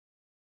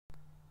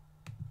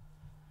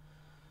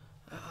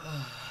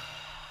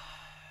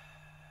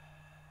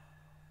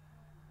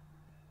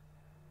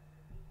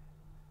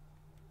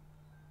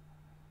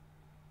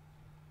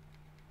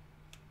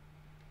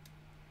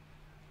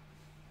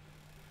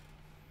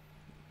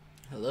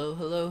Hello,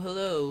 hello,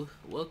 hello.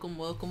 Welcome,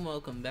 welcome,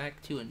 welcome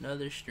back to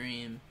another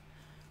stream.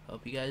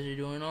 Hope you guys are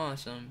doing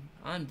awesome.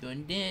 I'm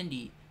doing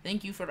dandy.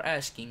 Thank you for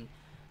asking.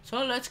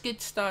 So let's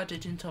get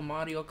started into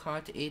Mario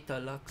Kart 8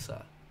 Deluxe.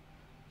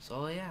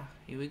 So yeah,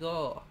 here we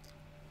go.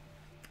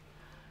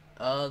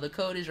 The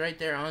code is right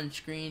there on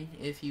screen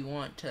if you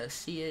want to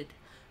see it.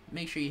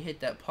 Make sure you hit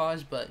that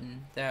pause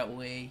button. That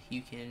way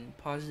you can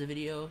pause the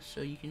video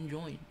so you can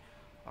join.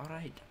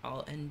 Alright,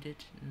 I'll end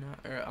it now,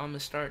 or I'm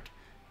gonna start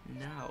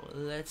now.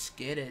 Let's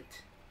get it.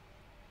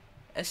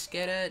 Let's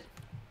get it.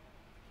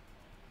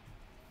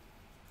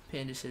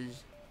 Panda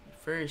says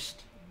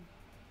first.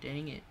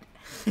 Dang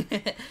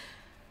it.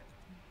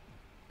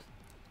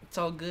 It's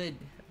all good.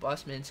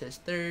 Bossman says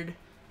third.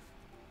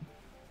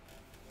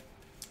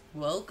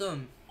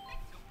 Welcome.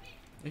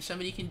 If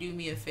somebody can do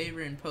me a favor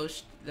and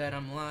post that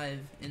I'm live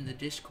in the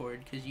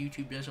Discord, because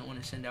YouTube doesn't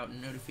want to send out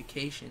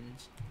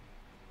notifications.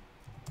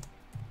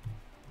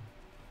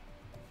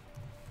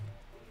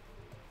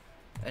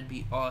 That'd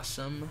be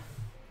awesome.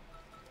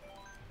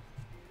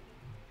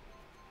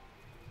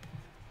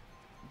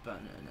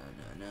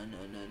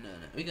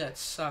 We got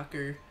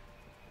Soccer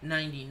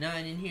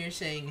 99 in here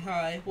saying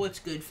hi. What's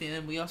good,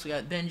 fam? We also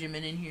got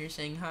Benjamin in here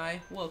saying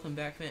hi. Welcome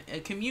back, man. A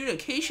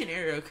communication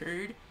error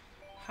occurred.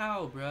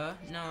 How, bruh?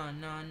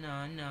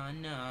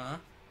 Nah.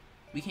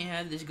 We can't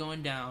have this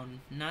going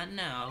down. Not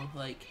now.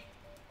 Like,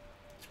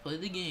 let's play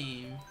the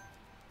game.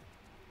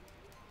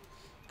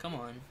 Come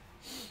on.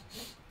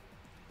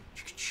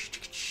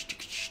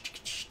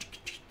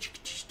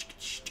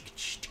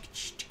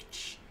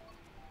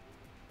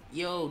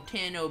 Yo,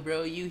 Tano,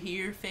 bro, you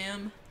here,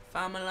 fam?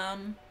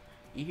 Famalam?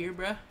 You here,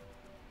 bruh?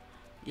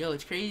 Yo,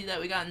 it's crazy that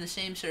we got in the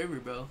same server,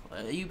 bro.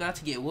 You about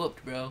to get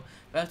whooped, bro.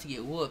 About to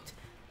get whooped.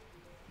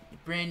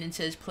 Brandon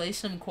says, play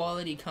some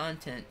quality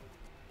content.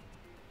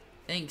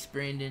 Thanks,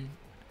 Brandon.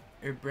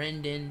 Or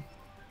Brendan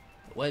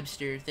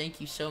Webster. Thank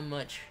you so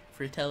much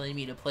for telling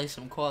me to play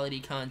some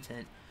quality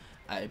content.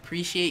 I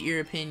appreciate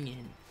your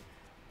opinion.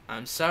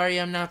 I'm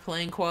sorry I'm not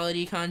playing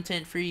quality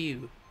content for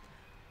you.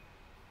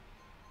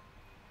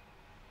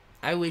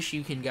 I wish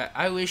you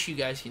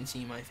guys can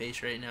see my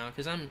face right now,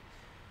 because I'm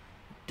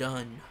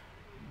done.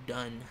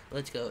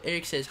 Let's go.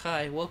 Eric says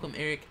hi. Welcome,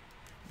 Eric.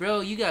 Bro,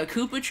 you got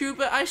Koopa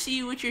Troopa? I see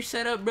you with your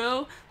setup,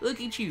 bro.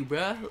 Look at you,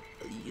 bro.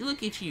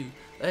 Look at you.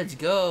 Let's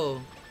go.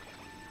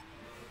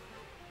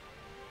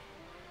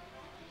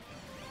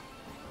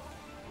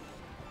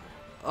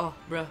 Oh,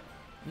 bro.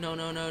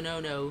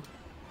 No.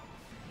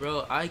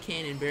 Bro, I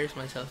can't embarrass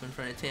myself in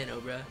front of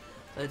Tano, bro.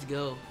 Let's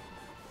go.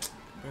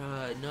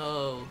 Bro,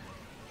 no.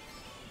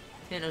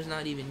 Tano's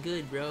not even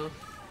good, bro.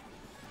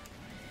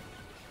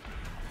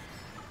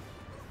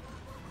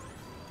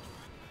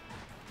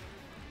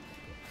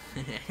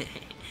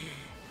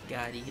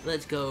 Gotti.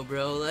 Let's go,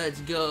 bro. Let's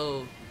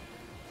go.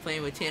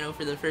 Playing with Tano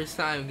for the first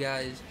time,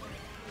 guys.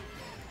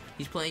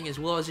 He's playing as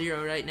Wall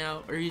Zero right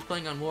now, or he's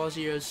playing on Wall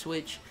Zero's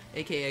Switch,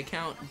 aka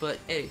account, but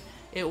hey,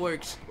 it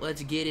works.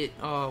 Let's get it.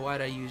 Oh,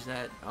 why'd I use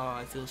that? Oh,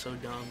 I feel so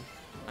dumb.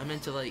 I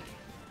meant to, like,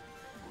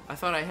 I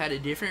thought I had a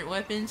different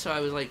weapon, so I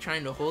was like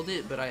trying to hold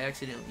it, but I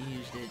accidentally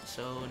used it,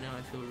 so now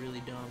I feel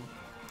really dumb.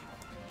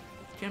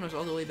 Tano's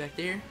all the way back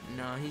there?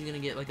 Nah, he's gonna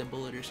get like a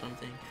bullet or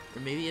something. Or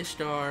maybe a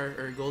star,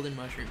 or a golden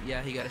mushroom.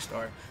 Yeah, he got a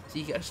star.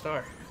 See, he got a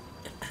star.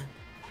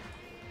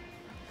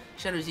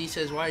 Shadow Z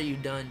says, why are you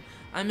done?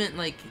 I meant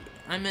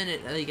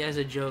it like as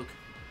a joke.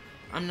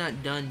 I'm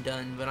not done,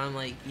 but I'm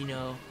like, you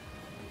know,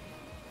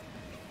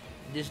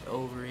 just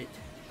over it.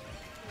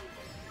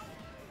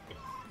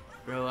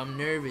 Bro, I'm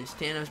nervous.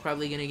 Tano's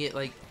probably gonna get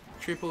like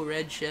triple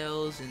red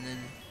shells and then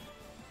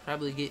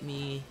probably get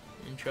me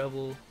in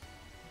trouble.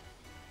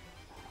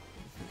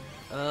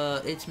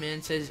 It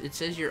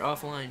says you're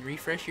offline.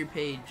 Refresh your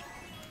page.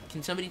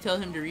 Can somebody tell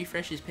him to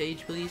refresh his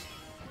page, please?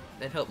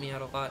 That helped me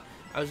out a lot.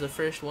 I was the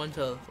first one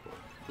to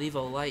leave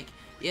a like.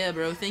 Yeah,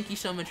 bro, thank you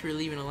so much for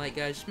leaving a like,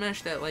 guys.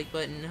 Smash that like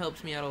button. It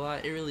helps me out a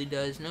lot. It really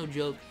does. No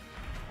joke.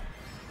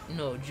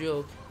 No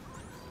joke.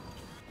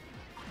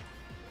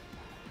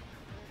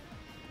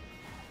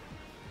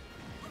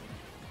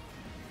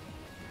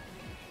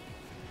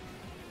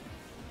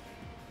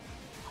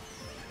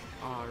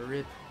 Aw,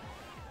 rip.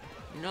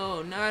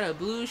 No, not a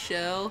blue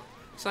shell.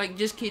 It's like,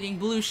 just kidding.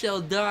 Blue shell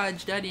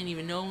dodged. I didn't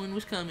even know one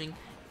was coming.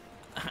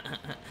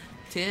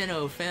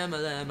 Tano,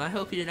 famalam. I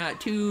hope you're not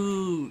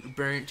too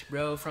burnt,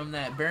 bro, from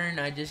that burn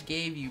I just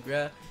gave you,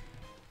 bro.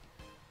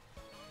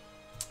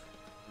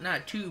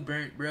 Not too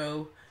burnt,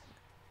 bro.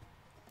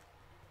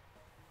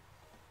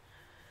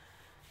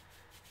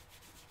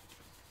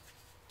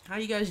 How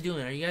you guys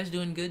doing? Are you guys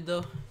doing good,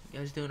 though? You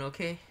guys doing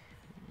okay?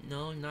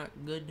 No, not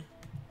good.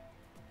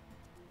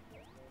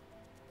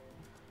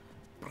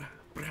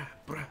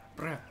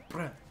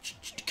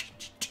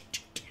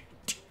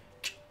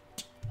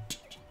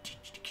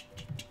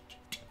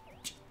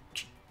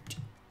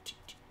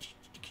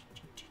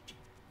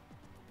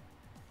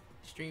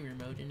 Streamer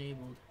mode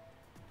enabled.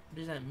 What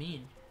does that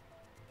mean?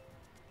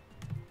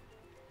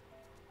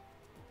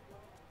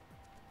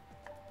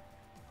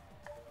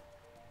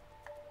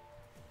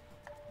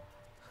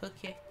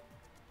 Okay.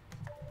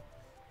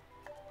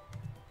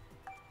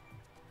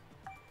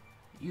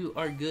 You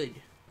are good.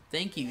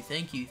 Thank you,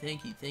 thank you,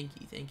 thank you, thank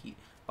you, thank you.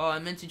 Oh, I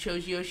meant to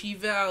choose Yoshi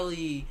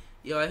Valley.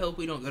 Yo, I hope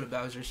we don't go to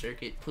Bowser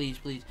Circuit. Please,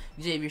 please.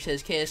 Xavier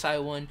says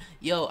KSI won.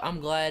 Yo,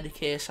 I'm glad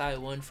KSI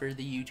won for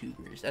the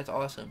YouTubers. That's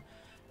awesome.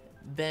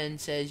 Ben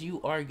says,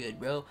 you are good,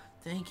 bro.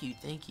 Thank you,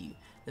 thank you.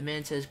 The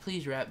man says,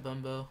 please rap,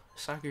 Bumbo.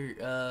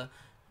 Soccer,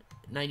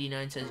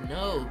 99 says,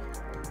 no.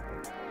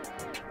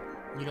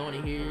 You don't want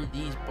to hear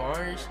these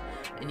bars?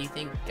 And you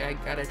think I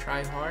gotta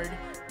try hard?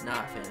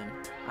 Nah, fam.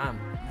 I'm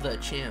the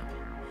champ.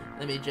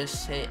 Let me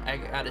just say I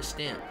got a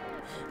stamp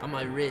on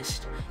my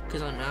wrist,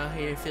 cause I'm out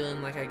here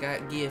feeling like I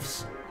got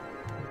gifts.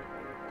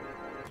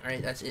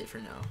 Alright, that's it for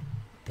now.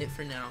 It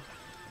for now.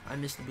 I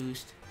missed the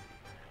boost.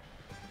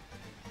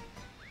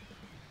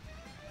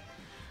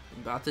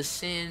 I'm about to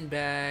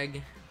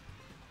sandbag.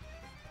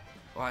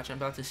 Watch, I'm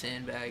about to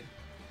sandbag.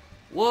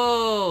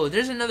 Whoa,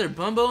 there's another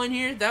Bumbo in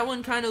here? That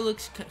one kind of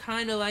looks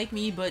kind of like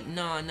me, but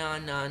nah.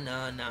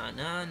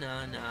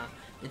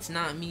 It's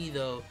not me,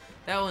 though.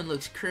 That one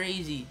looks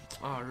crazy.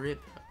 Aw,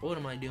 rip. What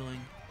am I doing?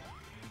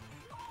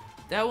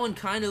 That one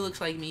kind of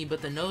looks like me,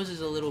 but the nose is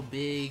a little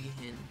big,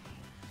 and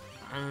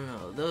I don't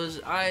know.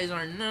 Those eyes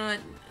are not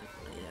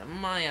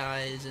my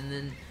eyes, and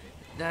then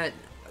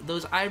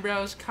those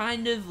eyebrows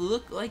kind of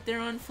look like they're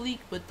on fleek,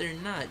 but they're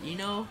not, you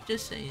know?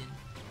 Just saying.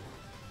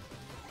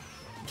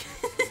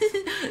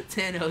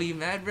 Tano, you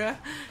mad, bro?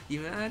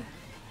 You mad?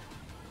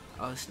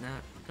 Oh,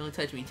 snap. Don't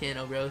touch me,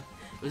 Tano, bro.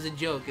 It was a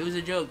joke. It was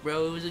a joke,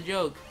 bro. It was a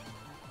joke.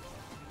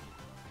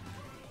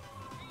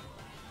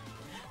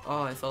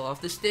 Oh, I fell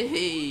off the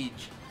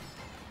stage.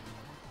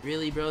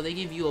 Really, bro? They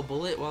give you a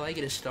bullet while I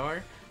get a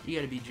star? You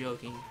gotta be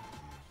joking.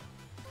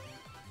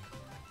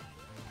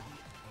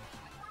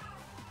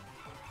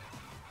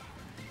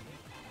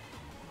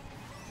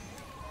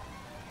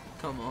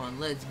 Come on,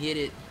 let's get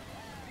it.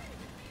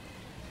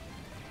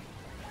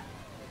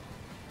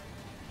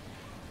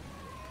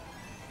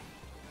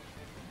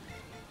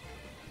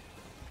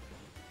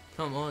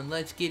 Come on,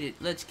 let's get it.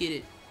 Let's get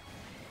it.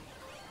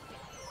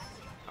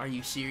 Are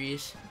you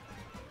serious?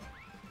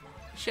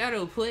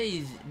 Shadow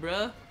plays,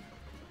 bruh.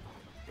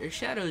 Or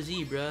Shadow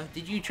Z, bruh.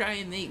 Did you try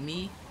and make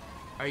me?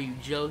 Are you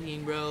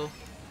joking, bro?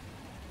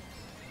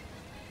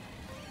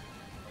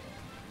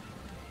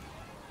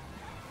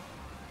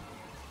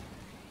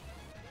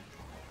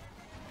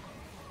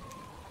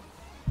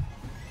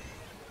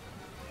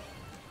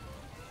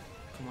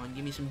 Come on,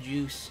 give me some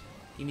juice.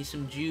 Give me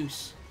some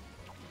juice.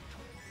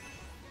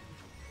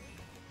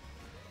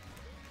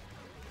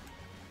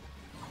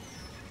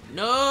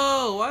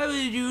 No, why would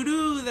you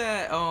do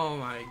that? Oh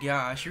my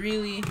gosh,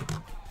 really?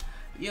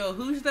 Yo,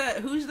 who's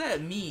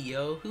that me,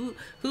 yo?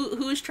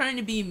 Who's trying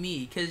to be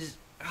me? Cause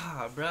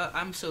bruh,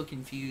 I'm so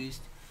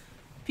confused.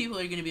 People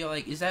are gonna be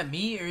like, is that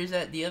me or is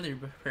that the other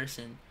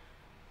person?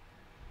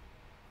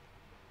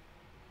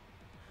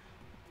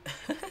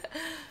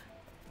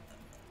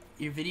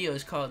 Your video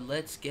is called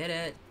Let's Get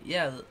At.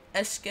 Yeah,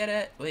 Let's Get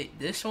At. Wait,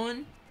 this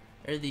one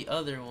or the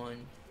other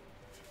one?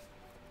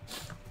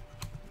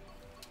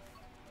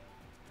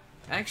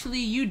 Actually,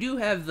 you do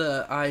have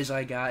the eyes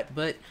I got,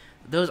 but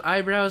those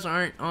eyebrows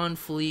aren't on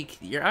fleek.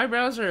 Your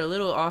eyebrows are a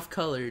little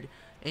off-colored,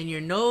 and your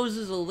nose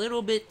is a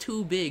little bit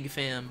too big,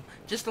 fam.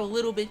 Just a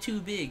little bit too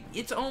big.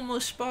 It's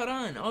almost spot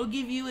on. I'll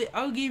give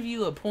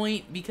you a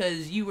point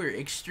because you were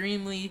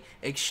extremely,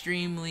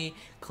 extremely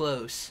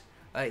close.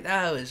 Like,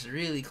 that was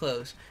really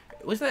close.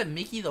 Was that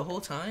Mickey the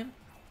whole time?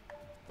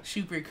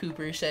 Super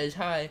Cooper says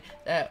hi.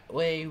 That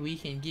way we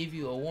can give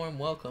you a warm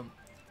welcome.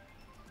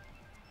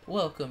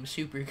 Welcome,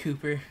 Super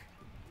Cooper.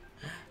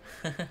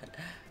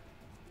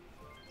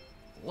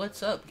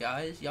 What's up,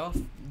 guys? Y'all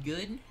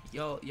good?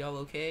 Y'all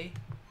okay?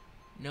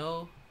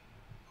 No?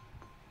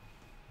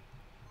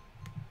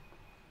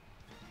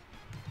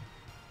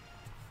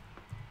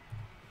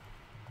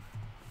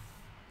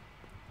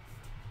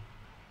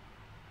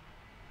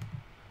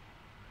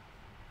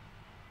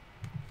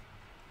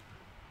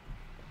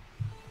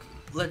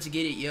 Let's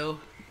get it, yo.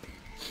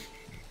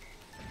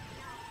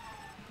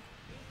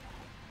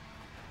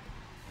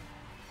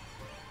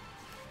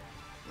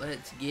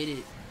 Let's get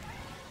it.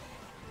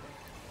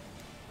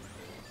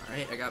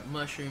 Alright, I got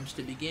mushrooms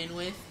to begin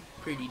with.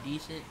 Pretty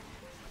decent.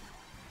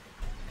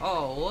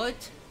 Oh,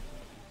 what?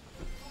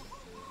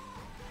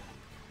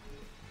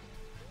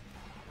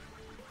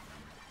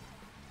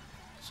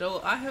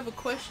 So, I have a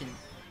question.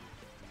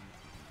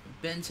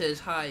 Ben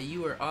says, hi,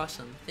 you are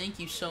awesome. Thank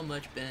you so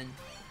much, Ben.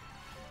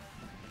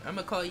 I'm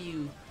gonna call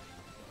you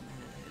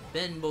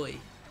Ben Boy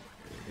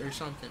or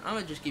something. I'm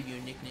gonna just give you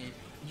a nickname.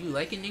 Do you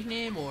like a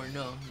nickname or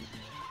no?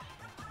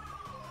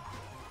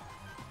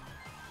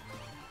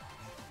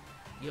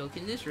 Yo,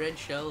 can this red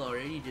shell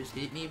already just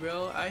hit me,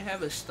 bro? I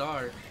have a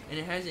star, and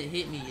it hasn't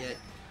hit me yet.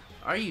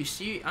 Are you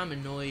serious? I'm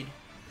annoyed.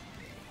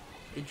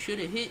 It should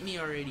have hit me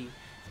already.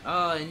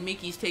 And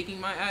Mickey's taking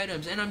my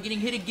items, and I'm getting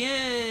hit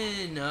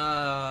again!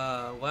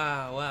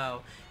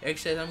 Wow.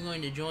 X says I'm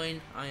going to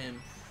join. I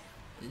am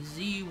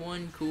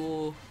Z1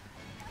 Cool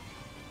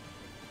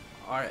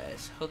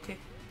RS. Okay.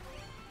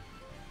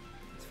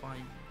 It's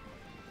fine.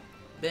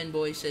 Ben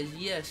Boy says,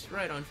 yes,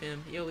 right on,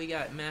 fam. Yo, we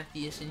got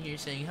Matthias in here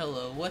saying,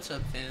 hello. What's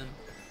up, fam?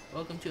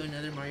 Welcome to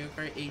another Mario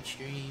Kart 8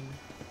 stream.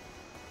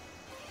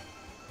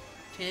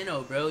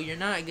 Tano, bro, you're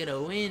not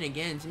gonna win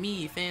against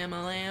me,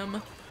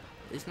 fam-a-lam.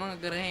 It's not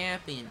gonna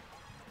happen.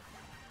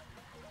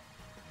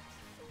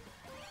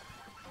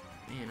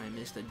 Man, I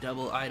missed a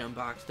double item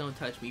box. Don't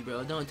touch me,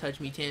 bro. Don't touch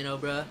me, Tano,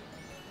 bro.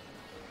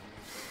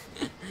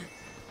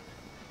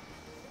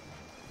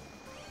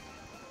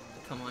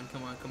 Come on,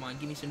 come on, come on.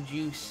 Give me some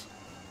juice.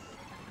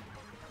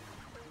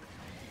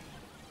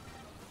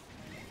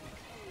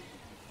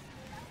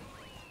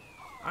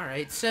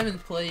 Alright, 7th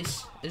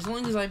place. As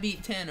long as I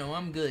beat Tano,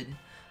 I'm good.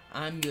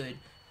 I'm good.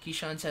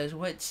 Keyshawn says,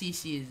 what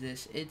CC is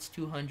this? It's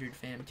 200,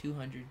 fam.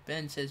 200.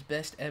 Ben says,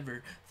 best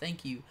ever.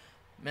 Thank you.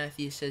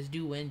 Matthias says,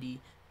 do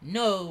Wendy.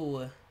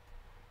 No!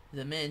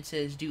 The man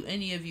says, do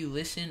any of you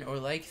listen or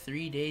like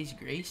 3 Days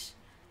Grace?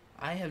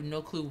 I have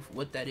no clue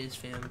what that is,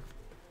 fam.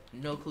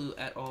 No clue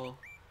at all.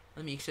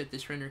 Let me accept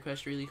this friend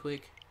request really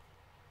quick.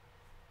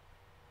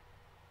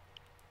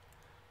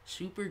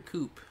 Super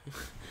Coop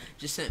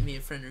just sent me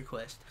a friend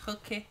request.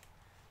 Okay.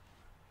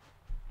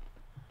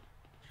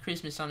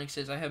 Christmas Sonic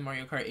says, I have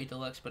Mario Kart 8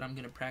 Deluxe, but I'm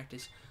gonna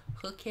practice.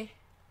 Okay.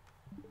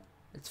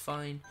 That's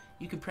fine.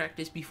 You can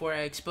practice before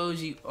I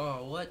expose you.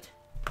 Oh, what?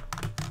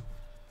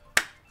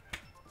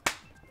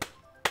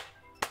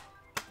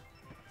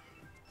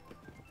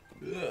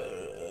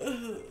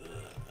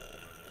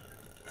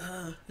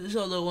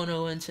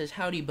 Zelda101 says,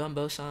 howdy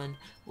Bumbo-san.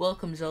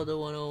 Welcome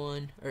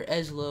Zelda101, or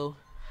Eslo.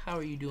 How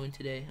are you doing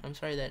today? I'm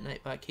sorry that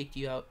Nightbot kicked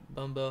you out,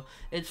 Bumbo.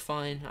 It's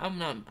fine. I'm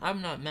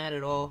not mad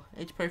at all.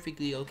 It's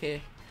perfectly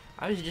okay.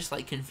 I was just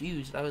like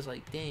confused. I was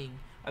like, dang,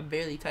 I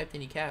barely typed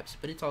any caps,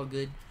 but it's all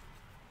good.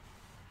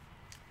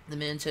 The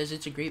man says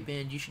it's a great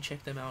band. You should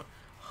check them out.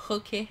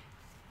 Okay.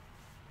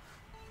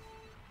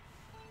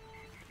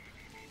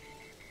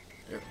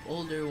 Their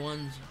older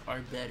ones are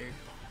better.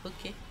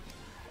 Okay.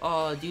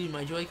 Oh, dude,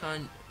 my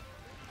Joy-Con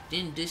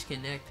didn't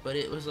disconnect, but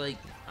it was like,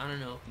 I don't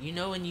know. You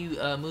know when you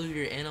move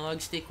your analog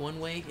stick one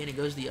way and it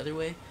goes the other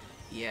way?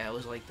 Yeah, it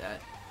was like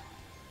that.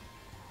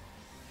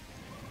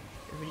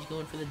 Everybody's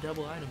going for the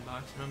double item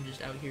box, and I'm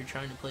just out here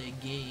trying to play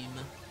a game.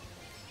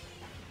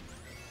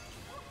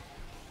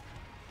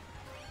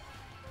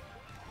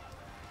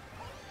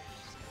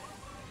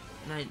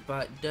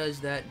 Nightbot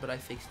does that, but I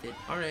fixed it.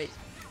 Alright.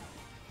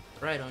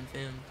 Right on,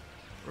 fam.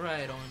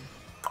 Right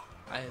on.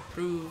 I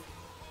approve.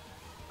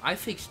 I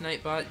fixed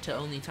Nightbot to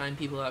only time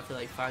people out for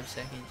like 5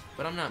 seconds,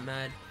 but I'm not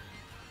mad.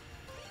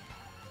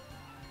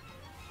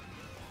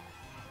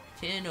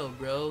 Tano,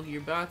 bro,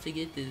 you're about to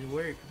get this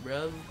work,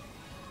 bruv.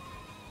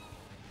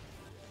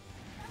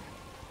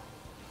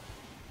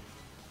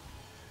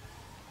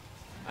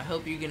 I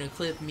hope you're gonna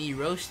clip me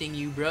roasting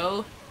you,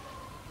 bro.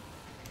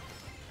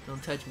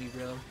 Don't touch me,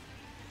 bro.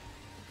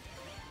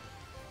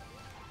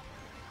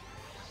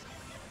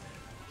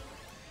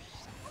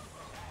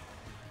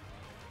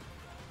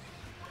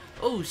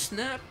 Oh,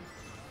 snap.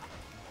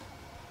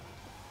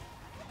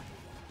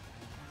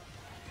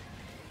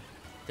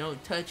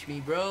 Don't touch me,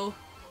 bro.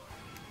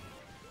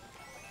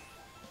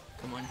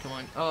 Come on, come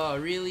on. Oh,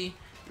 really?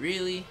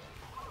 Really?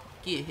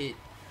 Get hit.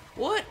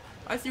 What?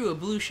 I threw a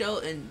blue shell,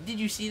 and did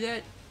you see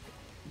that?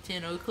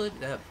 Tano, clip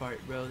that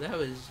part, bro. That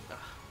was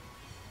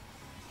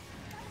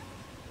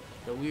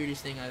the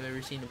weirdest thing I've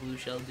ever seen a blue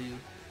shell do.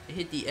 It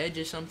hit the edge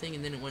of something,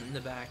 and then it went in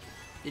the back.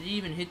 Did it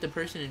even hit the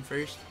person in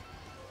first?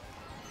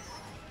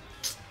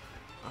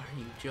 Are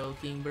you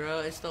joking, bro?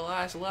 It's the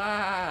last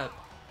lap.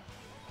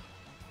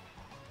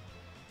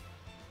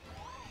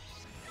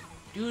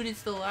 Dude,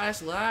 it's the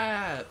last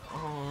lap.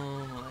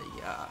 Oh my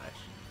gosh.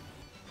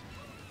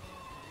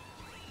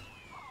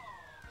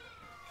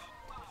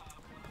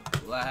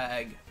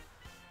 Lag.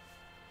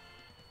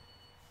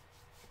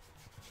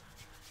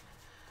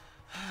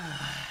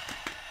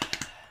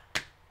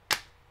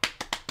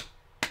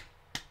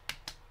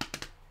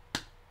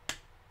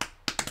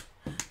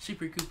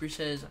 Super Cooper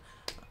says,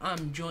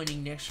 I'm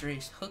joining next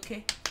race.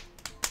 Okay.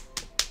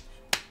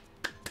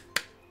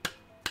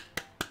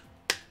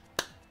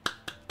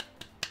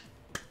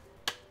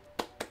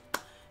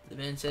 The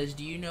man says,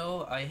 do you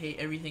know I Hate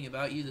Everything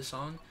About You, the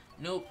song?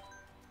 Nope.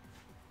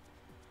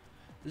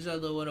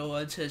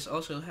 Zelda101 says,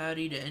 also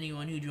howdy to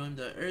anyone who joined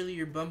the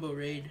earlier Bumbo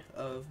raid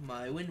of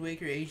my Wind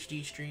Waker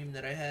HD stream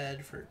that I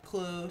had for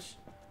close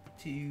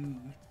to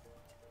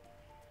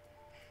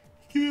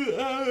 2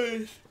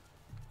 hours.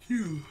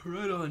 Phew,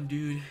 right on,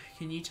 dude.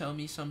 Can you tell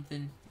me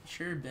something?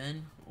 Sure,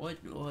 Ben. What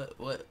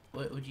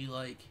would you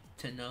like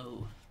to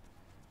know?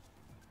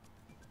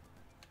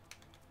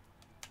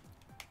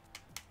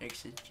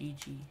 Exit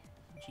GG.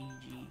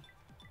 GG.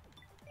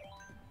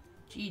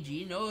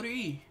 GG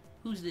Nori.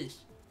 Who's this?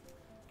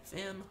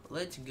 Fam,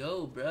 let's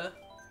go, bruh.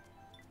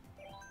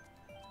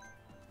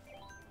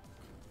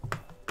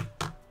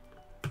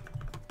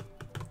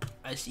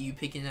 I see you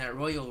picking that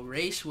Royal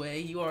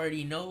Raceway. You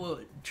already know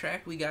what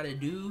track we gotta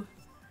do.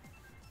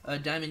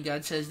 Diamond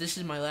God says, this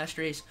is my last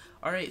race.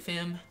 Alright,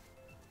 fam.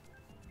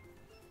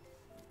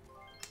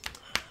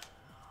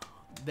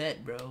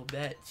 Bet, bro,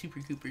 bet. Super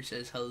Cooper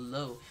says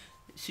hello.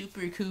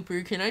 Super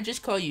Cooper, can I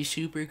just call you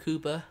Super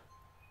Koopa?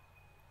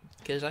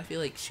 Because I feel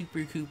like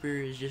Super Cooper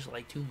is just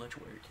like too much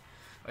work.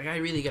 Like, I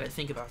really gotta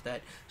think about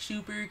that.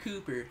 Super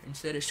Cooper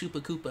instead of Super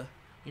Koopa.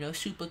 You know,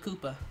 Super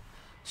Koopa.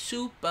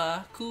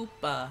 Super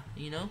Koopa,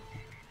 you know?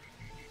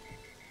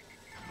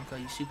 I'll call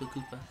you Super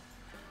Koopa.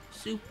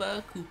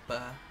 Super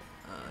Koopa.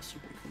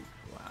 Super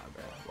Koopa. Wow,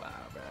 bro. Wow,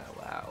 bro.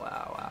 Wow,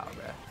 wow, wow,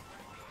 bro.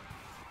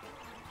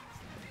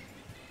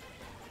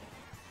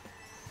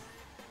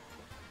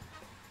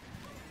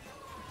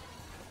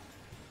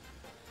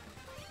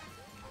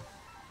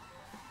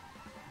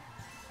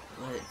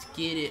 Let's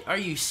get it. Are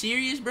you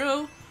serious,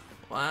 bro?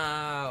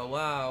 Wow,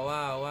 wow,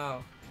 wow,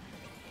 wow.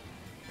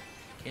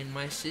 Can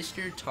my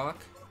sister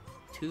talk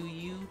to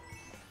you?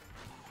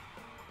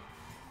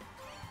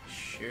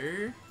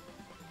 Sure.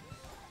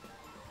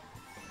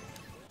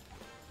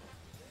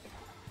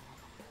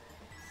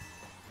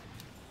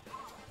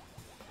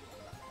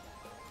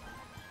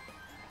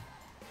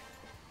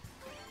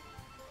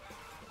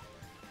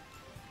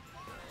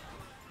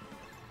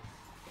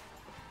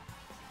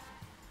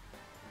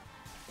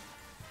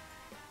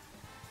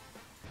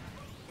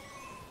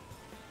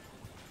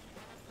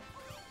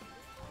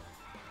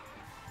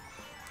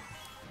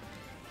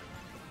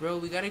 Bro,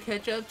 we gotta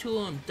catch up to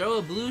him. Throw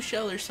a blue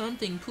shell or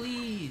something,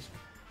 please.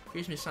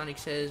 Christmas Sonic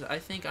says, I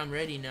think I'm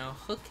ready now.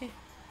 Okay.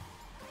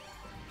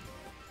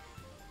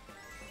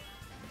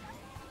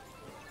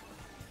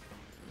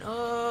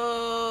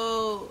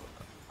 No.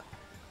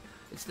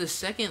 It's the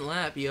second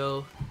lap,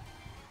 yo.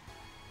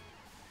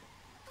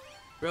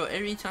 Bro,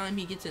 every time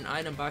he gets an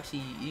item box,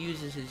 he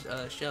uses his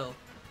shell.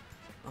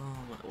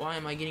 Why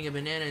am I getting a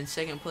banana in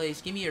second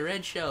place? Give me a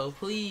red shell,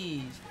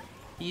 please.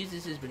 He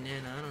uses his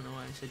banana. I don't know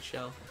why I said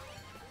shell.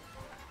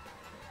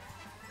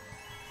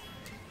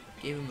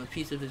 Gave him a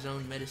piece of his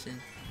own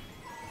medicine.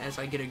 As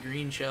I get a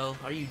green shell.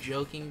 Are you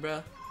joking,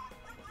 bruh?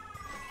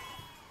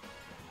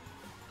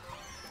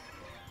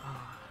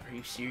 Are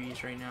you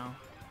serious right now?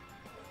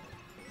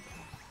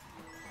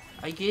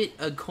 I get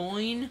a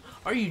coin?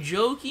 Are you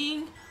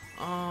joking?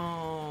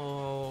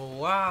 Oh,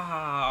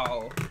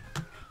 wow.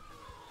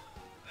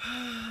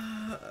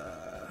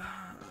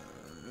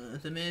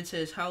 The man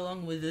says, how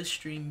long will this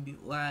stream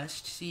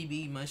last?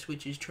 CB, my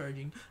Switch is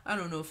charging. I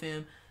don't know,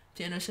 fam.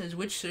 Tana says,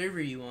 which server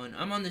are you on?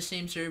 I'm on the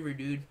same server,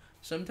 dude.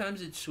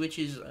 Sometimes it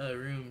switches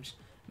rooms.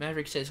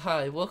 Maverick says,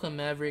 hi, welcome,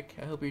 Maverick.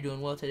 I hope you're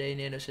doing well today.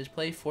 Nando says,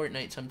 play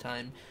Fortnite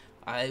sometime.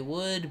 I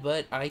would,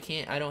 but I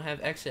can't. I don't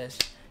have access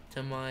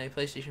to my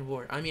PlayStation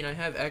 4. I mean, I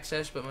have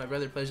access, but my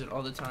brother plays it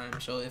all the time.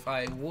 So if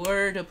I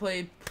were to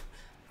play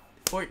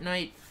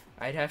Fortnite,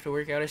 I'd have to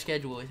work out a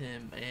schedule with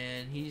him,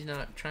 and he's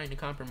not trying to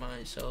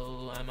compromise,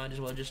 so I might as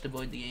well just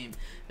avoid the game.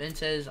 Ben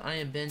says, I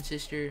am Ben's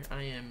sister.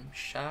 I am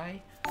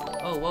shy.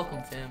 Oh,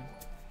 welcome, fam.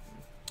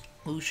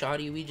 Ooh,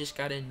 shoddy, we just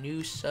got a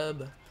new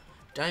sub.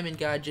 Diamond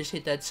God just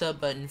hit that sub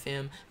button,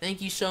 fam.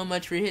 Thank you so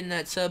much for hitting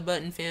that sub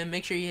button, fam.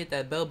 Make sure you hit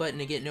that bell button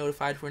to get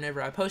notified for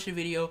whenever I post a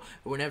video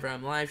or whenever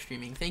I'm live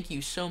streaming. Thank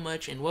you so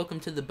much, and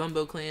welcome to the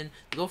Bumbo Clan.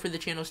 The goal for the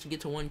channel is to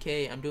get to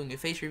 1K. I'm doing a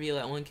face reveal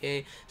at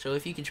 1K, so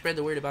if you can spread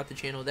the word about the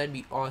channel, that'd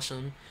be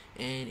awesome,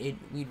 and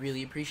we'd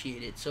really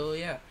appreciate it. So,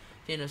 yeah.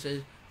 Thanos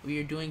says, we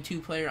are doing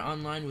 2-player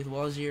online with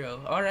Wall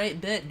Zero. Alright,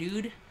 bet,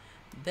 dude.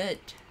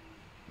 Bet.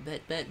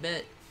 Bet, bet,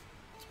 bet.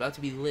 It's about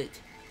to be lit.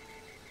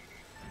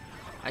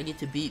 I get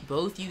to beat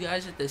both you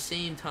guys at the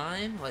same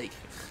time? Like,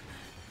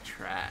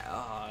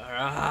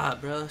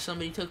 bro,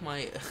 somebody took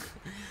my,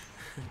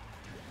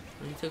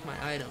 somebody took my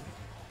item.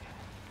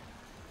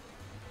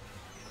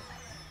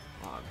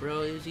 Aw,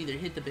 bro, it was either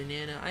hit the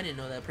banana. I didn't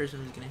know that person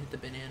was gonna hit the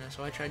banana,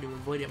 so I tried to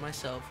avoid it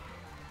myself.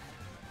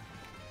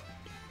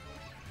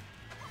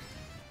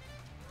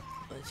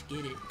 Let's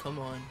get it, come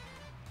on.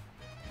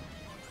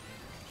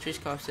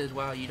 Trishkov says,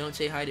 wow, you don't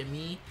say hi to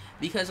me?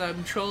 Because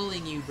I'm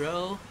trolling you,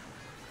 bro.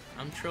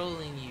 I'm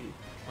trolling you.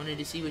 Wanted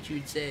to see what you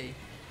would say.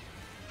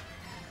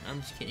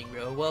 I'm just kidding,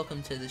 bro.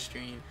 Welcome to the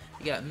stream.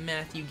 We got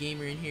Matthew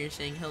Gamer in here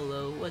saying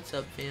hello. What's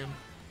up, fam?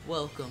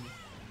 Welcome.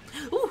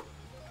 Ooh!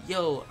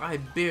 Yo, I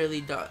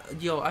barely died.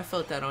 Yo, I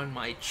felt that on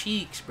my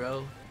cheeks,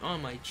 bro.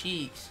 On my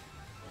cheeks.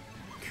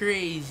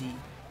 Crazy.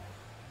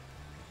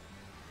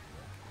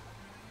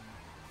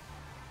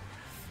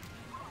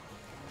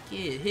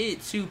 Get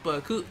hit,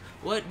 super cool.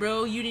 What,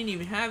 bro? You didn't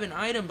even have an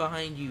item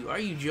behind you. Are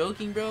you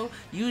joking, bro?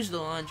 Use the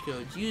launch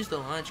codes. Use the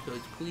launch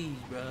codes, please,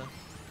 bro.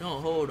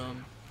 Don't hold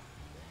them.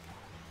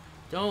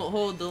 Don't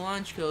hold the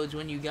launch codes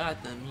when you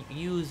got them.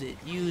 Use it.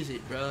 Use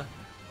it, bro.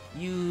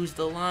 Use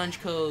the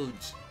launch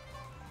codes.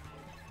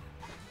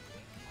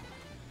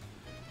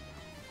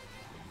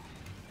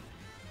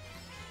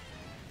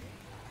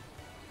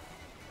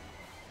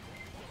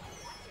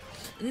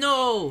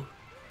 No!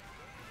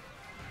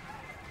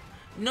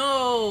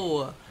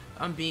 No!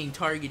 I'm being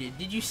targeted.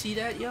 Did you see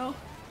that, yo?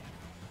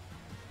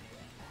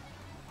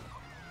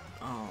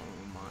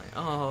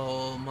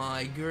 Oh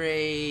my,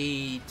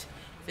 great.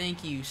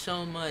 Thank you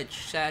so much,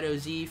 Shadow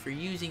Z, for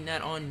using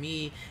that on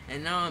me.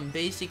 And now I'm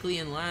basically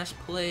in last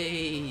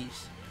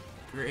place.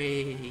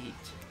 Great.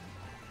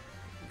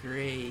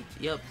 Great.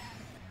 Yep.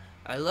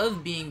 I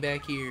love being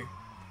back here.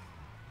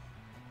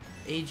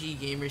 AG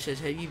Gamer says,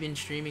 have you been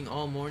streaming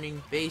all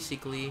morning?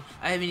 Basically.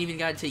 I haven't even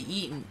got to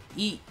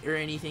eat or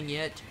anything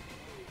yet.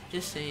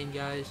 Just saying,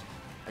 guys.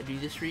 I do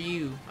this for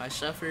you. I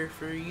suffer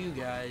for you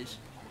guys.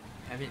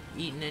 I haven't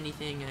eaten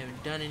anything. I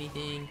haven't done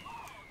anything.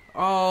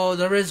 Oh,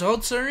 the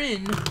results are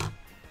in.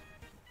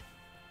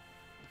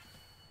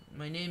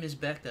 My name is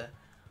Becca.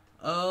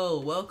 Oh,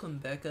 welcome,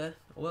 Becca.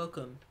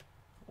 Welcome.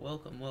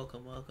 Welcome,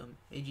 welcome, welcome.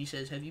 AG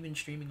says, have you been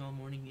streaming all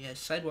morning? Yes.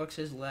 Sidewalk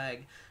says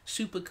lag.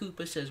 Super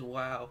Koopa says,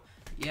 wow.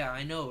 Yeah,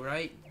 I know,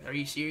 right? Are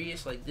you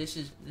serious? Like, this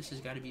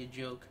has got to be a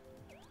joke.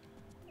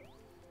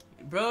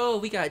 Bro,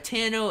 we got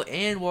Tano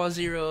and Wall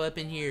Zero up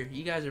in here.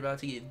 You guys are about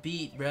to get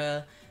beat,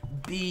 bruh.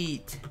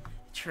 Beat.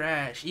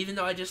 Trash. Even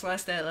though I just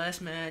lost that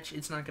last match,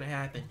 it's not gonna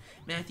happen.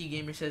 Matthew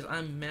Gamer says,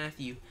 I'm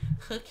Matthew.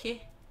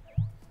 Okay.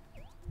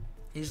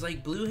 Is,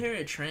 like, blue hair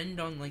a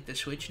trend on, like, the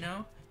Switch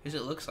now? Because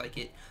it looks like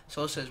it.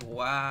 Soul says,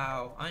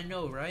 wow. I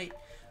know, right?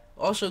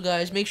 Also,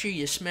 guys, make sure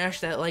you smash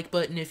that like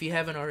button if you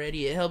haven't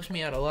already. It helps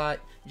me out a lot,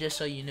 just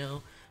so you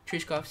know.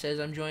 Trishkov says,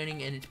 I'm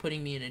joining, and it's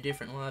putting me in a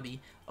different lobby.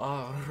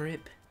 Oh,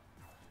 rip.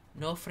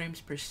 No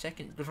frames per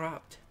second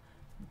dropped.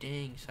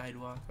 Dang,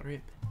 Sidewalk,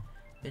 rip.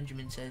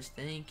 Benjamin says,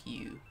 thank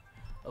you.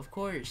 Of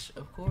course,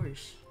 of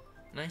course.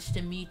 Nice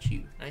to meet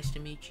you. Nice to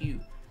meet you.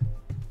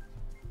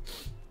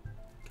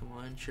 Come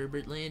on,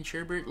 Sherbert Land,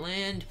 Sherbert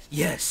Land.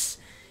 Yes!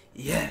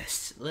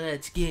 Yes!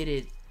 Let's get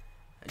it.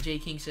 J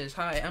King says,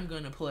 hi, I'm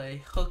gonna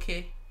play.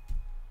 Okay.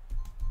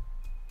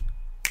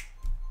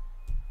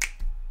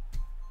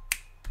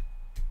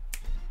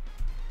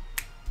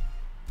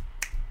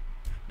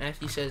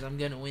 Matthew says, I'm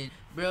gonna win.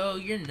 Bro,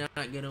 you're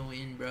not gonna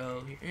win,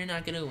 bro. You're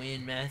not gonna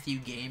win, Matthew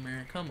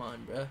Gamer. Come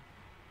on, bro.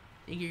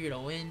 Think you're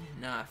gonna win?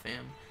 Nah,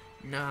 fam.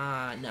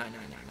 Nah.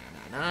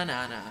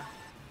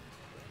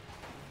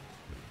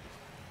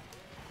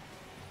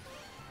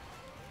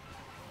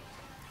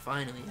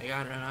 Finally, I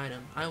got an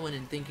item. I went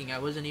in thinking I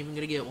wasn't even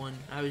gonna get one.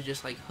 I was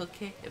just like,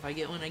 okay, if I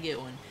get one, I get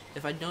one.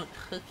 If I don't,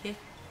 okay.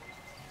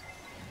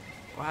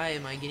 Why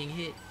am I getting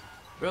hit?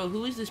 Bro,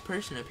 who is this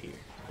person up here?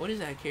 What is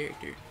that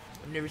character?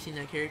 I've never seen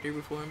that character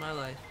before in my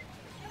life.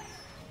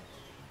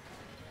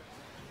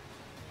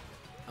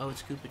 Oh,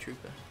 it's Koopa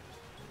Troopa.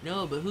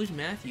 No, but who's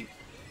Matthew?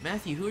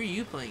 Matthew, who are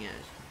you playing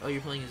as? Oh,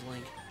 you're playing as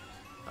Link.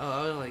 Oh,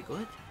 I was like,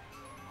 what?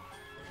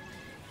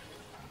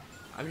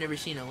 I've never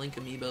seen a Link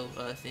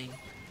amiibo thing.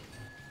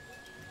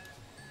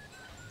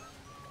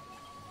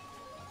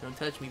 Don't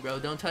touch me, bro.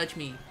 Don't touch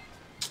me.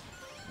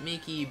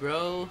 Mickey,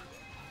 bro.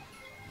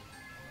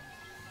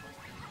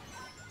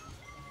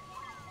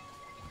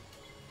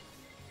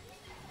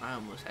 I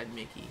almost had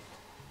Mickey.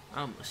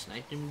 I almost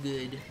sniped him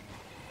good.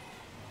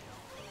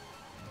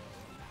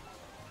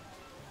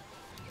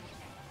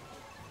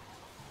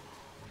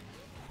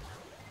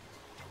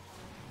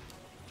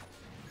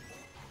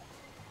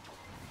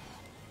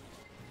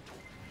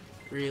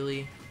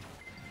 Really?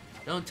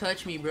 Don't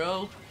touch me,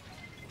 bro.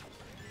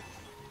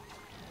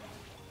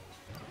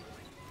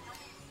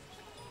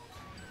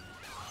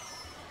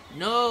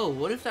 No!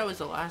 What if that was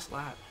the last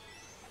lap?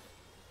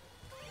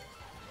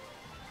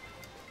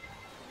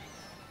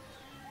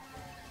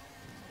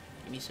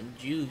 Give me some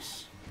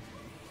juice.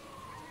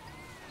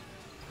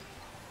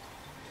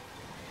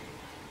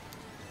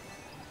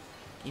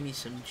 Give me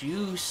some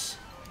juice.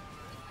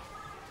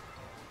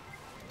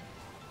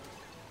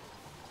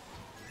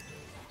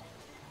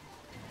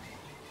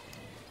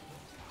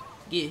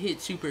 Get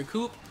hit, Super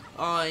Coop.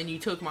 Oh, and you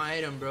took my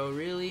item, bro.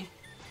 Really?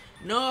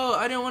 No,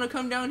 I didn't want to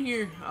come down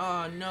here.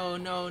 Oh, no.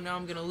 Now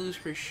I'm going to lose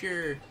for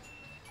sure.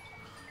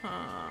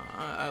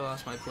 I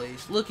lost my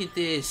place. Look at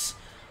this.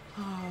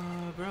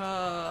 Oh,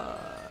 bro.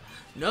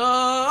 No.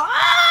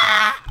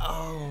 Ah!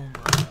 Oh,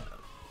 my.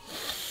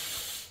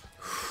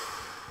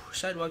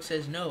 Sidewalk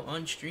says no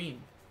on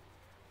stream.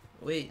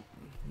 Wait.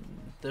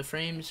 The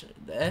frames,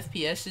 the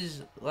FPS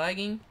is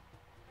lagging?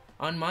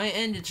 On my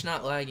end, it's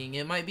not lagging.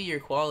 It might be your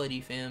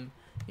quality, fam.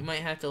 You might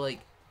have to, like,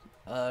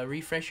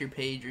 refresh your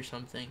page or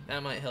something.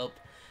 That might help.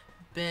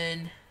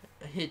 Ben,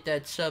 hit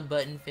that sub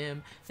button,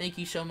 fam. Thank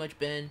you so much,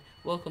 Ben.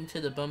 Welcome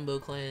to the Bumbo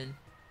clan.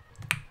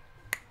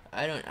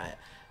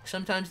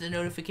 Sometimes the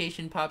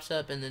notification pops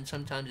up and then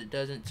sometimes it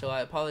doesn't, so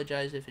I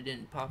apologize if it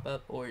didn't pop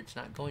up or it's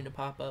not going to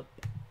pop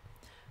up.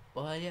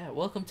 But yeah,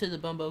 welcome to the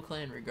Bumbo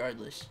clan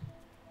regardless.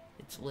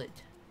 It's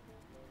lit.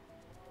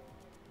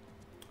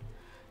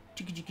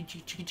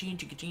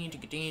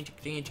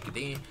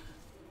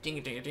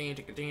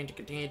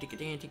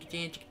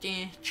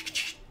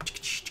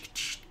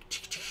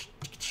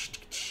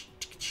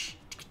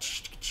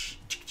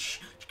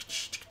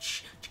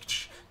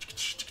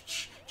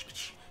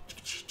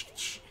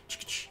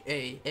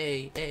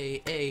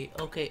 Hey,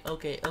 okay.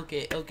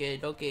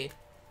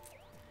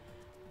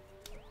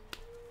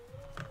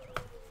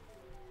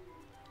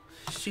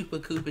 Super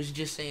Coop is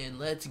just saying,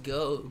 let's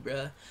go,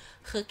 bruh.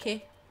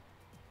 Okay.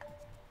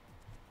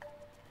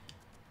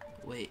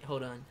 Wait,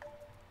 hold on.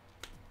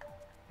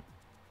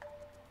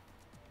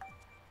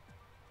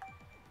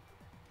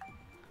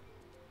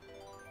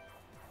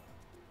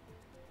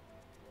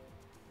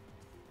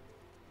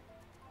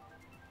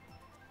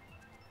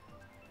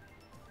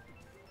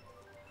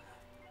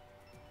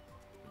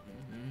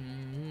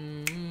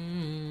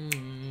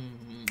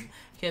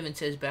 Kevin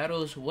says,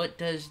 battles, what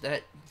does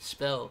that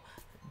spell?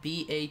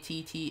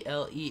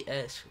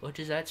 Battles. What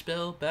does that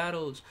spell?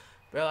 Battles.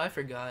 Bro, I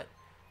forgot.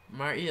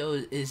 Mario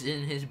is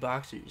in his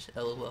boxers.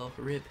 LOL.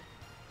 Rip.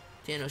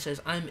 Tano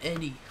says, I'm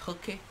Eddie.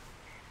 Okay.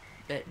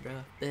 Bet,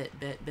 bro.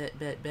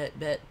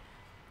 Bet.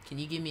 Can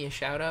you give me a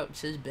shout out? It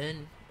says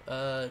Ben.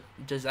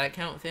 Does that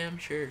count, fam?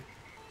 Sure.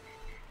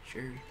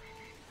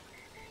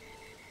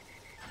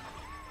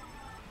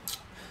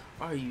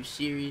 Are you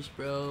serious,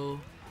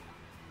 bro?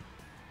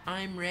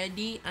 I'm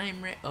ready.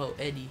 Oh,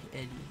 Eddie.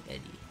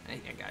 I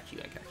got you.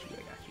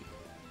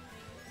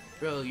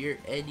 Bro, you're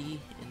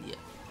Eddie in the...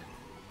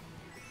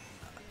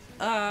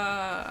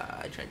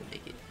 I tried to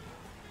make it.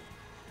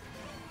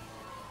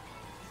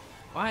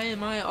 Why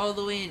am I all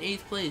the way in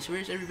 8th place?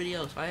 Where's everybody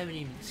else? I haven't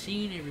even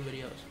seen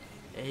everybody else.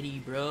 Eddie,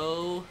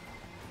 bro.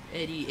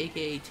 Eddie,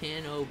 aka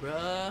Tano,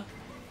 bruh.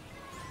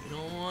 You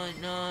don't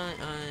want none.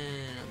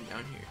 I'm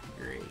down here.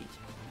 Great.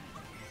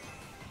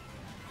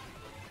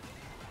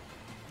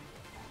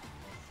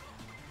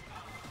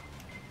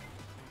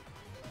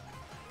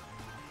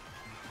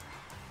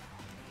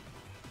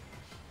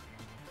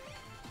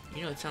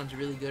 You know it sounds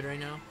really good right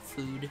now?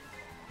 Food.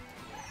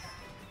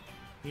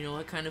 You know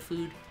what kind of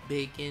food?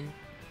 Bacon.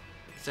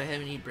 Because I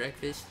haven't eaten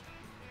breakfast.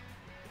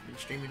 Been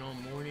streaming all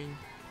morning.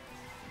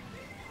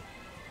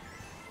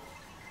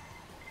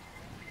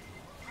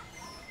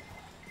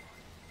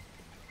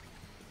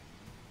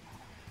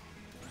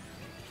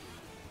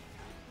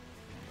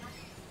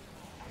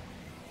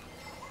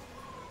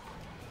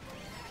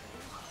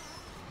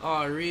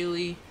 Oh,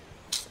 really?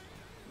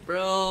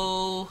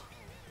 Bro.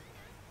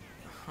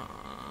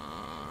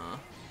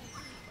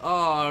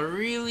 Oh,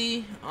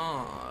 really?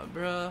 Oh,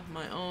 bruh.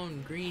 My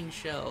own green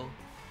shell.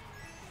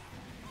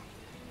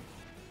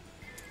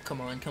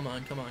 Come on.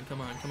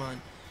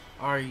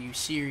 Are you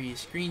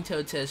serious? Green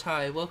Toad says,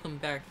 hi. Welcome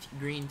back to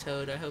Green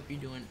Toad. I hope you're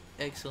doing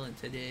excellent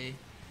today.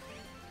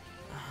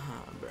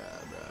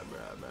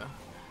 Bruh.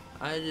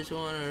 I just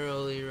want to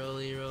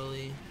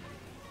rolly.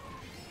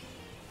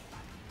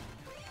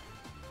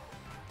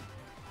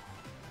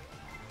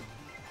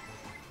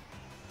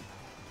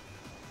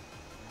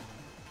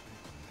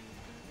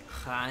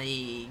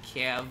 Hi,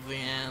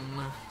 Kevin.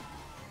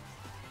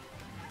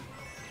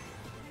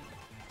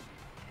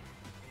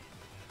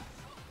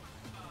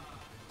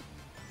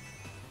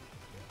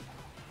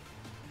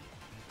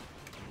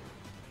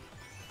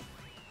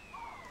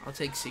 I'll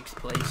take 6th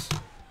place.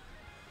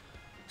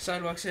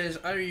 Sidewalk says,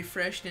 I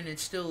refreshed and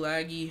it's still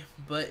laggy,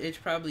 but it's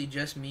probably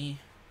just me.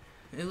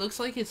 It looks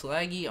like it's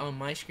laggy on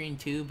my screen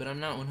too, but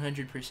I'm not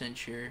 100%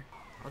 sure.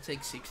 I'll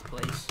take 6th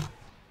place.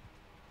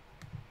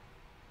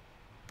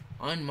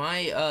 On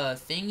my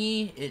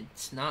thingy,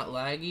 it's not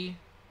laggy,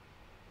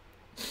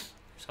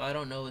 so I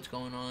don't know what's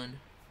going on.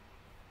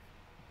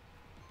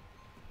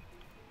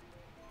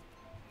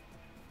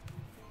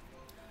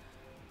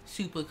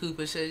 Super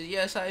Koopa says,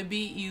 yes, I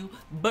beat you,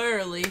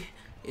 Burley.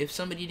 If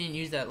somebody didn't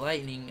use that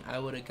lightning, I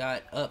would have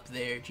got up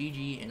there.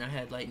 GG, and I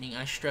had lightning.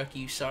 I struck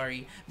you,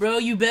 sorry. Bro,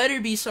 you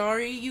better be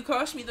sorry. You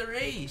cost me the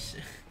race.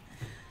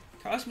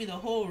 Cost me the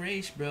whole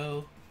race,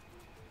 bro.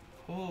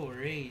 Whole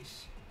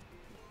race.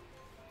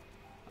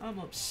 I'm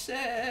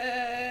upset.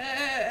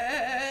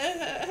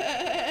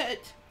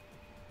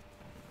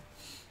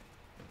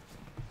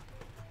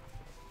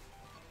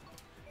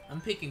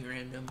 I'm picking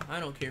random. I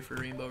don't care for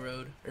Rainbow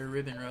Road. Or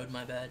Ribbon Road,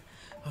 my bad.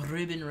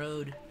 Ribbon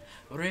Road.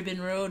 Ribbon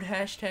Road,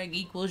 hashtag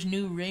equals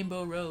new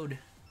Rainbow Road.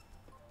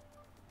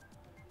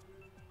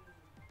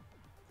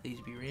 Please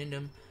be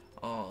random.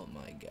 Oh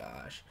my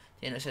gosh.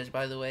 Dana says,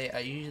 by the way, I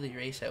usually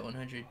race at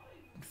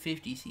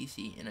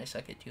 150cc and I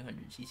suck at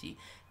 200cc.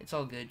 It's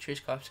all good.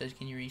 Trishkov says,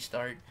 can you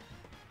restart?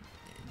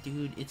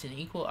 Dude, it's an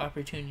equal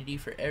opportunity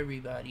for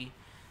everybody.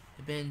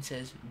 Ben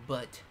says,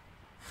 but.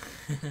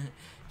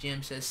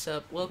 Jim says,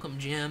 sup. Welcome,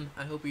 Jim.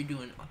 I hope you're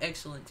doing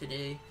excellent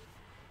today.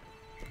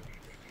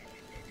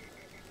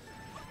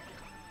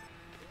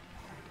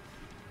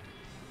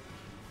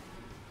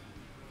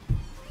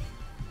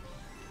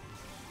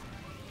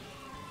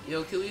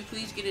 Yo, can we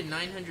please get a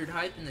 900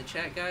 hype in the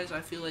chat, guys?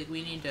 I feel like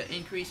we need to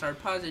increase our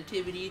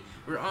positivity.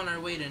 We're on our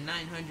way to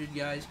 900,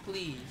 guys.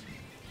 Please,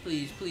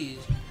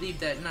 leave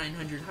that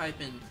 900 hype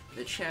in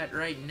the chat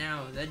right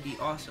now. That'd be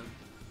awesome.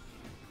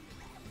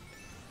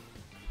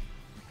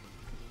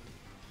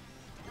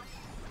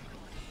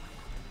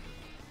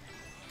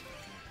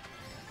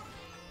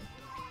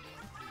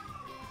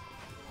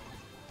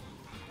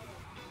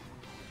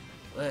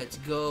 Let's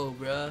go,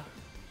 bruh.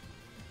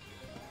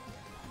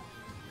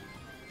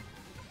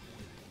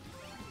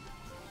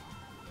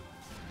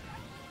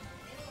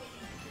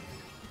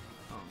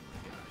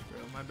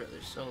 My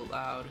brother's so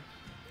loud.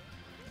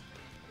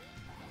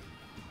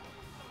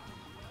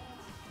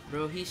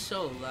 Bro, he's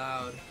so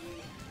loud.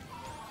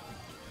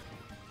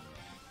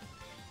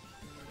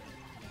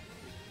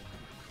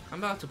 I'm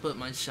about to put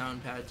my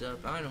sound pads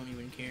up. I don't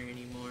even care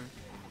anymore.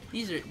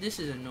 This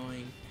is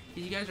annoying.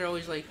 These guys are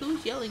always like,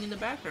 who's yelling in the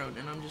background?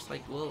 And I'm just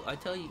like, well, I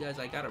tell you guys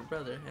I got a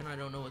brother and I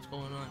don't know what's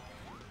going on.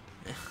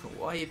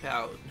 Wipe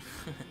out.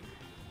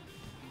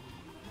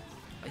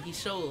 Like, he's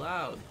so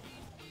loud.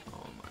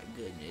 Oh my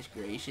goodness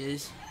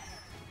gracious.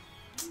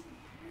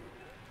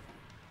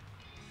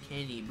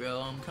 Kenny,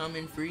 bro, I'm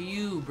coming for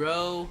you,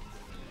 bro.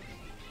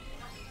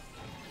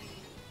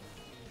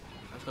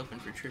 I was hoping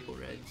for triple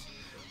reds.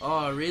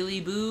 Oh,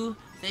 really, Boo?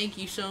 Thank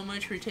you so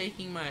much for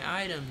taking my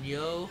item,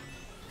 yo.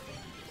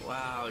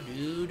 Wow,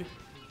 dude.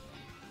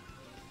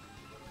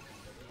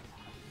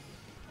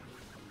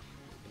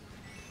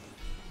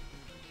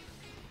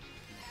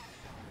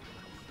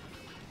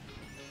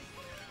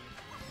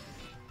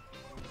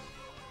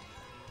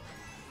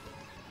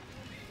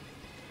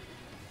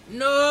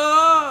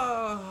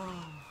 No!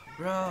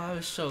 Bro, I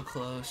was so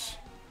close.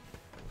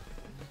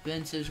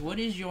 Ben says, what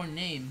is your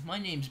name? My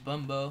name's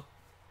Bumbo.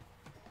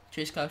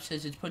 Chase Cop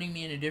says, it's putting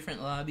me in a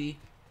different lobby.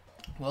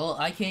 Well,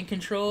 I can't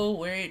control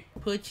where it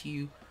puts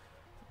you.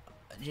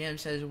 Jam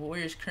says,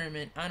 where's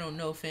Kermit? I don't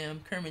know,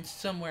 fam. Kermit's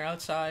somewhere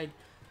outside.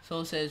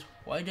 Soul says,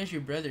 why does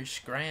your brother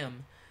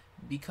scram?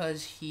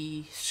 Because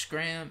he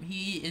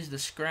is the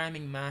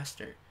scramming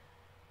master.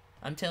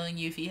 I'm telling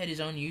you, if he had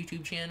his own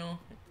YouTube channel,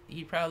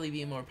 he'd probably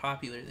be more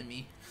popular than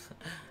me.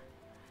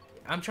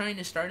 I'm trying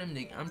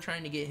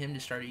to get him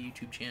to start a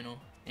YouTube channel,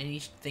 and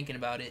he's thinking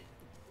about it.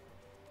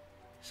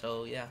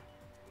 So, yeah.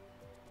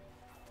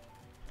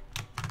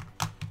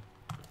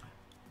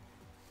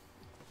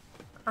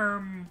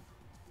 Come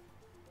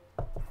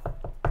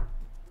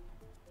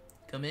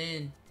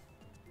in.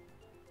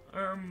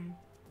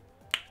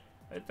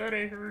 I thought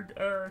I heard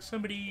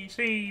somebody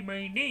say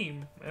my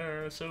name,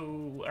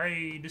 so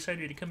I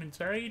decided to come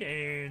inside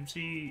and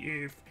see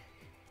if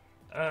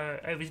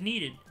I was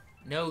needed.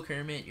 No,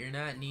 Kermit, you're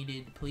not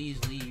needed.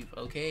 Please leave,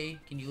 okay?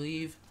 Can you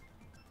leave?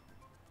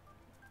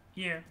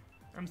 Yeah,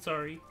 I'm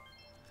sorry.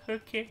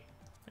 Okay,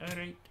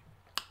 alright.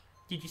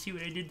 Did you see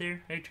what I did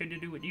there? I tried to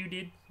do what you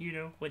did. You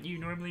know, what you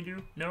normally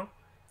do. No?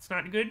 It's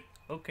not good?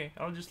 Okay,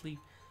 I'll just leave.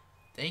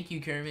 Thank you,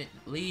 Kermit.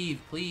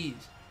 Leave,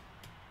 please.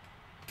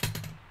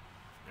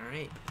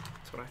 Alright.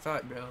 That's what I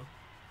thought, bro.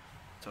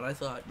 That's what I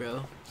thought,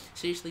 bro.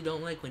 Seriously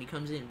don't like when he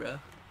comes in, bro.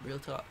 Real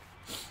talk.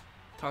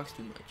 Talks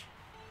too much.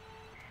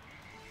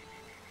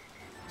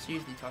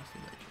 Seriously talks too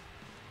much.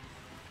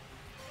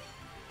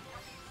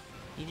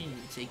 He didn't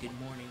even say good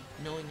morning,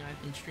 knowing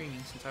I've been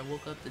streaming since I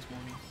woke up this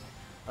morning.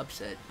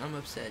 Upset. I'm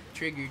upset.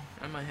 Triggered.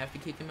 I might have to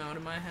kick him out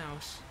of my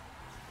house.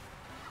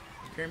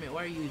 Kermit,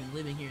 why are you even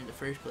living here in the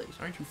first place?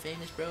 Aren't you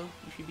famous, bro?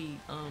 You should be,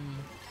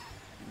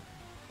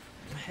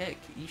 heck,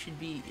 you should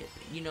be,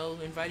 you know,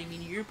 inviting me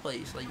to your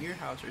place, like your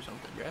house or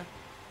something, bro.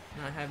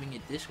 Not having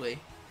it this way.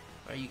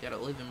 Why you gotta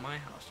live in my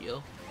house,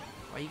 yo?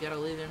 Why you gotta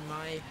live in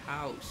my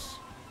house?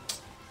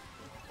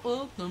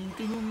 Welcome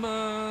to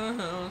my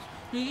house.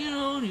 You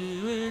don't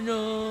even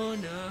know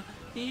now.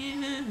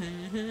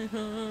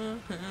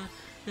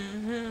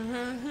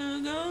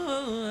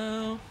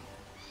 Go.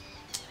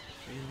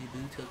 Really,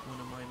 Boo took one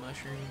of my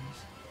mushrooms.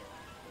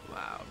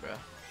 Wow, bro.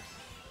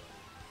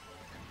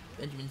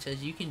 Benjamin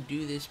says, you can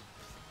do this,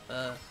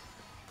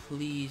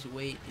 please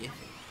wait if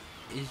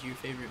is your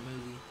favorite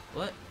movie.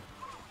 What?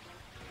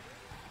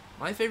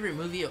 My favorite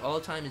movie of all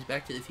time is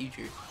Back to the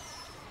Future.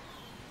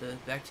 The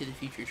Back to the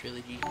Future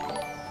trilogy.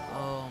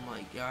 Oh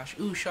my gosh.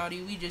 Ooh,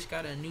 Shoddy, we just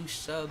got a new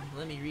sub.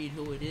 Let me read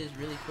who it is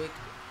really quick.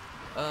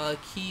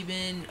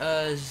 Keeban,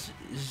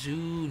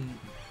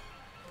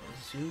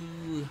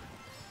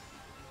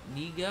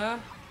 Niga?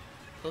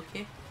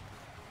 Okay.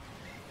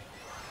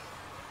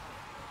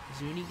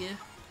 Zuniga?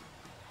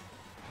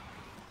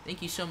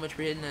 Thank you so much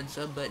for hitting that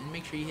sub button.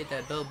 Make sure you hit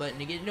that bell button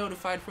to get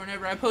notified for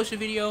whenever I post a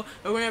video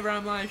or whenever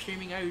I'm live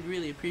streaming. I would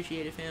really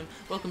appreciate it, fam.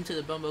 Welcome to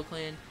the Bumbo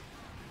Clan.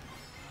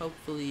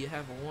 Hopefully you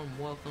have a warm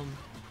welcome.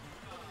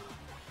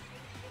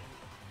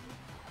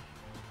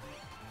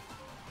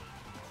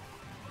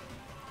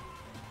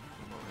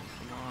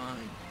 Come on.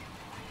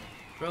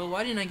 Bro,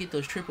 why didn't I get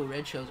those triple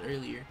red shells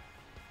earlier?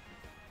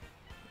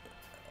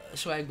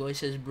 Swag Boy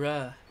says,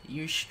 bruh,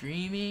 you're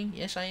streaming?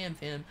 Yes, I am,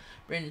 fam.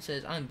 Brandon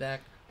says, I'm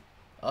back.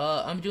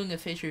 I'm doing a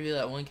face reveal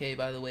at 1K,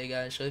 by the way,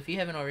 guys. So if you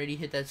haven't already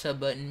hit that sub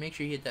button, make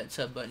sure you hit that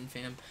sub button,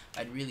 fam.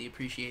 I'd really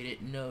appreciate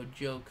it. No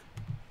joke.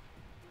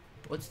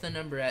 What's the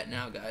number at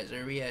now, guys?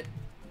 Are we at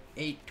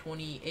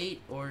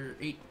 828 or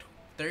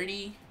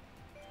 830?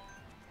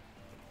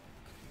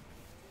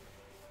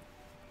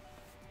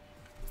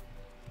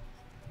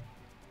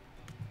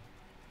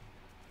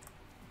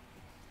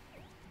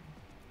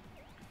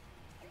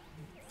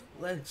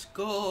 Let's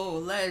go.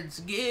 Let's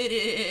get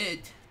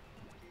it.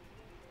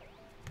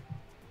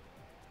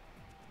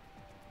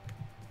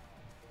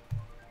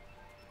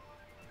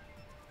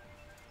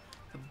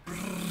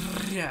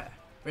 Yeah.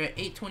 We're at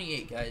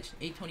 828, guys.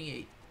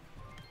 828.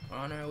 We're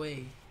on our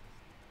way.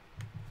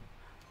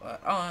 We're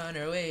on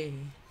our way.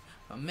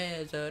 Jam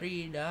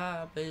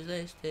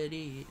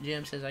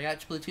says, I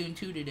got Splatoon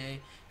 2 today.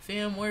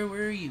 Fam, where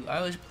were you?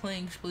 I was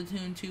playing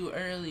Splatoon 2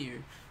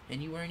 earlier,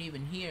 and you weren't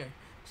even here.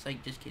 It's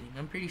like, just kidding.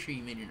 I'm pretty sure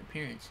you made an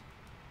appearance.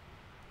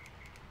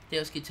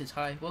 Tails Kid says,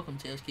 hi. Welcome,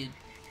 Tails Kid.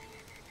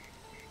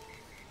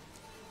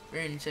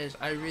 Brandon says,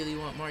 I really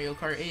want Mario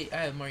Kart 8. I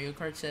have Mario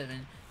Kart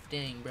 7.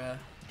 Dang, bruh.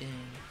 Dang.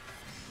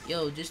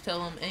 Yo, just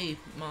tell him, hey,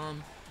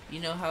 mom, you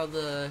know how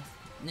the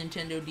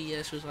Nintendo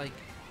DS was like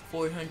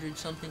 400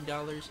 something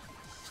dollars?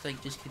 It's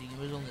like, just kidding, it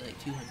was only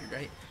like 200,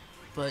 right?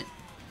 But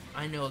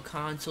I know a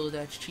console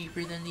that's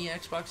cheaper than the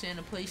Xbox and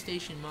a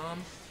PlayStation,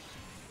 mom.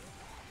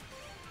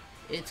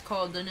 It's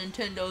called the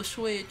Nintendo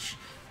Switch.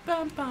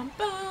 Bum bum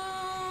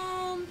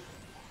bum.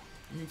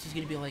 And then she's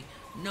gonna be like,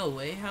 no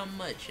way, how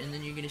much? And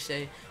then you're gonna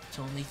say, it's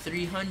only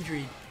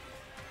 300.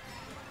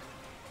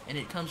 And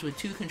it comes with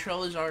 2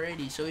 controllers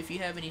already, so if you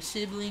have any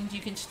siblings,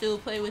 you can still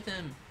play with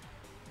them.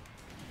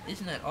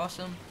 Isn't that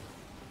awesome?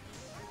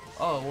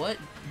 Oh, what?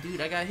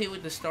 Dude, I got hit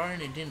with the star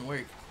and it didn't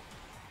work.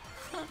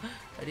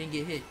 I didn't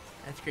get hit.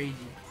 That's crazy.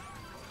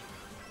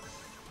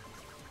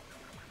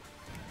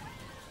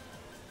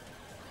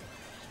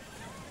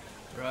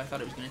 Bro, I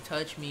thought it was gonna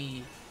touch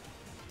me.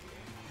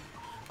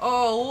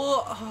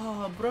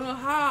 Oh, bro,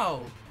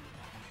 how?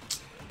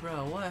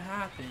 Bro, what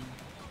happened?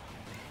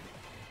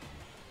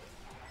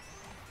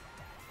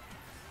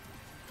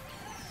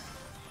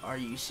 Are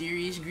you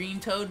serious, Green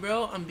Toad,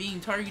 bro? I'm being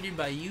targeted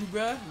by you,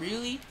 bro?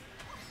 Really?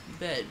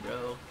 Bet,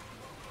 bro.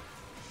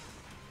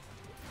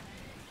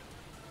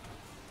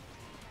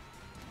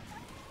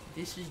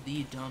 This is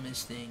the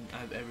dumbest thing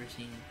I've ever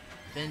seen.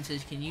 Ben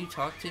says, can you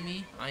talk to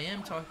me? I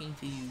am talking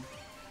to you.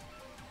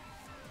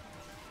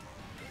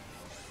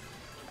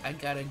 I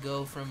gotta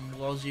go from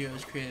Wall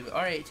Zero's crib.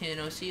 Alright,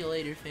 Tano, see you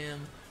later, fam.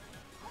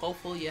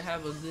 Hopefully you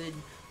have a good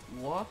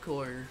walk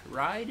or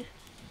ride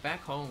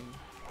back home.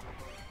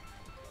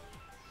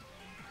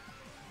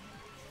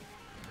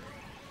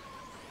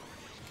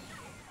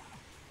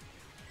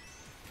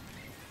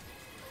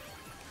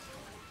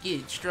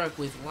 Get struck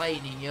with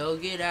lightning, yo.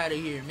 Get out of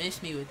here.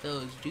 Miss me with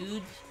those,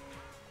 dudes.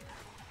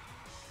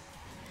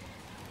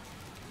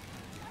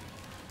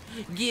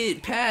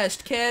 Get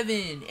past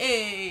Kevin.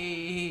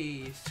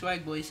 Hey.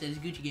 Swag Boy says,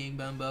 Gucci Gang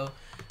Bumbo.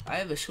 I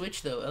have a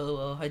Switch, though.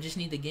 LOL. I just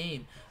need the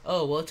game.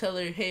 Oh, well, tell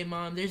her, hey,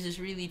 Mom, there's this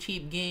really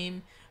cheap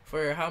game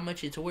for how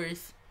much it's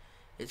worth.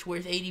 It's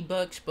worth 80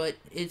 bucks, but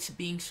it's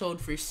being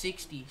sold for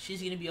 60. She's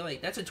going to be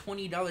like, that's a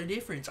 $20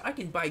 difference. I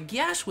can buy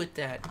gas with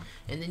that.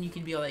 And then you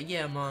can be like,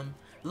 yeah, Mom.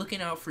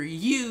 Looking out for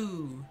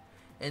you.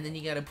 And then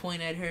you gotta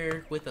point at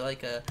her with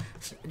like a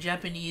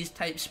Japanese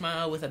type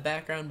smile with a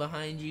background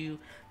behind you,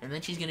 and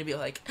then she's gonna be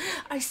like,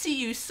 I see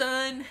you,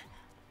 son,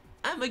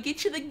 I'ma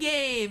get you the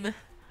game.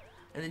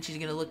 And then she's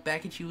gonna look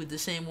back at you with the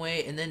same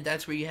way, and then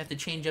that's where you have to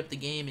change up the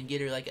game and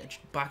get her like a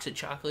box of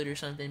chocolate or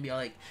something and be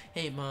like,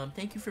 hey, Mom,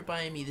 thank you for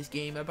buying me this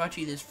game. I bought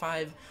you this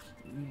 5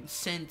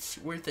 cents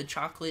worth of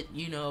chocolate,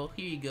 you know,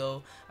 here you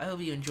go. I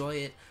hope you enjoy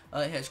it.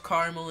 It has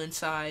caramel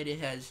inside, it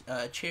has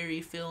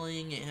cherry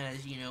filling, it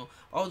has, you know,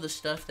 all the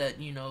stuff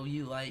that, you know,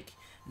 you like.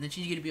 And then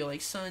she's gonna be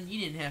like, son, you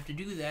didn't have to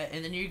do that.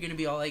 And then you're gonna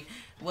be all like,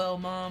 well,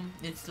 Mom,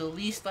 it's the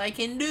least I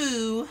can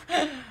do.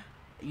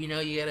 You know,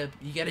 you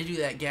gotta do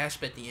that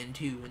gasp at the end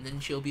too. And then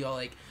she'll be all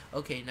like,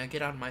 okay, now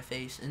get out of my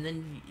face. And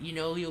then, you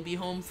know, you'll be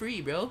home free,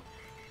 bro.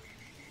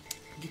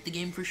 Get the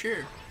game for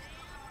sure.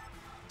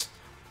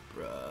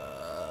 Bruh.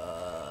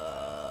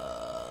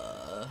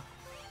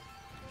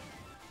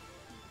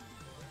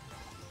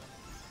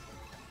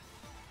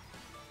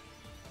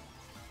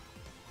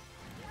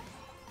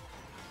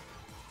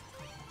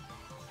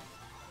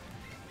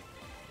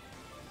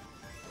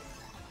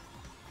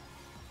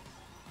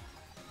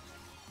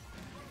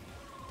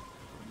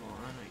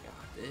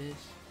 This?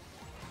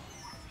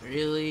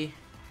 Really?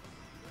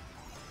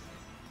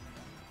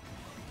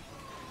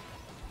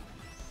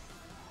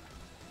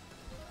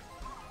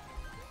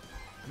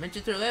 I meant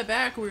to throw that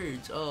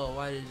backwards. Oh,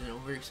 why doesn't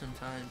it work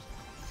sometimes?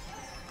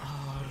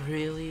 Oh,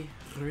 really?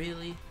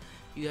 Really?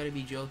 You gotta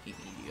be joking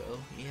me, yo.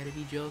 You gotta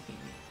be joking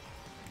me.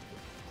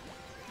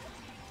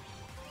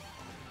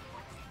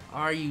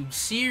 Are you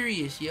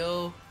serious,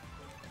 yo?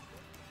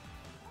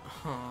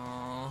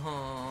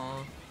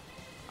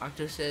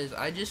 Octo says,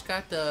 I just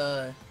got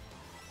the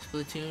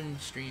Splatoon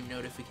stream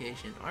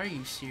notification. Are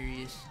you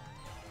serious?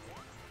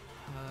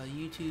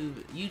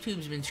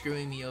 YouTube's been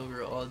screwing me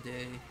over all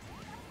day.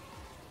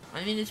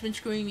 I mean, it's been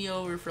screwing me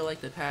over for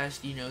like the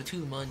past, you know,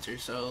 2 months or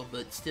so,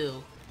 but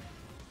still,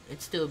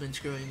 it's still been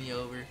screwing me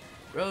over.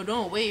 Bro,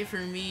 don't wait for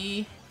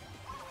me.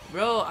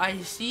 Bro, I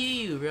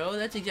see you, bro.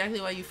 That's exactly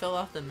why you fell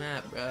off the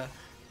map, bro.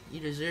 You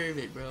deserve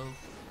it, bro.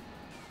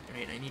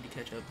 Alright, I need to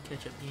catch up.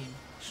 Catch up game.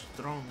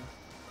 Strong.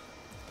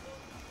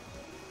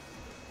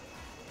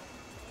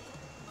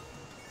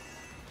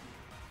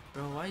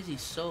 Bro, why is he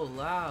so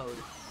loud?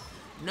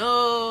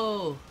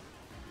 No!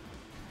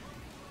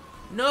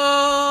 No!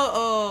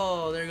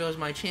 Oh, there goes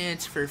my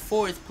chance for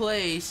 4th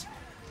place.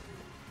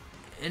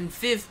 And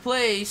 5th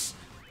place.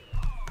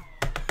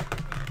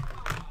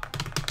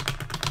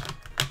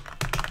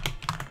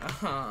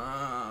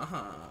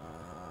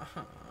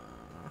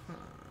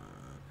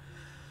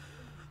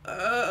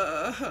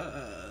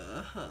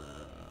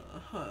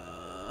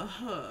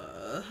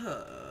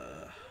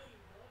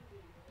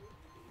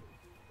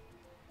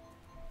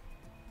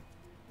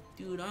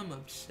 Dude, I'm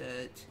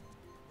upset.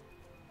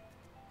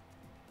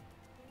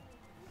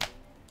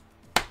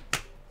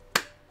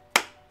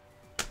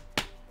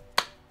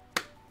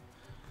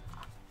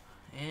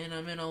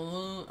 I'm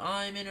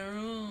in a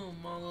room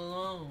all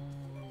alone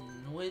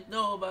with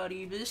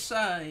nobody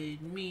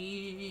beside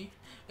me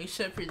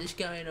except for this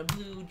guy in a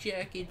blue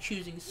jacket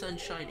choosing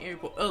Sunshine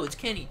Airport. Oh, it's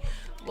Kenny.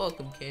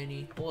 Welcome,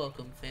 Kenny.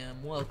 Welcome,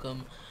 fam.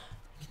 Welcome.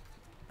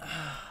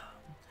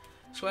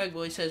 Swag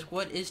Boy says,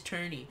 what is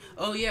tourney?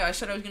 Oh yeah, I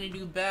said I was gonna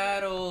do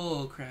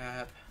battle.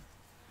 Crap.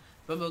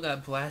 Bumbo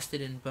got blasted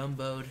and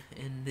bumboed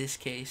in this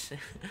case.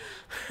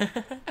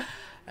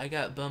 I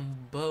got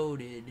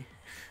bumboeded.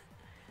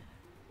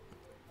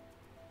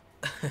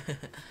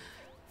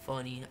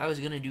 Funny. I was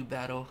gonna do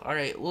battle.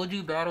 Alright, we'll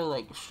do battle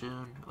like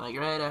soon. Like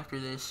right after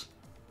this.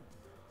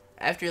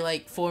 After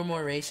like 4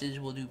 more races,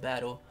 we'll do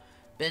battle.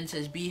 Ben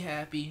says, be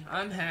happy.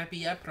 I'm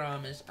happy, I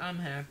promise. I'm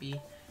happy.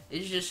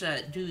 It's just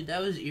that, dude,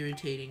 that was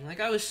irritating. Like,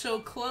 I was so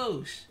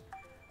close.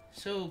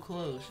 So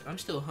close. I'm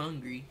still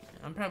hungry.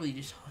 I'm probably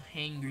just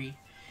hangry.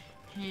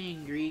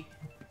 Hangry.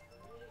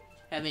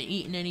 Haven't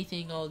eaten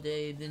anything all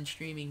day. Been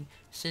streaming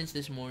since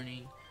this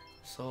morning.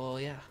 So,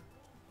 yeah.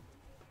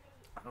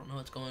 I don't know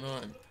what's going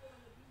on.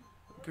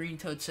 Green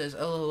Toad says,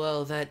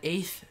 LOL, that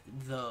 8th,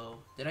 though.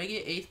 Did I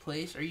get 8th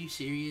place? Are you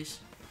serious?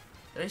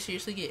 Did I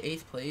seriously get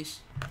 8th place?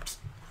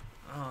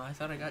 Oh, I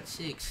thought I got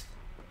 6th.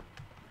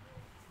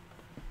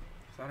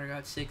 Thought I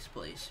got 6th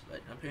place,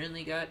 but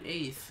apparently got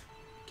 8th.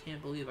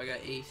 Can't believe I got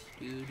 8th,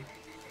 dude.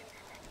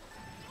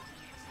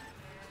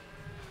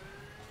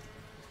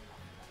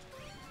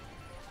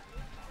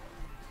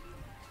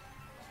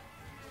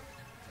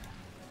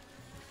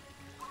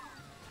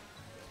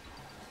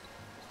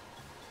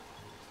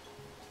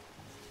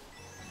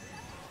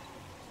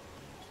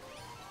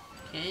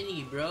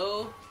 Kenny,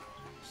 bro.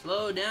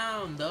 Slow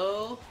down,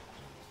 though.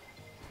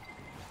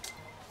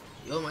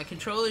 Yo, my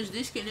controller's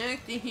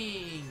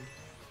disconnecting.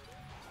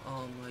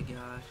 Oh my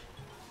gosh.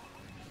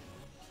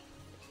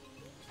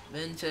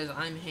 Ben says,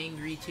 I'm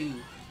hangry too.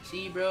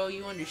 See, bro,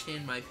 you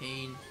understand my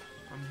pain.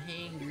 I'm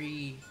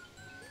hangry.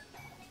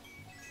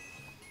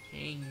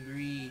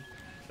 Hangry.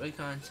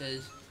 Joy-Con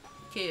says,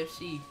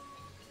 KFC.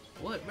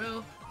 What,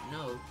 bro?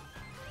 No.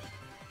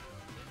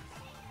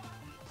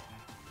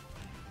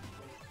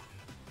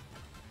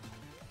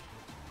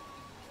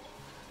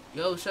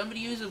 Yo, somebody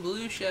use a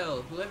blue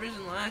shell. Whoever's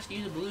in last,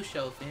 use a blue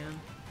shell,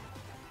 fam.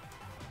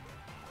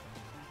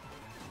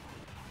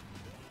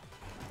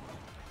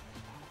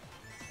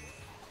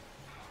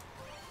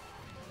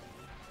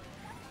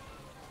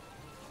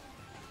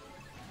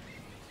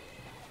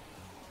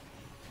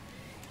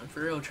 I'm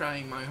for real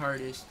trying my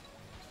hardest.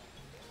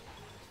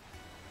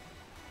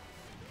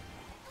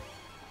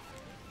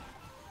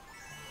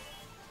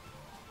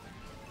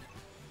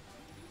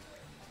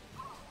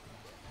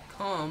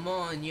 Come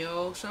on,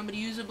 yo. Somebody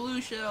use a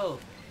blue shell.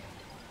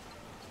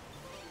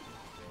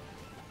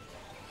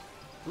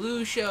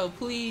 Blue shell,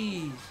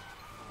 please.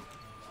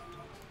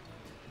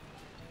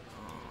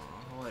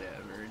 Oh,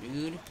 whatever,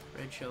 dude.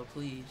 Red shell,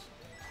 please.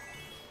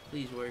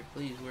 Please work,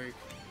 please work.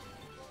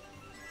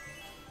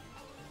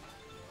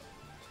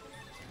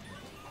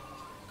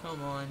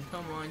 Come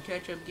on.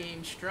 Catch-up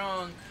game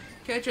strong.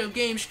 Catch-up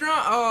game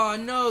strong. Oh,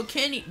 no,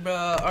 Kenny.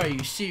 Bruh, are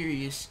you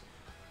serious?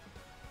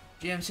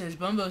 Jam says,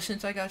 Bumbo,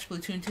 since I got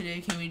Splatoon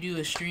today, can we do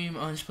a stream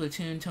on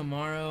Splatoon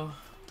tomorrow?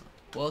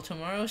 Well,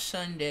 tomorrow's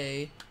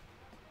Sunday.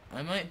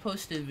 I might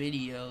post a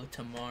video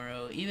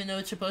tomorrow. Even though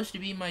it's supposed to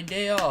be my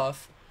day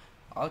off,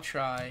 I'll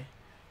try.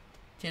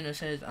 Tano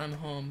says, I'm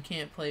home.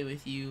 Can't play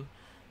with you.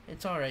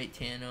 It's alright,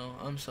 Tano.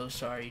 I'm so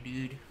sorry,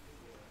 dude.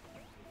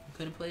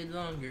 Could have played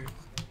longer.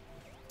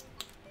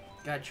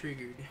 Got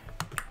triggered.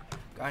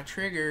 Got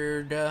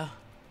triggered. Let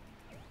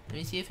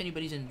me see if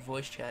anybody's in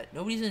voice chat.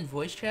 Nobody's in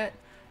voice chat?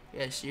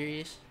 Yeah,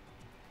 serious?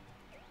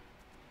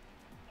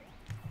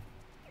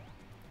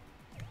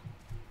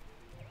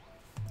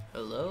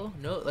 Hello?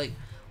 No, like,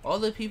 all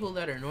the people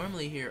that are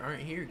normally here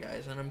aren't here,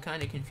 guys, and I'm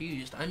kind of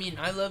confused. I mean,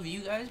 I love you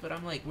guys, but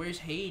I'm like, where's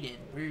Hayden?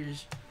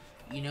 Where's,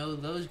 you know,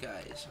 those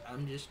guys?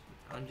 I'm just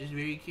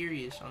very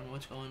curious on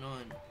what's going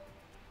on.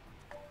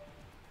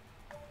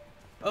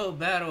 Oh,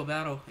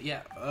 battle.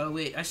 Yeah,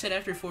 wait, I said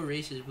after 4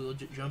 races, we'll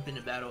jump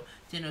into battle.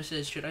 Tino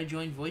says, should I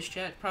join voice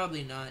chat?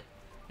 Probably not.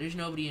 There's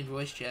nobody in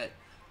voice chat.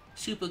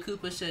 Super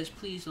Koopa says,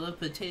 please, love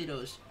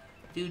potatoes.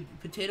 Dude,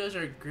 potatoes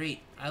are great.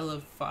 I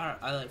love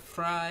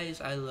fries.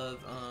 I love,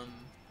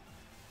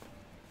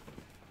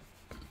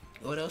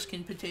 what else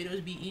can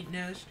potatoes be eaten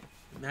as?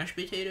 Mashed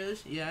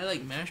potatoes? Yeah, I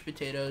like mashed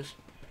potatoes.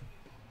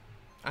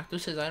 Octo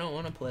says, I don't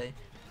want to play.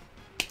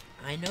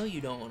 I know you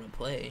don't want to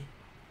play.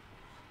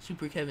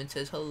 Super Kevin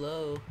says,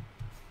 hello.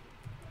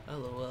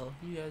 LOL.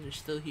 You guys are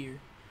still here.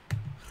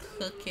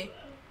 Okay.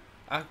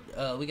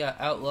 We got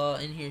Outlaw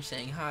in here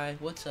saying hi.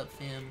 What's up,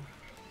 fam?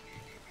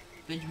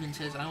 Benjamin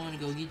says, I want to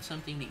go get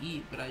something to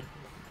eat, but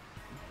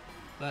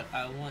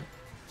I want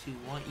to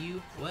want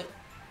you. What?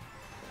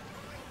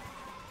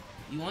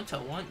 You want to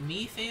want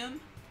me,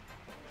 fam?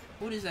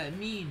 What does that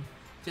mean?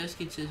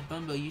 Jessica says,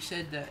 Bumbo, you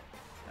said that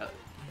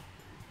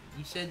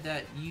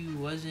you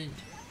wasn't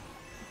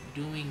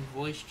doing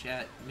voice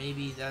chat.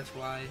 Maybe that's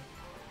why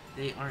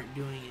they aren't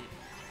doing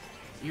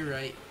it. You're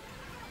right.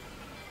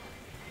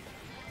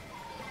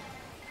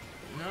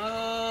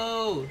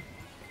 No!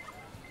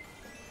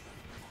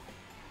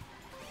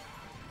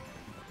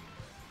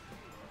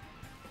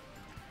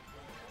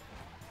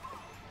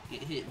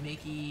 Get hit,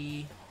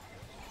 Mickey.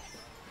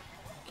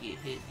 Get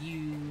hit,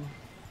 you.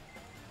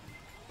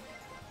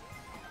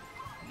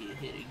 Get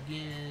hit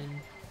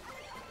again.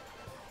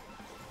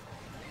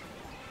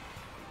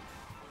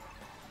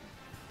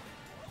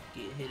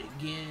 Get hit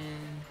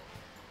again.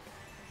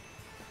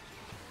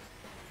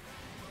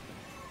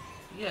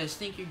 You guys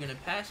think you're gonna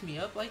pass me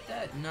up like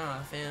that?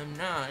 Nah, fam.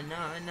 Nah,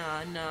 nah,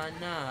 nah, nah,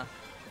 nah.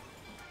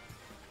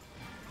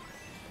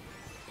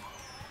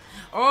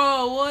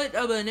 Oh, what?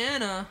 A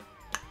banana?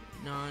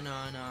 No,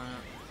 no, no,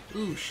 no.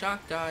 Ooh,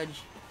 shock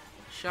dodge.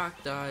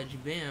 Shock dodge.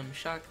 Bam.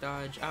 Shock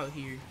dodge out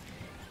here.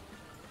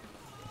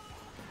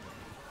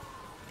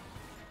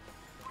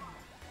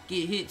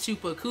 Get hit,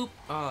 Super Coop.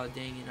 Oh,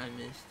 dang it, I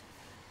missed.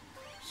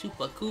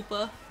 Super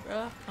Koopa,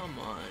 bruh. Come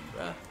on,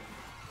 bruh.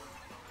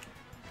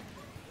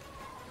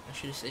 I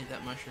should have saved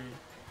that mushroom.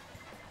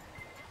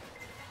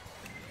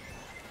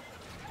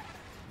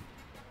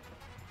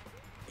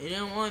 It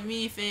didn't want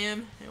me,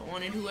 fam. It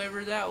wanted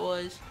whoever that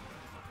was.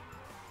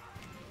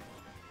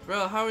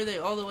 Bro, how are they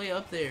all the way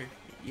up there?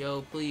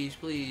 Yo, please,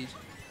 please.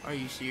 Are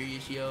you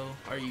serious, yo?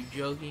 Are you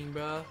joking,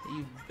 bro?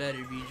 You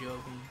better be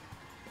joking.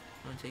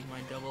 I'm gonna take my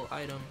double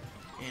item.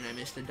 And I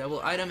missed the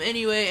double item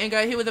anyway and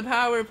got hit with a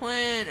power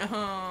plant.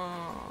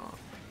 Oh.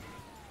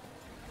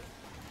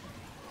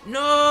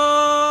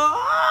 No!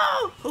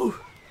 Ooh.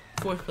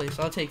 Fourth place.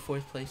 I'll take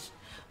fourth place.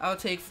 I'll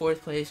take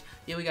fourth place.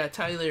 Yeah, we got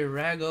Tyler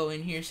Rago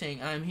in here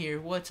saying, I'm here.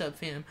 What's up,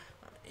 fam?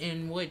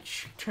 In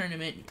which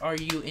tournament are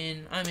you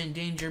in? I'm in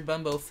Danger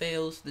Bumbo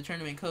Fails. The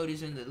tournament code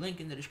is in the link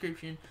in the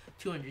description.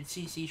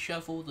 200cc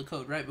shuffle. The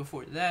code right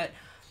before that.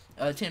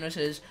 Tano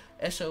says,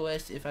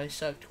 SOS if I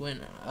sucked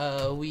when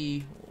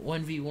we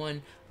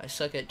 1v1. I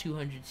suck at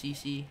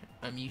 200cc.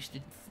 I'm used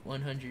to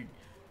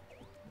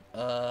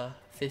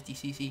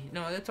 150cc.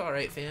 No, that's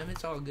alright, fam.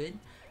 It's all good.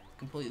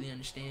 Completely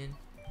understand.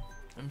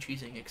 I'm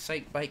choosing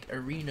Excite Bike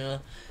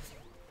Arena.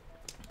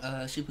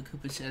 Super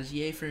Koopa says,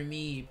 yay for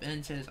me.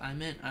 Ben says, I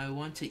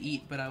want to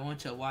eat, but I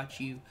want to watch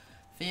you.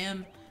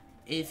 Fam,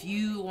 if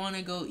you want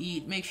to go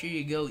eat, make sure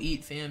you go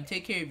eat, fam.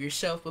 Take care of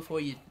yourself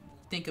before you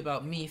think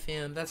about me,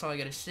 fam. That's all I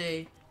gotta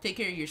say. Take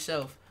care of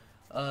yourself.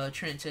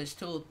 Trent says,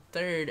 told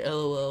third,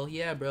 lol.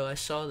 Yeah, bro, I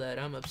saw that.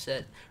 I'm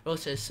upset.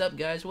 Rose says, sup,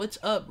 guys? What's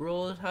up,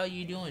 Rose? How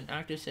you doing?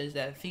 Actor says,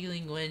 that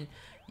feeling when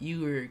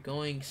you were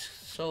going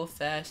so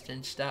fast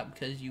and stopped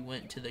because you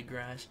went to the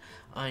grass.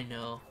 I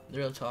know.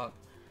 Real talk.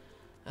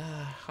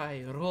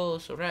 Hi,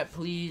 Rose. Rap,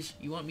 please.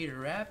 You want me to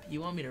rap?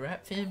 You want me to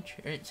rap, fam?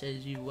 Trent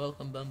says, you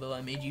welcome, Bumbo.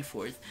 I made you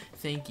fourth.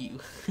 Thank you.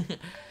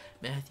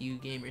 Matthew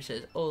Gamer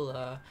says,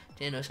 hola.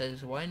 Dano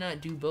says, why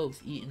not do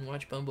both? Eat and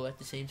watch Bumbo at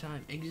the same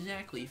time.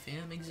 Exactly,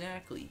 fam.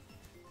 Exactly.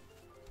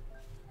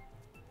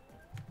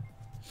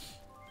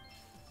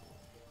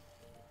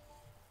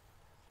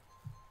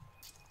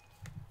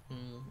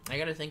 I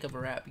gotta think of a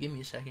rap. Give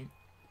me a second.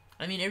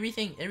 I mean,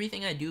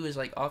 everything I do is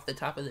like off the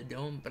top of the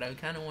dome, but I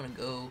kind of want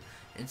to go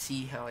and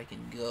see how I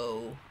can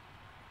go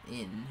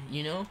in,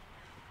 you know?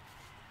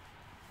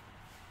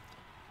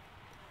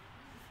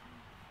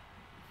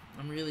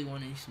 I'm really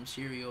wanting some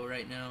cereal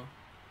right now.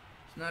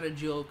 It's not a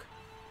joke.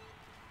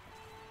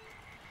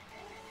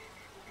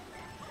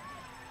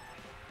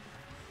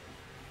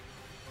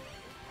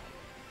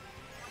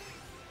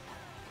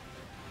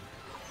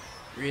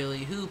 Really?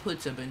 Who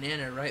puts a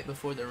banana right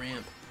before the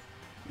ramp?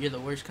 You're the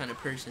worst kind of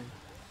person.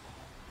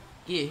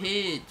 Get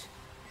hit.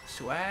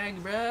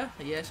 Swag, bruh.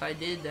 Yes, I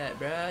did that,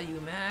 bruh. You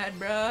mad,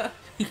 bruh?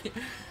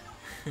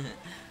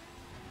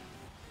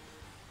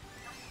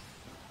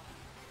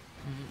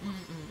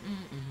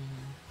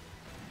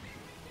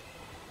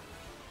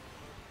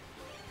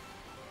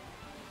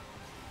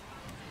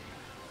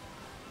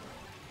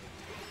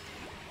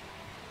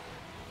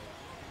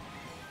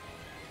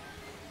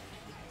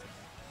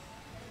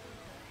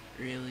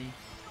 Really?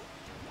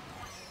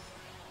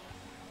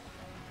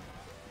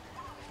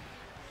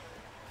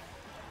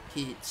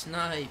 Get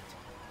sniped.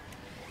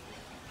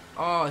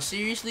 Oh,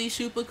 seriously,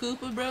 Super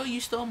Koopa, bro? You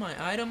stole my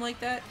item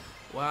like that?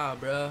 Wow,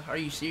 bro. Are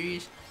you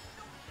serious?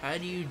 How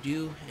do you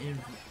do in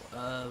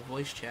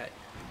voice chat?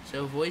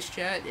 So voice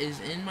chat is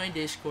in my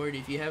Discord.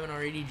 If you haven't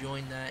already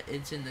joined that,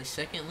 it's in the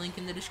second link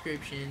in the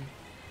description.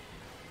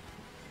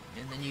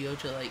 And then you go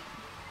to like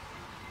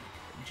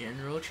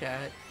general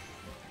chat.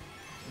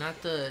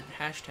 Not the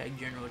hashtag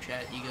general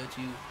chat. You go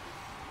to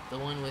the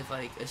one with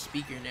like a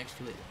speaker next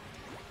to it.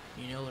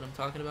 You know what I'm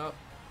talking about?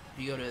 If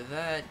you go to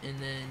that and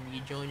then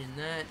you join in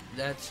that,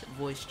 that's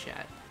voice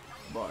chat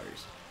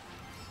bars.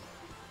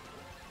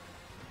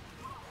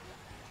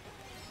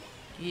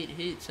 Get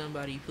hit,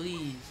 somebody,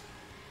 please.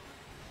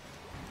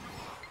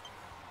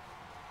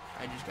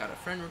 I just got a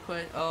friend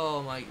request.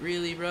 Oh my,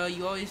 really, bro?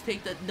 You always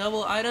take the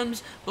double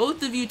items?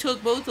 Both of you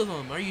took both of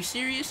them. Are you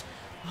serious?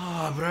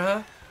 Oh,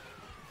 bruh.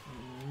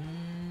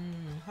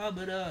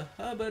 Habada,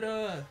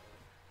 habada.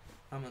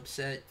 I'm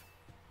upset.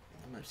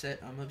 I'm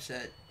upset. I'm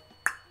upset.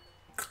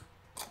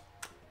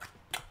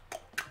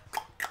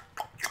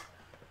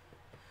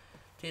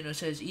 Tano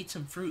says, eat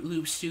some Fruit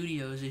Loop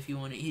Studios if you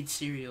want to eat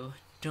cereal.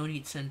 Don't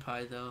eat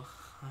Senpai, though.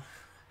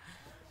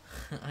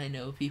 I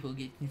know, people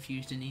get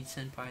confused and eat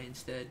Senpai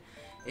instead.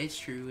 It's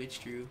true, it's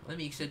true. Let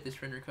me accept this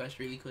friend request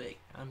really quick.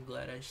 I'm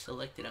glad I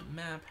selected a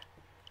map.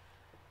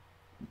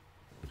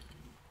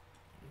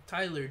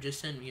 Tyler just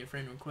sent me a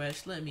friend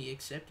request. Let me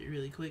accept it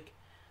really quick.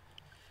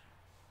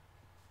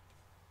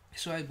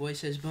 Swag Boy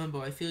says,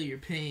 Bumbo, I feel your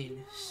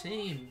pain.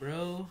 Same,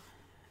 bro.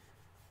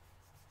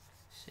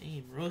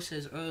 Same. Rose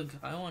says, ugh,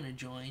 I want to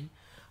join.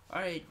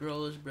 Alright,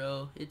 Rose,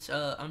 bro. It's,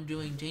 I'm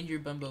doing Danger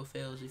Bumbo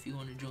Fails if you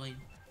want to join.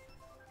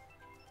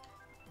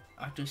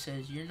 Octo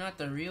says, you're not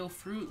the real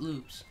Fruit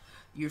Loops.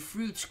 You're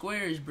Fruit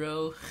Squares,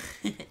 bro.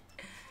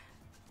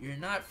 You're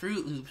not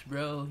Fruit Loops,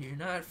 bro. You're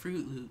not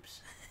Fruit Loops.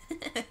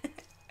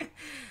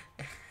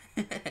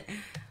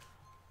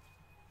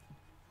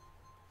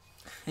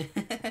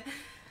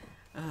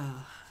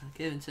 Oh,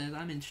 Kevin says,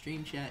 I'm in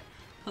stream chat.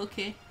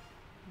 Okay.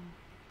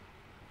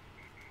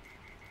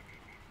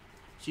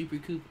 Super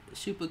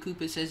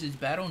Koopa says, is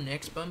battle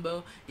next,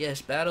 Bumbo?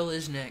 Yes, battle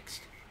is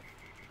next.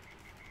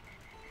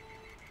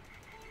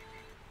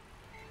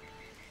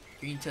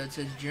 Green Toad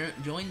says,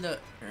 join the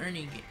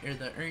Ernie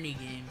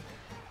game.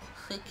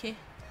 Okay.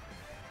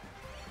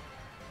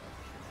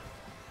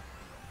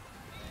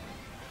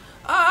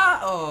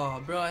 Ah!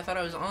 Oh, bro, I thought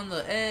I was on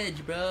the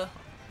edge, bro.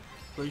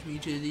 Push me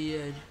to the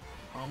edge.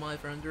 All my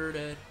friends are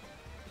dead.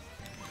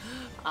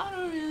 I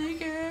don't really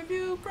care if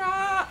you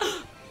cry.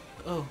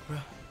 Oh, bro.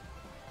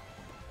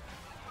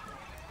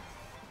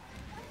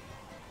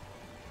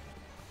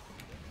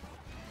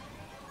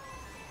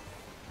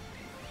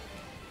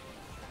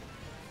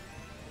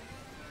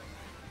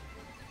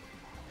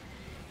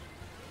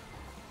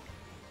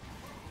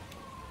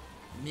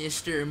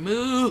 Mr.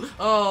 Moo!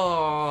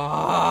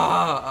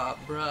 Oh,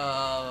 bro.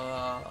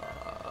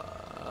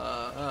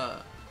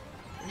 I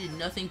did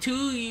nothing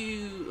to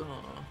you.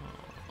 Oh.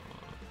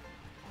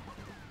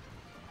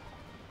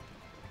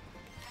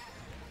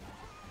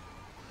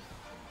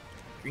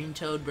 Green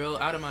Toad, bro,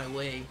 out of my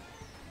way.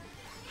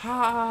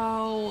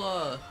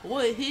 How?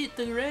 What hit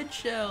the red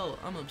shell?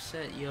 I'm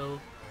upset,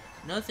 yo.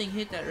 Nothing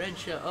hit that red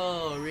shell.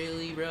 Oh,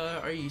 really, bro?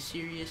 Are you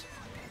serious?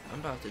 I'm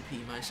about to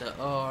pee myself.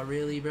 Oh,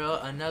 really, bro?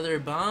 Another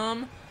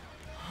bomb?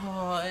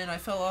 Oh, and I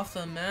fell off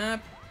the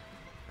map?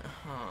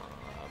 Oh,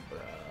 bro.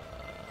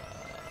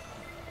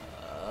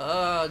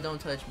 Oh, don't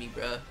touch me,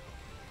 bro.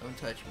 Don't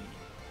touch me.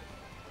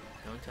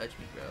 Don't touch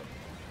me, bro.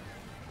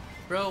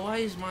 Bro, why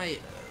is my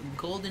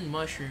golden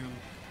mushroom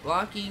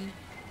blocking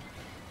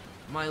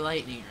my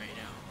lightning right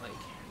now? Like,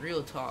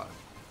 real talk.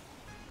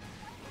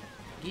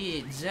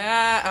 Get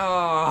that.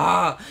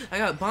 Oh, I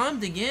got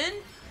bombed again?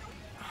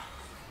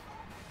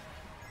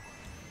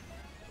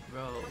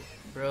 Bro.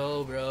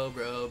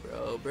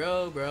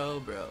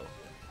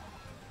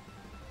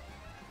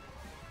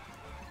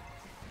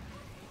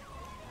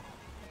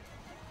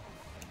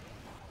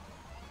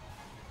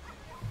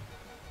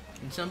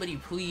 Can somebody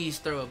please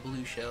throw a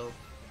blue shell?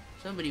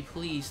 Somebody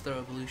please throw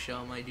a blue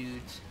shell, my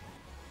dudes.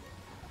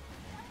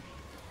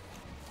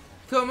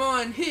 Come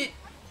on, hit!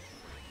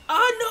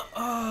 Oh,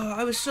 no! Oh,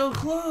 I was so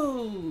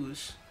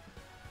close!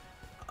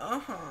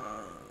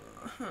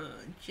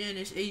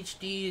 Janice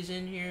HD is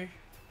in here.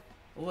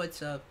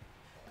 What's up?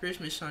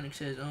 Christmas Sonic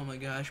says, oh my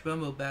gosh,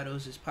 Bumbo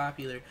Battles is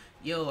popular.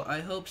 Yo, I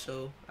hope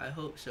so. I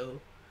hope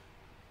so.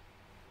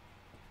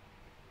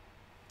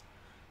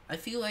 I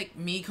feel like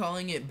me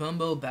calling it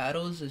Bumbo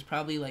Battles is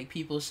probably like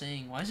people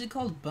saying, why is it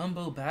called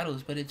Bumbo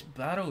Battles, but it's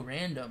Battle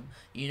Random?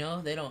 You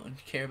know, they don't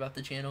care about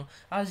the channel.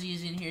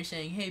 Ozzy's in here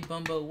saying, hey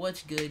Bumbo,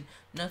 what's good?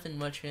 Nothing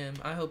much, fam.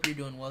 I hope you're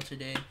doing well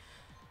today.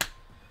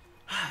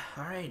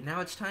 Alright,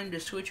 now it's time to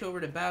switch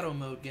over to battle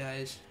mode,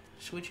 guys.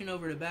 Switching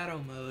over to battle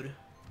mode.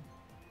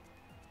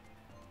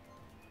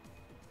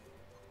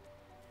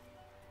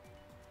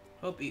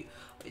 Hope you...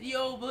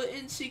 Yo, but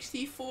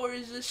N64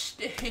 is a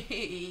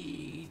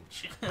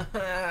stage.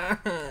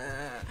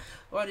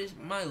 What is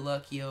my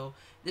luck, yo?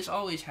 This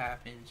always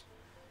happens.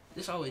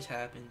 This always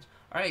happens.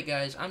 Alright,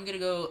 guys, I'm gonna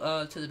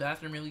go to the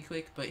bathroom really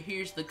quick, but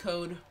here's the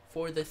code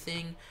for the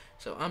thing.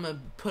 So I'm gonna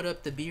put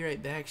up the be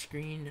right back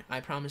screen. I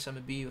promise I'm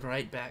gonna be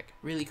right back.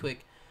 Really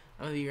quick.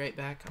 I'm gonna be right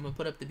back. I'm gonna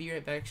put up the be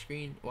right back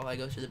screen while I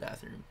go to the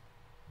bathroom.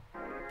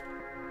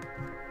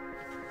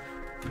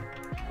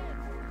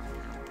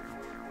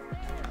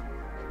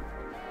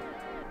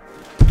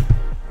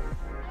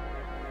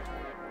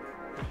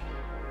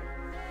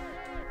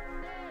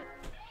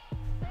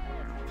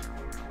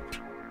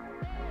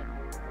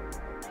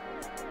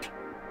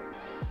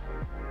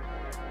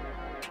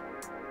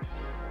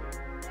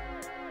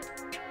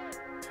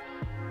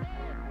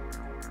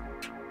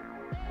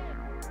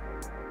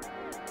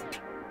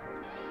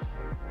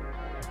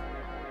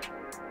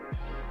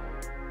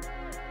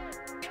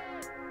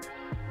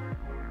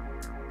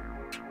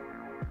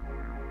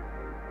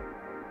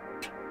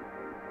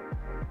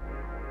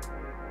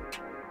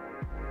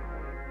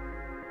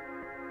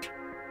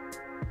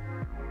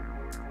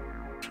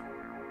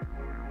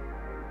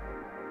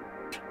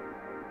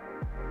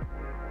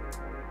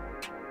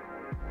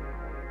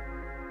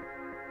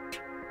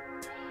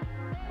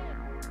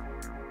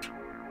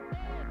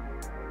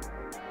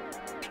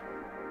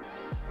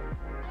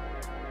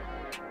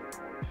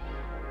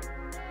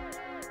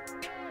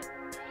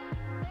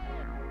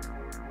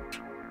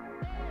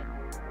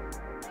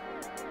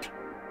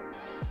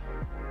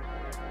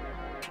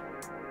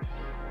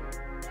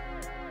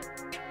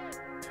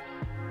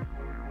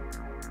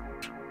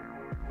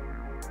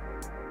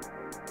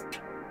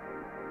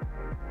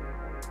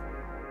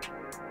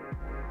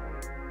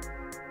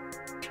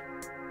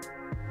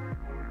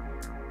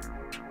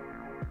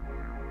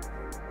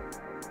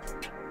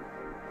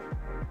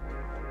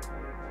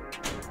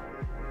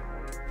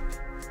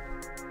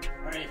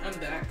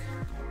 back.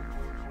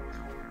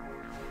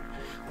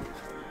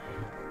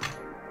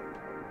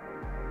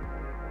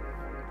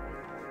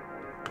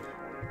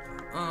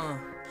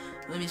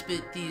 Let me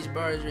spit these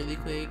bars really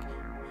quick.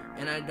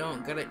 And I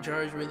don't got it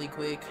jars really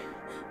quick.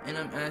 And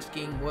I'm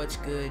asking what's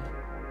good.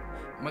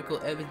 Michael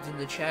Evans in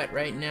the chat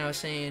right now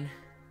saying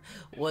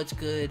what's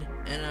good,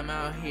 and I'm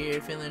out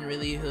here feeling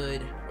really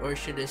hood, or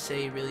should I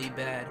say really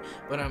bad,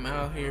 but I'm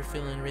out here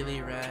feeling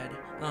really rad.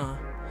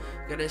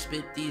 Gotta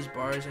spit these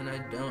bars and I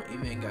don't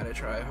even gotta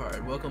try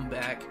hard. Welcome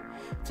back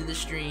to the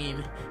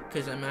stream,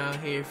 cause I'm out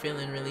here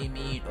feeling really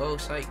mean. Oh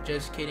psych,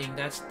 just kidding,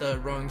 that's the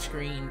wrong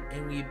screen,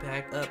 and we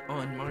back up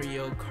on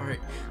Mario Kart.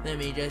 Let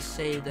me just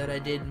say that I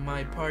did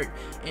my part,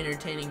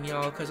 entertaining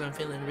y'all cause I'm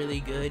feeling really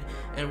good,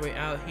 and we're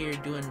out here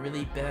doing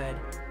really bad.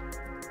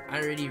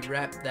 I already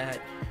rapped that,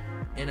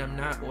 and I'm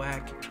not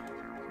whack.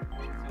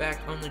 Back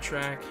on the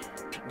track,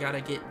 gotta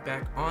get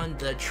back on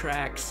the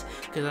tracks,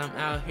 cause I'm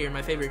out here.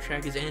 My favorite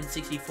track is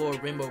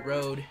N64 Rainbow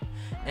Road,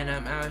 and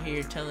I'm out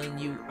here telling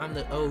you I'm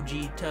the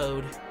OG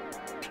Toad.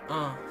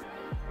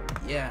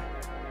 Yeah,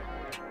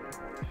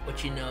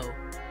 what you know.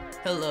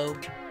 Hello,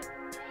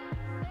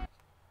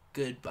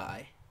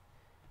 goodbye.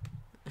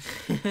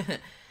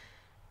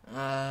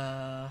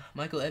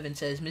 Michael Evans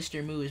says,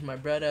 Mr. Moo is my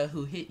brother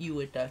who hit you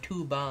with the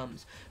 2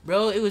 bombs.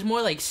 Bro, it was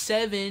more like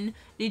 7.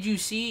 Did you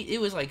see?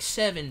 It was like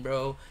 7,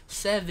 bro.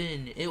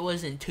 7. It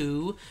wasn't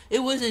 2. It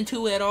wasn't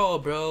 2 at all,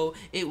 bro.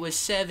 It was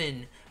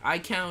 7. I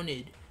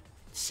counted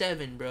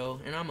 7, bro.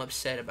 And I'm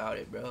upset about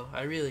it, bro.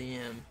 I really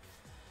am.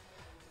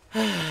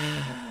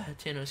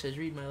 Tano says,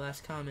 read my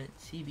last comment.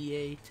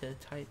 CBA to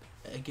type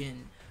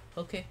again.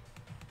 Okay.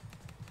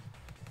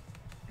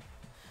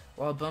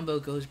 While Bumbo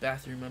goes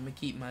bathroom, I'ma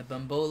keep my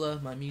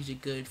bumbola, my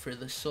music good for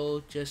the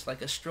soul, just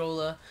like a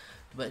stroller.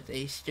 But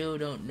they still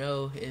don't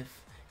know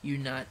if you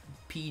not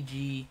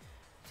PG,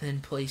 then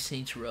play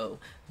Saints Row.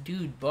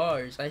 Dude,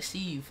 bars, I see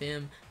you,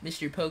 fam.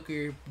 Mr.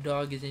 Poker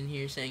Dog is in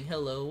here saying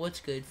hello. What's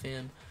good,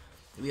 fam?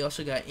 We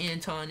also got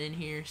Anton in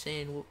here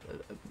saying,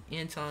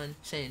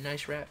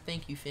 nice rap.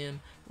 Thank you,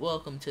 fam.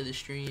 Welcome to the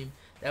stream.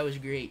 That was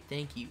great.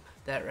 Thank you.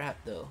 That rap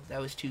though,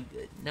 that was too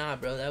good. Nah,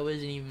 bro, that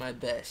wasn't even my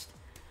best.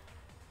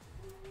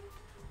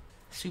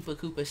 Super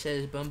Koopa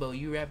says, Bumbo,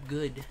 you rap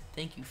good.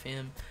 Thank you,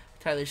 fam.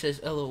 Tyler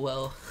says,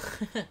 LOL.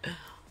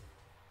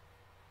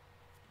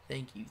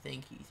 Thank you,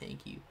 thank you,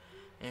 thank you.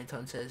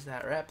 Anton says,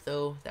 that rap,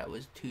 though, that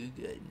was too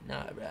good.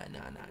 Nah, bruh,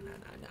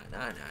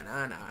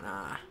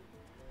 nah.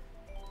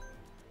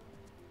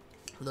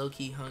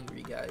 Low-key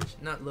hungry, guys.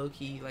 Not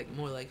low-key, like,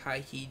 more like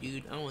high-key,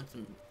 dude. I want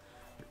some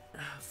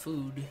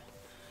food.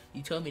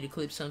 You told me to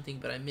clip something,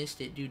 but I missed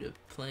it due to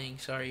playing.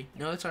 Sorry.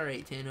 No, it's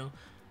alright, Tano.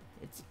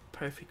 It's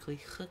perfectly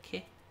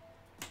okay.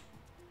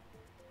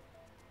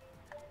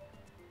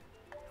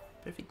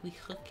 Perfectly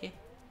okay.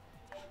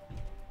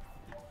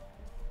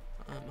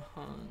 I'm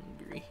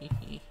hungry.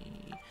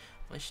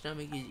 My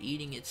stomach is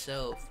eating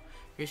itself.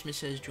 Christmas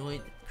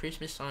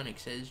Sonic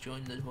says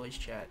join the voice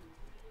chat.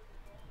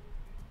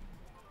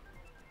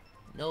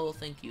 No,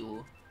 thank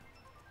you.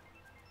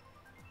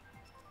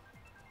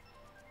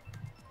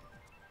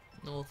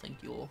 No,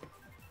 thank you.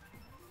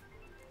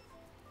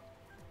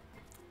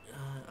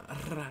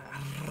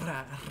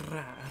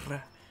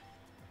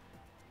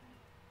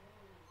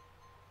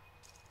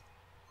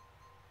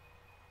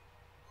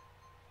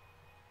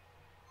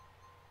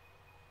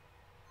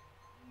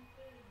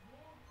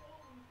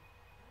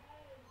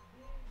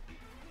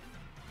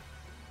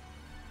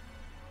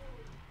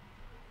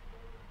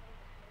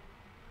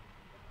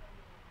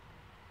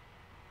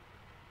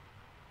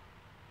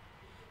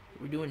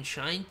 We're doing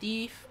Shine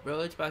Thief?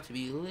 Bro, it's about to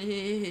be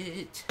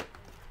lit.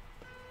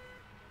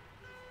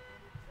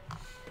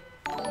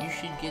 You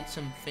should get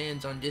some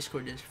fans on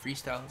Discord to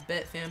freestyle.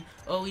 Bet, fam.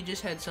 Oh, we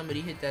just had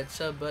somebody hit that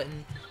sub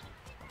button.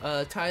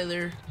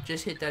 Tyler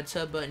just hit that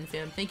sub button,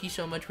 fam. Thank you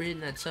so much for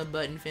hitting that sub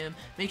button, fam.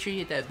 Make sure you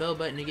hit that bell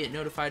button to get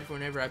notified for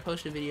whenever I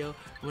post a video,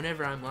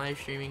 whenever I'm live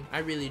streaming. I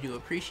really do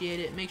appreciate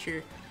it. Make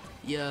sure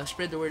you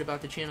spread the word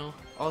about the channel.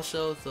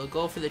 Also, the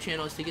goal for the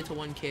channel is to get to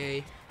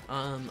 1K.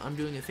 I'm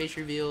doing a face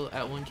reveal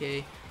at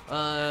 1K.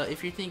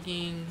 If you're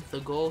thinking the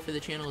goal for the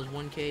channel is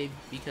 1K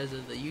because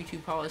of the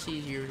YouTube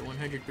policies, you're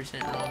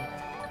 100% wrong.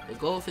 The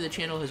goal for the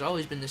channel has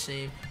always been the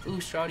same. Ooh,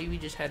 Stroudy, we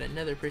just had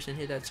another person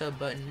hit that sub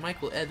button.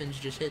 Michael Evans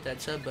just hit that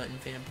sub button,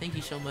 fam. Thank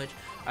you so much.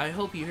 I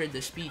hope you heard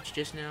the speech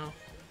just now.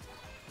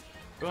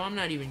 Bro, I'm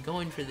not even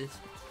going for this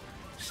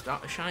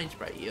Shine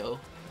Sprite, yo.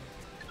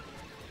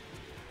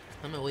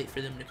 I'm gonna wait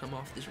for them to come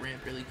off this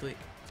ramp really quick.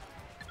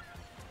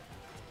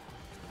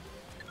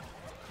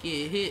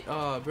 Get hit.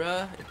 Oh,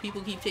 bruh. If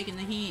people keep taking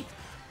the heat.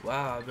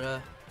 Wow,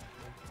 bruh.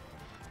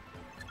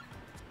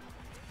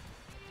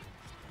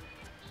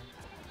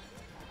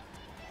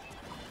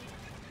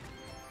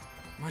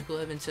 Michael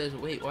Evans says,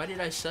 wait, why did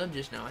I sub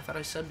just now? I thought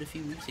I subbed a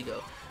few weeks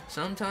ago.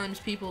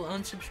 Sometimes people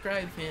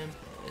unsubscribe, fam.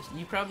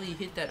 You probably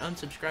hit that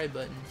unsubscribe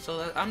button.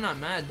 So I'm not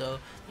mad, though,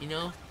 you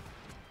know?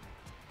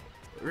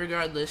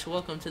 Regardless,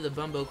 welcome to the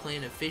Bumbo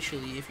clan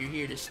officially if you're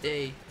here to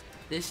stay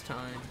this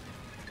time.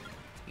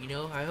 You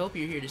know, I hope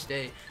you're here to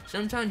stay.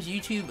 Sometimes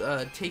YouTube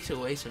takes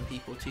away some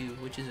people too,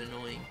 which is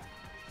annoying.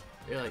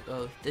 They're like,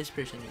 oh, this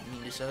person didn't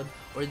mean to sub,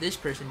 or this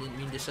person didn't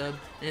mean to sub,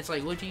 and it's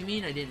like, what do you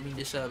mean I didn't mean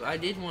to sub? I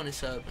did want to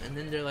sub. And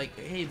then they're like,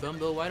 hey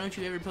Bumbo, why don't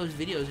you ever post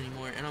videos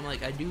anymore? And I'm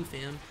like, I do,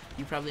 fam.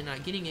 You're probably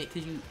not getting it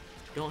because you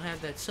don't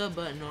have that sub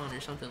button on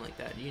or something like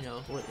that. You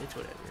know, it's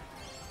whatever.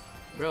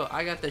 Bro,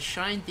 I got the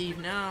Shine Thief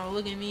now.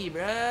 Look at me,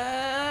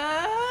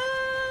 bruh.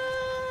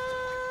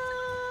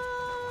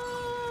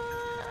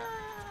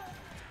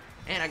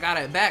 And I got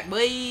it back,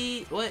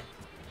 boy. What?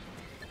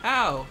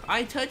 How?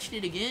 I touched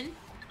it again?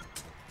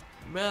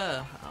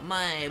 Bruh,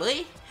 my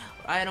boy.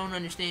 I don't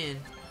understand.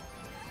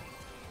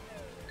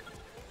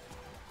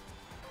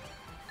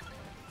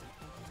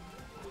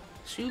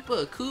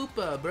 Super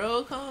Koopa,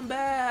 bro. Come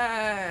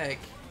back.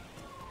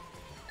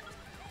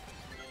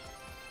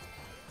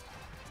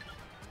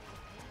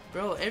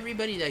 Bro,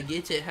 everybody that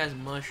gets it has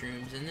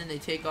mushrooms, and then they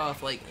take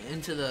off like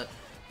into the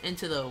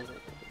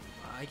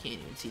I can't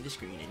even see the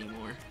screen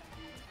anymore.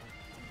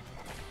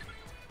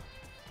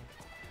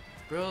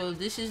 Bro,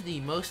 this is the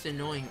most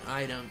annoying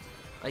item.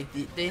 Like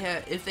if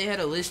they had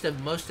a list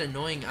of most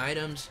annoying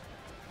items,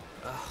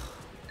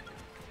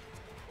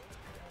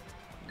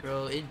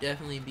 bro, it'd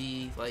definitely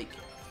be like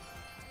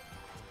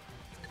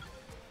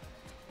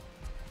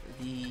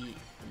the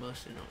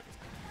most annoying.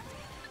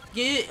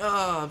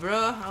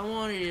 Bro, I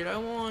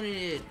wanted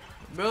it.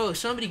 Bro,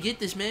 somebody get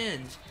this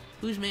man's.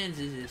 Whose man's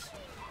is this?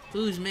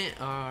 Whose man?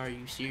 Oh, are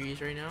you serious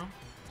right now?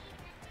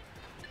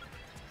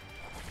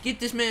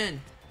 Get this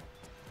man.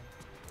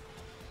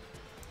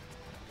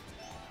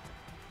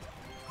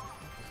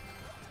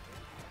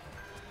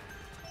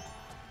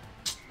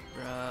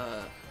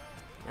 Bruh.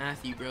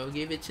 Matthew, bro,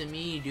 give it to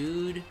me,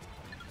 dude.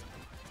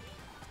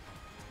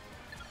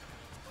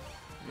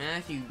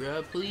 Matthew,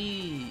 bro,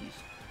 please.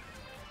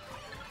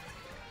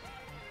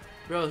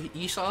 Bro,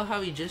 you saw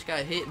how he just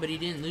got hit, but he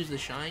didn't lose the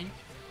shine?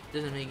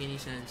 Doesn't make any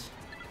sense.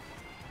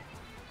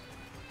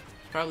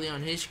 Probably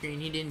on his screen,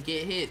 he didn't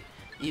get hit.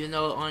 Even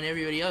though on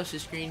everybody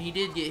else's screen, he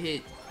did get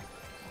hit.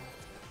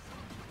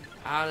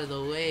 Out of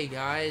the way,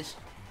 guys.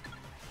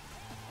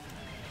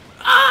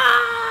 Ah!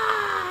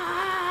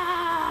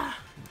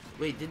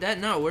 Wait, did that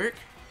not work?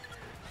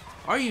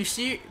 Are you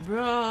serious?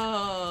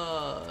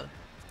 Bro,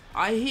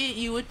 I hit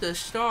you with the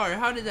star.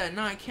 How did that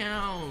not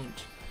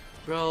count?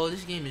 Bro,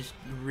 this game is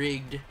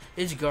rigged.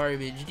 It's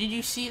garbage. Did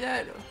you see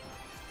that?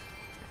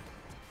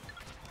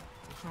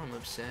 I'm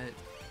upset.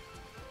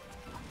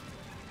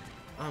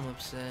 I'm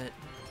upset.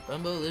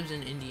 Bumbo lives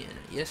in Indiana.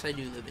 Yes, I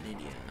do live in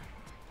Indiana.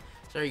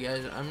 Sorry,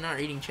 guys. I'm not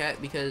reading chat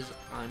because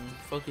I'm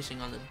focusing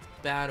on the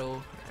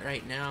battle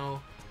right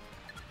now.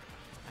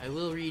 I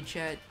will read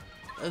chat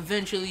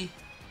eventually.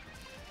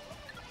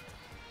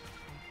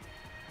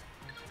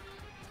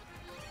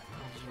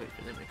 I'll just wait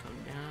for them to come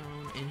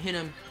down and hit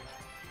him.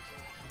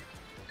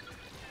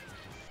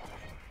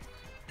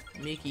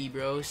 Mickey,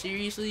 bro,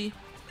 seriously?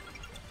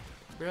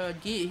 Bro,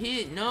 get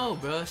hit. No,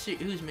 bro.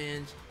 Whose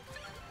man's?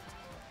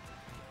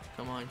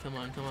 Come on, come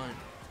on, come on.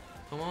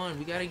 Come on,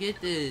 we gotta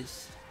get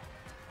this.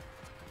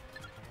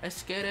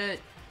 Let's get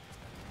it.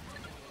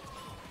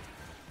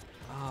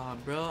 Ah,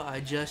 bro,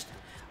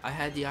 I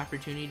had the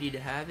opportunity to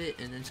have it,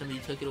 and then somebody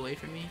took it away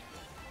from me.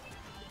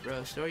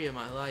 Bro, story of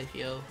my life,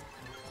 yo.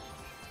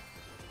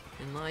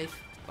 In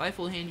life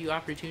will hand you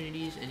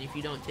opportunities, and if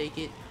you don't take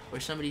it,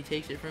 or somebody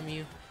takes it from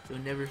you, you'll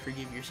never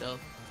forgive yourself.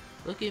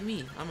 Look at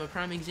me. I'm a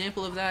prime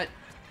example of that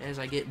as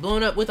I get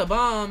blown up with a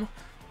bomb.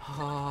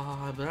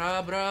 Ah,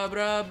 brah, brah,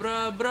 brah,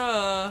 brah,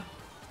 brah.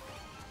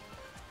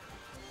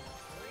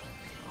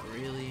 Oh,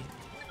 really?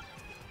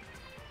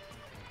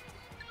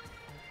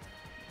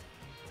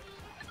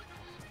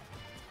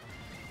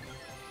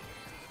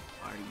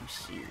 Are you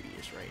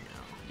serious right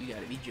now? You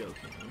gotta be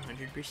joking,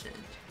 100%.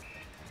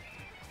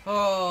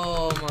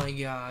 Oh my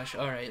gosh.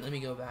 Alright, let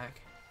me go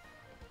back.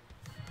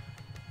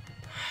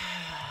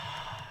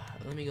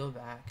 Let me go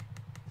back.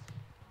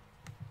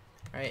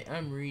 Alright,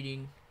 I'm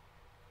reading.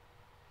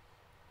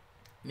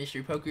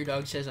 Mr. Poker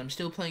Dog says, I'm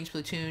still playing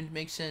Splatoon.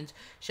 Makes sense.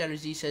 Shadow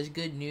Z says,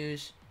 good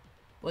news.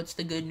 What's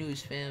the good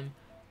news, fam?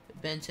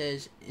 Ben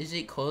says, is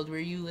it cold where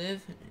you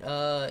live?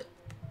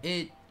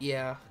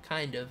 Yeah,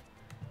 kind of.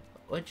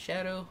 What,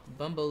 Shadow?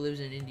 Bumbo lives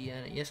in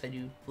Indiana. Yes, I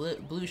do.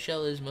 Blue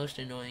Shell is most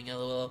annoying,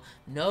 lol.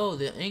 No,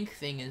 the ink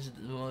thing is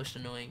the most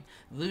annoying.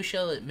 Blue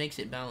Shell, it makes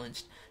it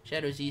balanced.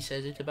 Shadow Z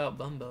says, it's about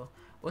Bumbo.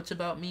 What's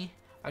about me?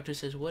 Octo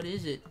says, what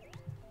is it?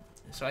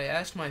 So I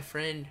asked my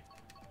friend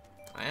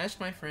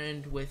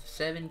with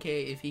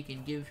 7K if he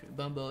can give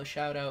Bumbo a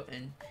shout out,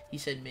 and he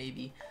said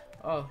maybe.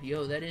 Oh,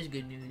 yo, that is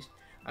good news.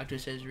 Octo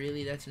says,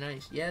 really? That's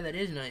nice. Yeah, that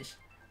is nice.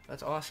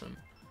 That's awesome.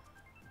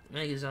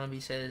 Mega Zombie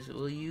says,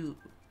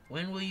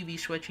 when will you be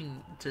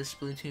switching to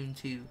Splatoon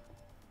 2?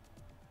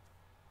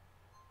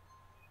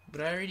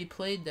 But I already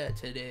played that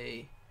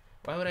today.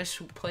 Why would I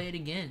play it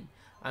again?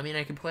 I mean,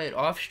 I can play it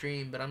off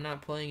stream, but I'm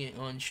not playing it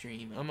on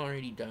stream. I'm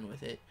already done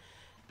with it.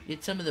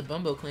 Get some of the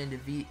Bumbo clan to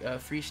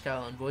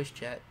freestyle on voice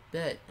chat.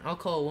 Bet. I'll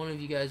call one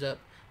of you guys up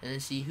and then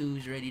see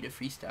who's ready to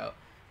freestyle.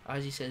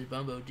 Ozzy says,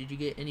 Bumbo, did you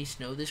get any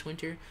snow this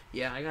winter?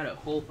 Yeah, I got a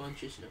whole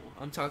bunch of snow.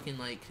 I'm talking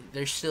like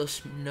there's still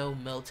snow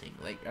melting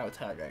like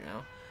outside right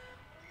now.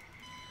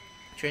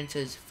 Trent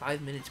says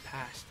 5 minutes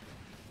passed.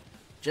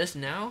 Just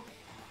now?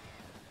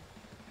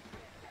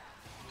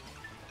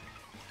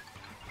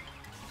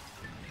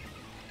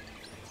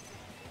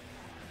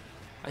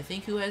 I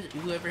think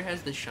whoever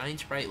has the Shine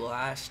Sprite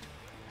last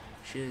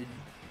should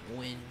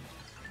win.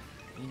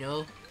 You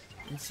know?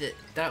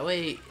 That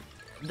way,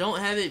 don't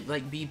have it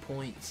like be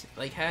points.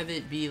 Like have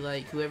it be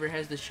like whoever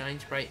has the Shine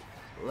Sprite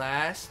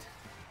last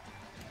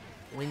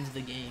wins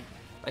the game.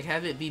 Like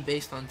have it be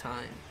based on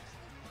time.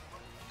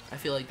 I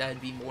feel like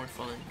that'd be more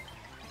fun.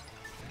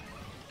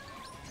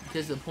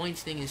 Because the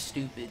points thing is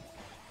stupid.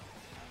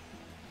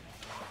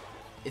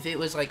 If it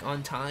was like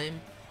on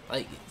time,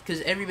 like,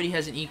 because everybody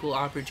has an equal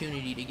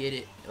opportunity to get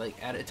it like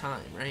at a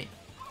time, right?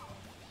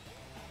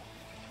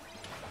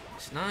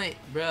 Snipe,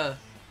 bruh.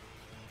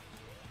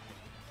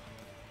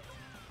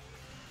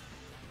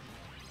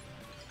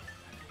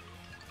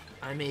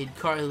 I made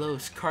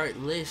Carlos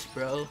cartless,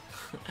 bro.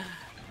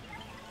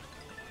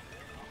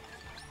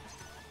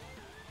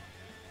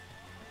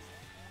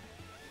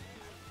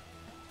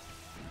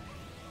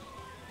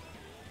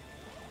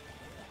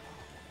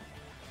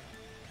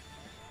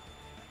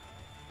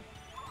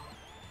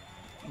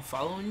 You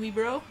following me,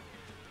 bro?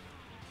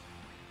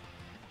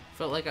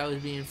 Felt like I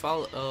was being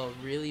followed. Oh,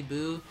 really,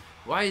 Boo?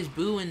 Why is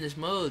Boo in this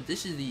mode?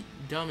 This is the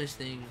dumbest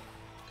thing.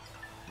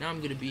 Now I'm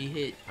gonna be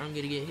hit. I'm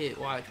gonna get hit.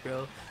 Watch,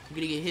 bro. I'm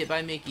gonna get hit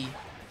by Mickey.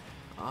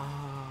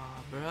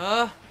 Ah,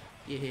 bruh.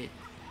 Get hit.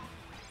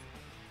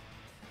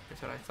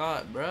 That's what I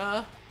thought,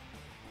 bruh.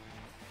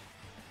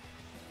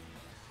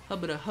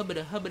 Hubbada,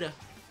 hubbada, hubbada.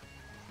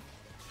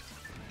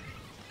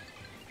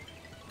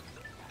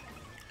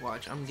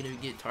 Watch, I'm gonna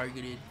get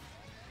targeted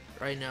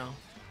right now.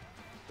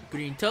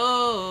 Green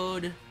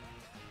Toad.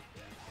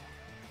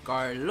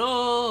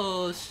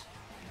 Carlos.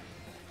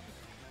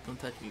 Don't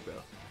touch me, bro.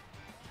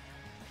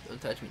 Don't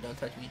touch me, don't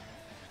touch me.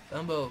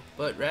 Dumbo,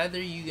 but rather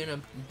you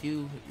gonna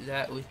do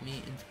that with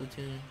me in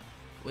Splatoon.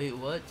 Wait,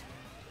 what?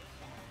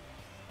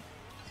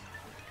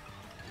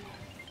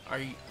 Are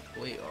you,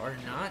 wait, are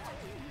not?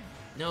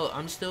 No,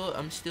 I'm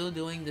still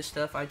doing the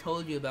stuff I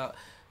told you about,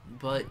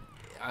 but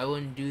I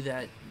wouldn't do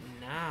that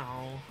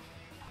now.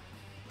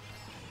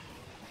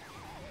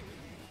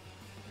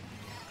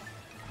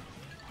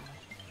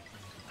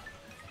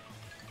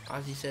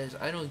 Ozzy says,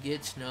 I don't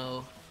get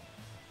snow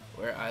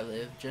where I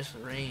live, just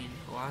rain.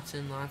 Lots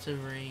and lots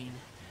of rain.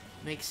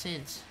 Makes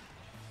sense.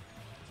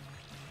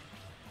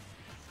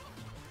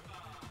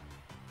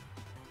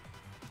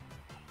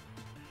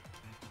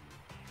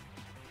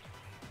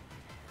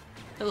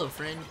 Hello,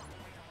 friend.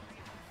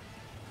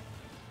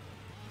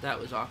 That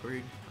was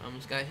awkward. I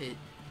almost got hit.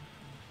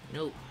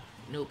 Nope.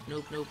 Nope,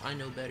 nope, nope. I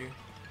know better.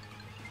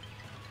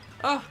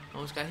 Oh,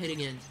 almost got hit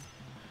again.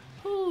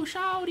 Ooh,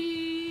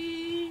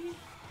 shouty.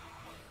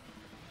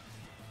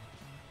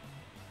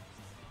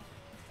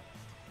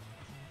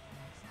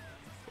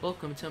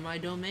 Welcome to my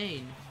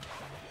domain.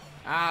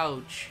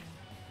 Ouch.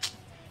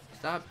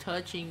 Stop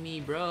touching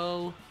me,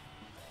 bro.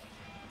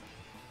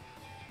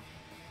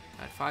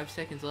 Got 5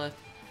 seconds left.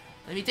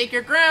 Let me take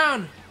your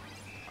crown!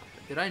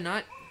 Did I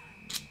not?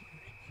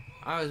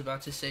 I was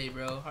about to say,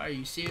 bro. Are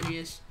you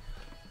serious?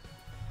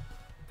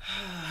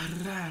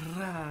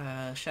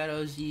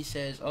 Shadow Z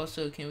says,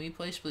 also, can we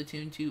play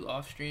Splatoon 2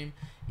 off stream?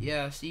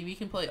 Yeah, see, we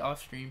can play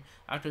off stream.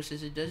 Octo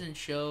says, it doesn't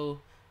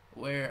show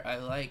where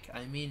I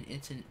mean,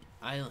 it's an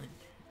island.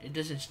 It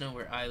doesn't snow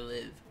where I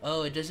live.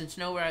 Oh, it doesn't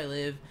snow where I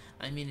live.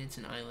 I mean, it's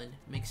an island.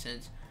 Makes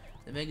sense.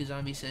 The Mega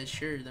Zombie says,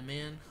 sure, the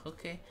man.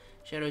 Okay.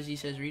 Shadow Z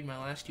says, read my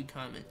last 2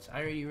 comments. I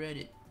already read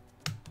it.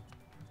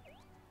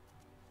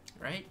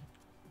 Right?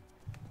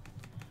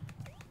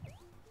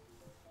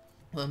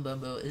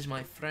 Bumbo is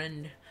my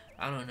friend.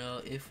 I don't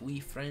know if we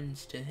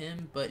friends to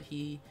him, but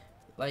he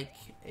like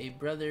a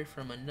brother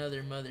from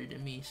another mother to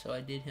me, so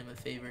I did him a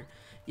favor.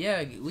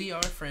 Yeah, we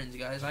are friends,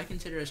 guys. I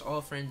consider us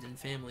all friends and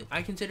family.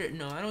 I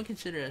don't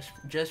consider us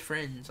just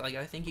friends. Like,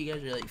 I think you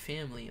guys are like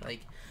family. Like,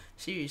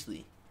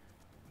 seriously.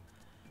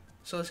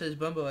 Soul says,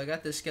 Bumbo, I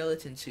got the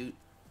skeleton suit.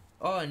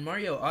 Oh, and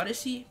Mario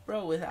Odyssey?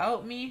 Bro,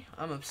 without me,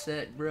 I'm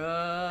upset,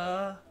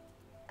 bruh.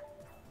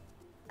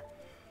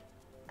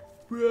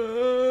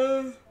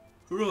 Bruh.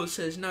 Rolls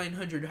says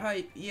 900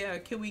 hype. Yeah,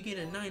 can we get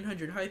a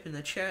 900 hype in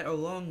the chat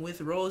along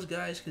with Rolls,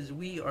 guys? Because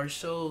we are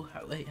so...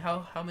 Like,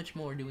 how much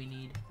more do we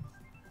need?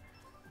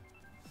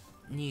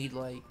 Need,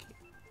 like,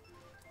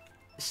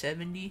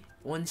 70?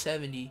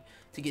 170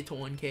 to get to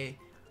 1K.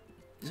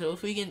 So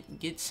if we can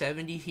get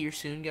 70 here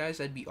soon, guys,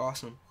 that'd be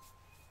awesome.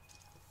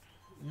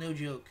 No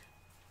joke.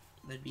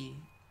 That'd be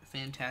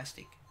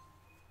fantastic.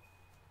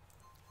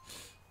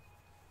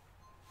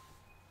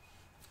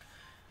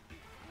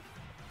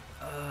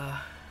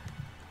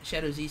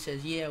 Shadow Z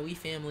says, yeah, we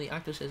family.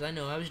 Octo says, I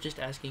know, I was just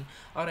asking.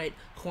 Alright,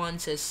 Juan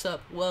says,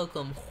 sup,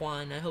 welcome,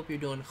 Juan. I hope you're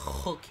doing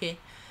okay.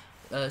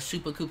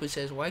 Super Koopa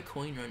says, why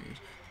coin runners?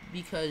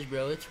 Because,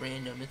 bro, it's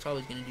random. It's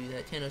always gonna do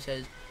that. Tano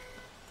says,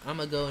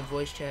 I'ma go in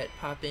voice chat.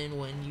 Pop in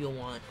when you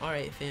want.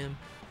 Alright, fam.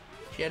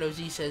 Shadow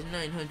Z says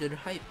 900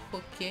 hype.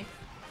 Okay.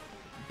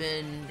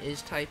 Ben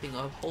is typing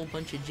a whole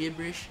bunch of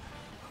gibberish.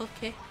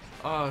 Okay.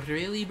 Oh,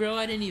 really, bro?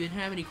 I didn't even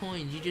have any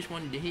coins. You just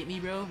wanted to hit me,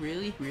 bro?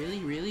 Really? Really?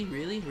 Really?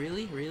 Really?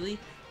 Really? Really?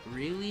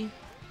 Really?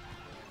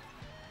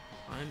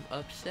 I'm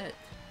upset.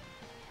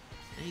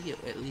 I need to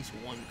get at least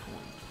one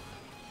coin.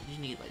 I just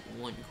need like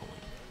one coin.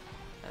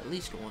 At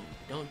least one.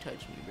 Don't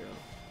touch me, bro.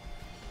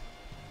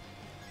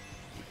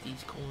 Get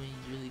these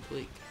coins really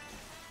quick.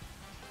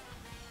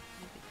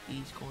 Get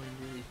these coins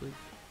really quick.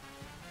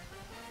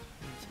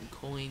 Get some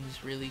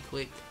coins really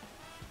quick.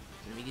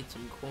 Let me get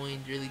some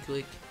coins really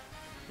quick.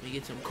 Let me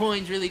get some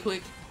coins really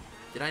quick.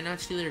 Did I not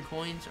steal their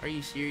coins? Are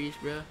you serious,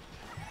 bro? Let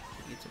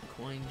me get some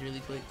coins really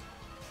quick.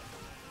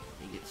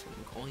 Let me get some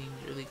coins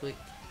really quick.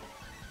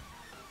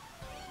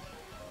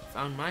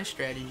 Found my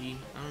strategy.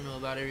 I don't know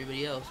about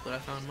everybody else, but I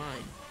found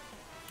mine.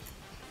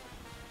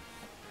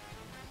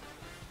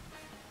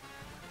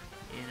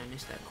 And I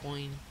missed that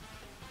coin,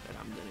 but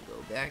I'm gonna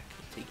go back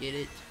to get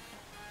it.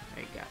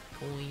 I got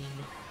coin.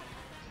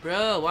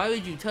 Bro, why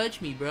would you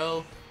touch me,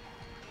 bro?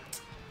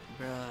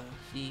 Bruh,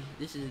 see,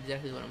 this is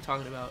exactly what I'm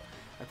talking about.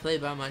 I play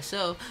by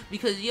myself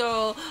because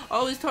y'all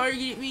always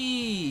target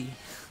me.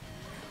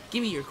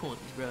 Give me your coins,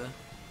 bruh.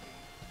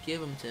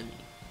 Give them to me.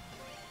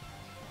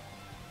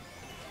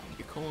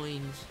 Your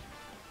coins.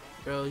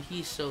 Bro,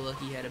 he's so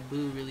lucky he had a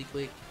boo really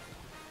quick.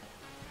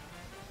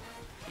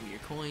 Give me your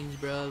coins,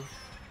 bro.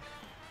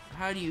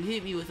 How do you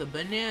hit me with a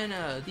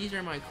banana? These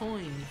are my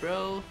coins,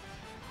 bro.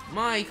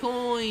 My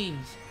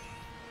coins!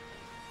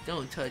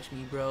 Don't touch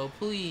me, bro,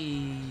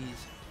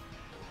 please.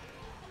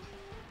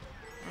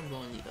 I'm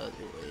going the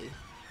other way.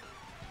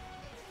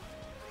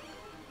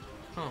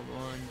 Come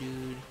on,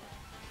 dude.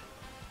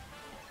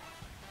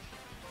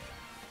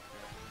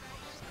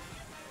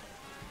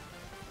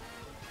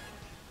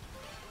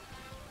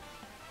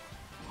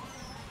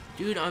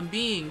 Dude, I'm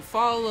being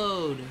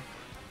followed.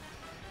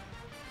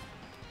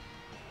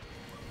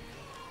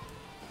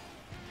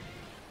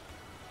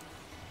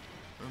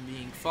 I'm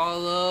being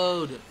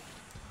followed.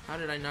 How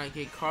did I not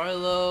get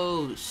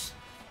Carlos?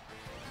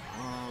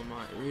 Oh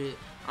my, really?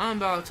 I'm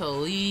about to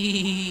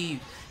leave.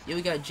 Yo,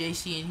 we got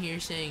JC in here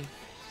saying,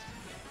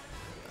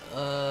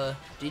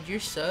 did your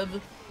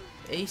sub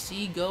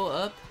AC go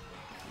up?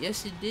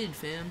 Yes, it did,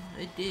 fam.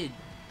 It did.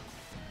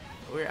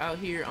 We're out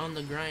here on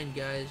the grind,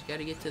 guys.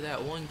 Gotta get to that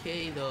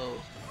 1K, though.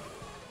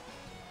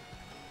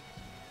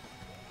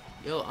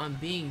 Yo, I'm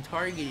being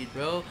targeted,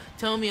 bro.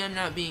 Tell me I'm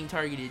not being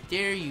targeted.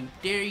 Dare you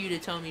to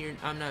tell me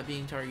I'm not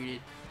being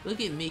targeted. Look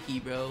at Mickey,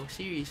 bro.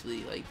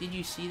 Seriously, like, did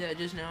you see that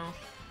just now?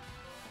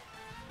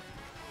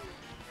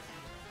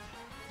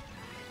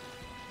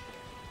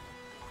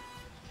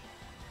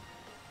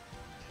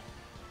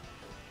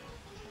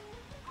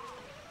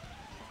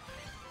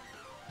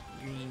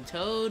 Green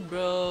Toad,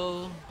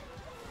 bro.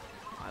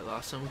 I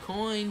lost some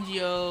coins,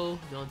 yo.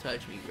 Don't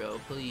touch me, bro,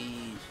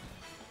 please.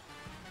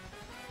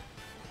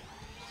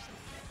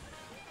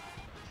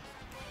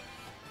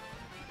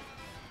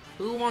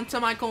 Who wants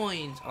some of my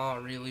coins?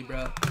 Oh, really,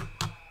 bro?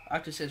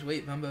 Octa says,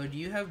 wait, Bumbo, do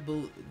you have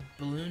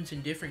balloons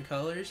in different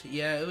colors?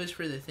 Yeah, it was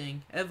for the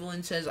thing.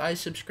 Evelyn says, I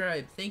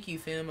subscribe. Thank you,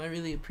 fam. I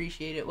really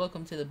appreciate it.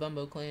 Welcome to the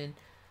Bumbo clan.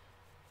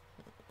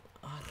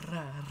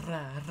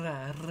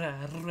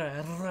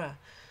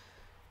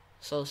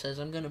 Soul says,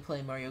 I'm gonna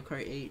play Mario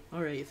Kart 8.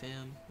 Alright,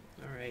 fam.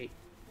 Alright.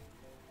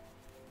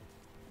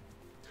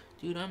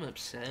 Dude, I'm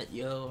upset,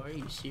 yo. Are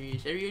you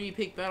serious? Everybody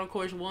pick Battle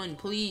Course 1,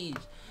 please.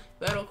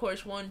 Battle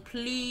Course 1,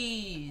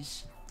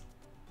 please.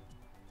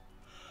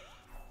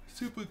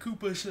 Super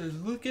Koopa says,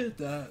 look at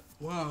that.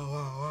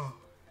 Wow.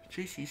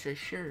 Tracy says,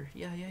 sure.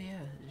 Yeah.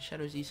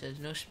 Shadow Z says,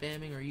 no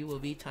spamming or you will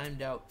be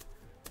timed out.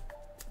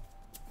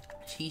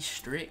 He's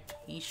strict.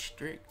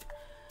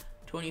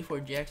 24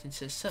 Jackson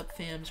says, sup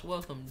fams,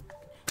 welcome.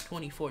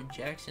 24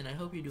 Jackson, I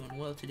hope you're doing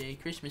well today.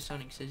 Christmas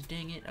Sonic says,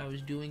 dang it, I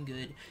was doing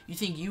good. You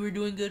think you were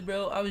doing good,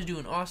 bro? I was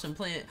doing awesome,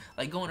 playing,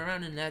 like, going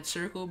around in that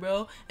circle,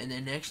 bro. And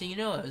then next thing you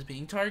know, I was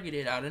being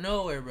targeted out of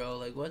nowhere, bro.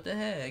 Like, what the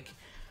heck?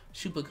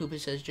 Super Koopa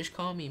says, just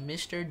call me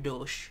Mr.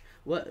 Dosh.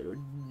 What,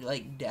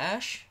 like,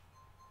 Dash?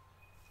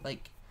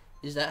 Like,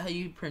 is that how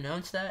you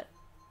pronounce that?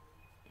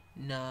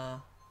 Nah.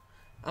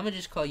 I'm gonna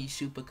just call you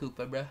Super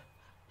Koopa, bro.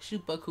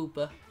 Super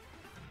Koopa.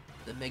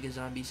 The Mega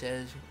Zombie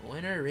says,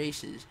 winter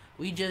races.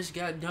 We just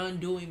got done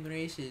doing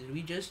races.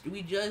 We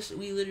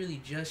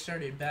literally just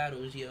started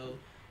battles, yo.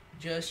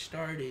 Just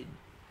started.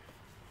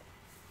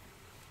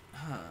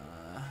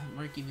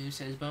 Murky Moo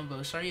says,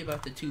 Bumbo, sorry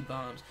about the 2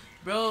 bombs.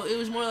 Bro, it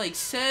was more like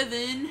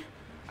 7.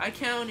 I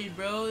counted,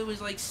 bro. It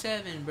was like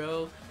 7,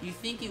 bro. You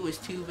think it was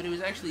 2, but it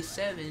was actually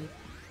 7.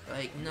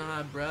 Like,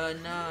 nah, bro.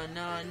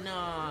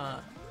 Nah.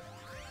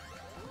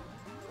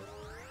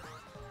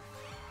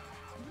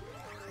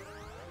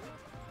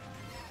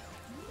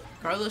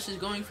 Carlos is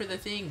going for the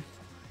thing.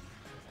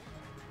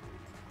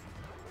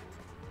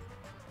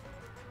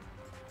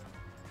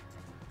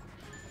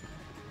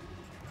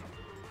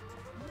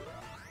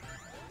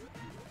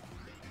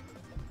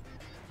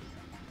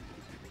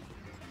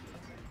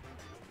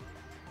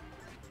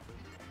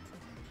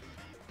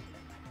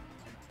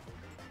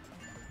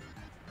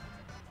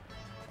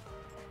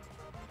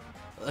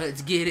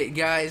 Let's get it,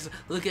 guys.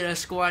 Look at us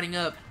squatting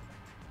up.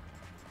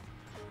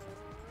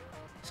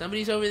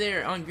 Somebody's over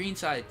there on green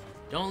side.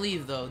 Don't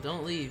leave, though.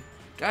 Don't leave.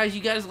 Guys,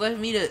 you guys left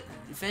me to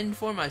fend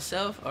for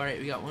myself. Alright,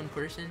 we got one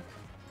person.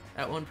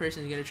 That one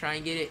person is going to try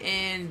and get it.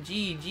 And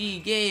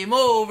GG, game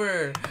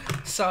over.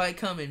 Saw it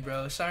coming,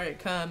 bro. Saw it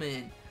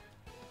coming.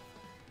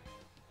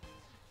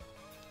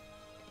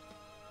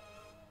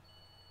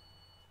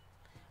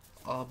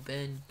 Oh,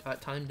 Ben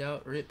got timed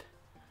out. Rip.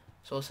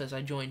 Soul says,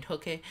 I joined.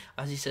 Okay.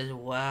 Ozzy says,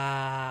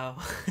 wow.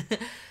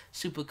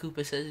 Super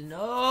Koopa says,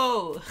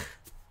 no.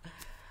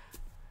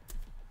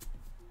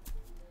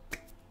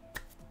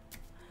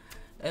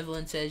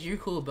 Evelyn says, you're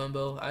cool,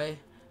 Bumbo. I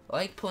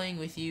like playing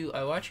with you.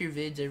 I watch your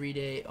vids every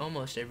day,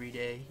 almost every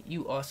day.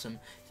 You awesome.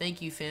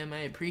 Thank you, fam. I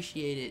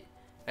appreciate it.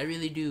 I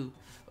really do.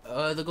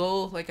 The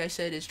goal, like I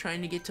said, is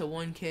trying to get to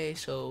 1K,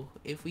 so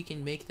if we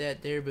can make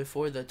that there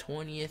before the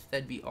 20th,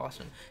 that'd be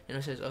awesome. And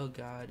it says, oh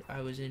god, I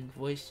was in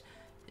voice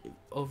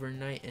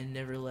overnight and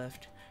never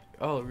left.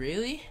 Oh,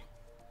 really?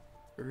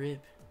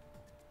 Rip.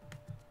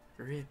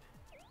 Rip.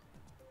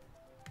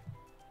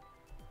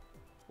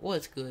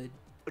 What's good?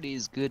 What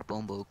is good,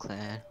 Bombo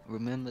Clan?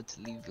 Remember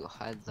to leave your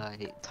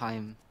highlight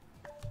time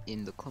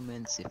in the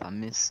comments if I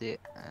miss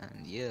it,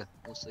 and yeah,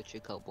 also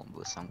check out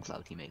Bombo's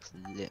SoundCloud. He makes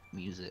lit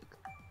music.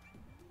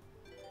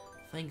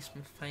 Thanks,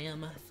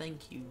 fam.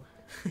 Thank you.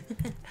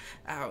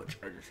 Ouch!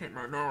 I just hit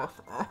my nose.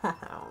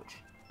 Ouch!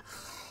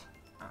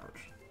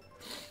 Ouch!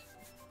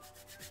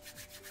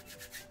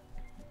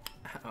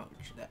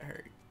 Ouch! That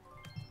hurt.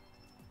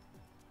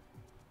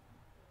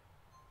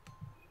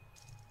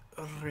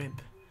 Rip.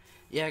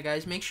 Yeah,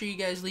 guys, make sure you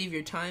guys leave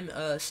your time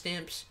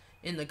stamps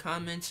in the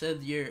comments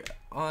of your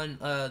on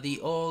the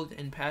old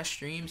and past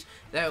streams.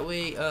 That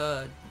way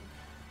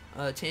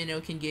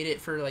Tano can get it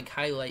for like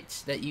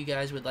highlights that you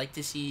guys would like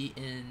to see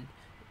in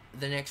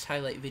the next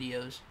highlight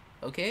videos.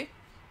 Okay?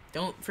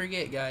 Don't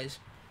forget, guys.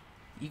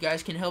 You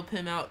guys can help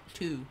him out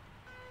too.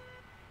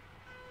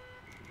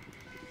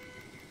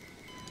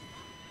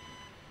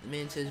 The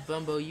man says,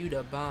 Bumbo, you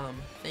the bomb.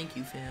 Thank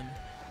you, fam.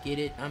 Get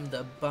it? I'm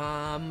the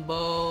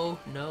Bumbo.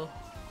 No?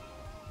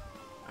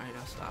 Alright,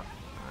 I'll stop.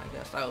 I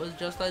guess that was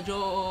just a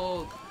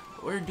joke.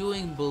 We're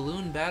doing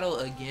balloon battle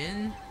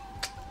again?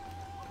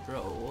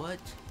 Bro, what?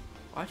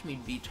 Watch me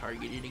be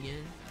targeted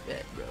again.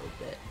 Bet, bro.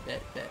 Bet,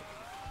 bet, bet.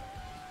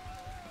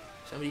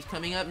 Somebody's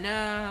coming up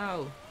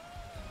now.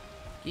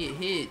 Get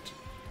hit.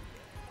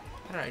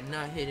 How did I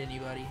not hit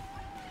anybody?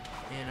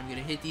 Man, I'm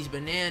gonna hit these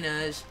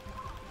bananas.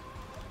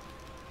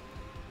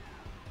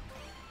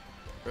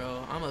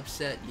 Bro, I'm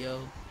upset, yo.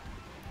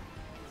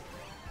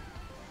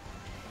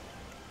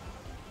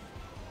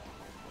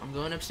 I'm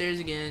going upstairs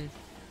again.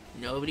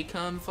 Nobody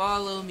come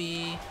follow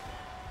me.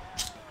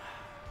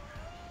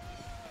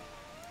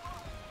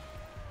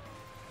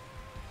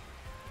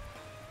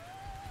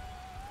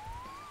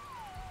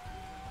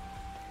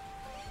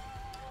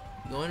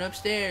 Going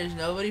upstairs.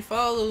 Nobody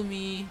follow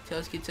me.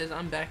 Tails Kid says,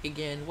 I'm back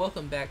again.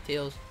 Welcome back,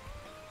 Tails.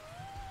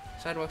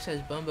 Sidewalk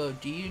says, Bumbo,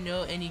 do you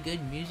know any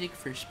good music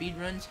for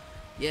speedruns?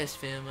 Yes,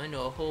 fam. I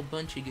know a whole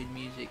bunch of good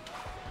music.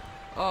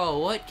 Oh,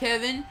 what,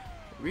 Kevin?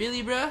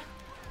 Really, bruh?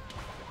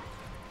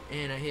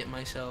 And I hit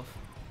myself.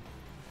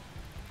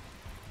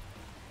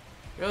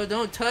 Bro,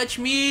 don't touch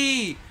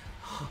me!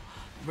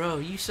 Bro,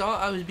 you saw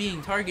I was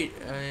being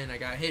targeted, and I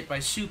got hit by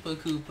Super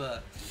Koopa.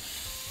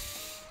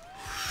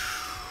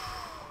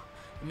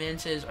 The man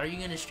says, are you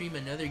gonna stream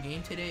another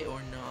game today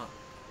or not?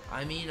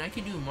 I mean, I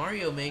could do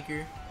Mario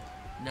Maker.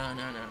 No.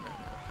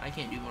 I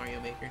can't do Mario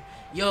Maker.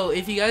 Yo,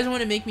 if you guys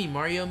want to make me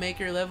Mario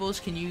Maker levels,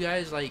 can you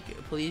guys, like,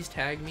 please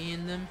tag me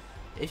in them?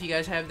 If you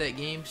guys have that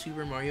game,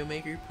 Super Mario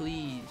Maker,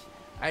 please.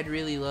 I'd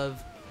really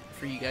love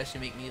for you guys to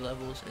make me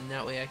levels, and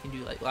that way I can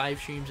do, like, live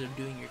streams of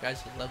doing your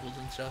guys' levels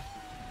and stuff.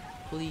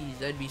 Please,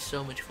 that'd be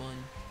so much fun.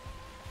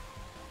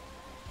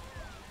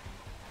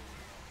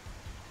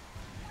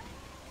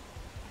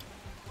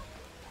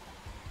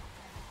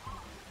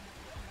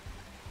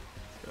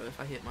 Bro, if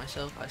I hit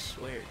myself, I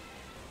swear.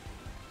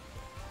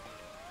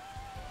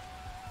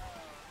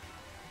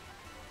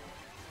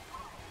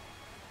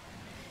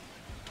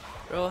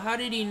 Bro, how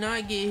did he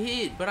not get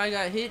hit? But I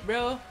got hit,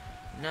 bro?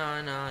 Nah.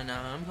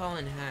 I'm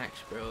calling hacks,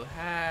 bro.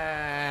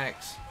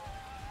 Hacks.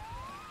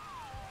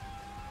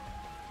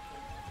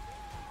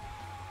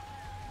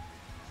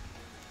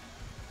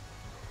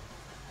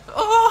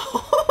 Oh!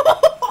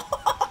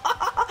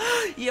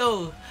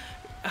 Yo.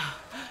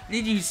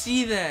 Did you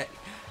see that?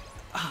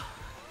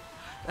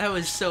 That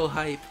was so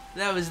hype.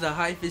 That was the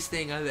hypest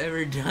thing I've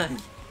ever done.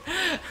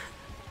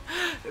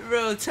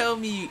 Bro, tell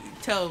me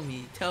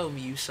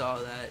you saw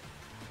that.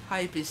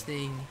 Hypest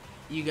thing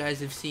you guys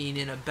have seen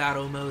in a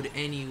battle mode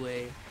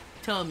anyway.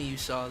 Tell me you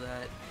saw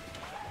that.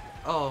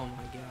 Oh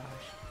my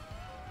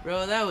gosh.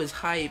 Bro, that was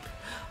hype.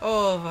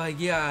 Oh my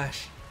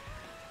gosh.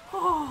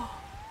 Oh,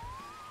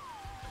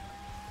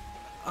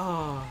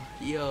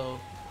 yo.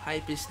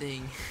 Hypest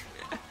thing.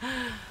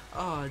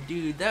 Oh,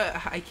 dude,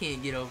 that I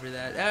can't get over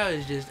that. That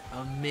was just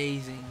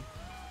amazing.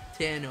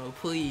 Tano,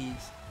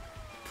 please.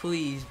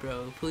 Please,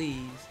 bro,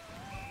 please.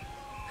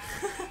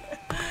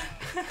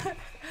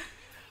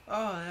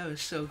 Oh, that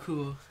was so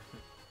cool.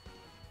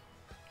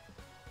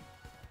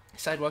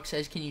 Sidewalk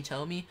says, can you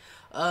tell me?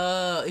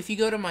 If you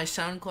go to my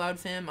SoundCloud,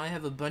 fam, I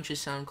have a bunch of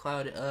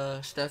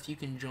SoundCloud stuff you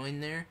can join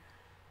there.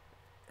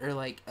 Or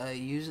like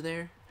use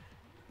there.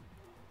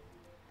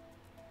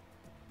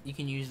 You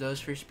can use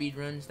those for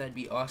speedruns. That'd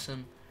be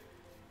awesome.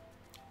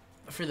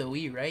 For the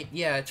Wii, right?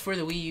 Yeah, it's for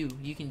the Wii U.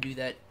 You can do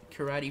that.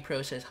 Karate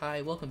Pro says,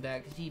 hi, welcome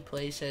back.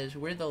 Z-Play says,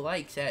 where the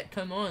likes at?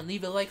 Come on,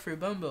 leave a like for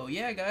Bumbo.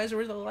 Yeah, guys,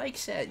 where the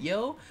likes at,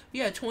 yo? We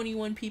got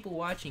 21 people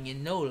watching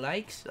and no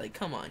likes? Like,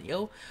 come on,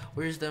 yo.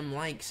 Where's them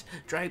likes?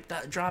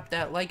 Drop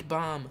that like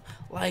bomb.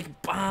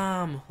 Like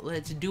bomb.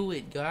 Let's do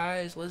it,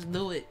 guys. Let's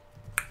do it.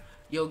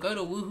 Yo, go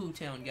to Woohoo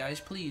Town,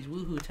 guys. Please,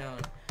 Woohoo Town.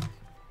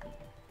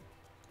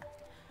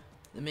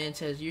 The man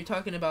says, you're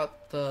talking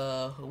about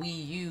the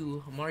Wii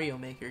U Mario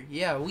Maker.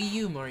 Yeah, Wii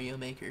U Mario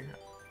Maker.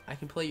 I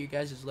can play your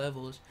guys'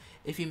 levels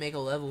if you make a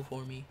level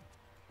for me.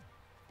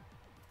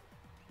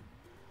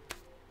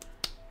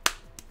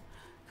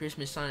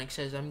 Christmas Sonic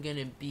says, I'm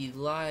gonna be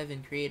live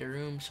and create a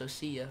room, so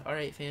see ya.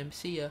 Alright, fam,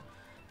 see ya.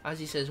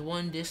 Ozzy says,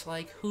 one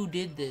dislike. Who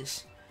did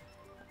this?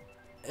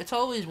 It's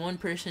always one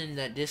person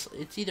that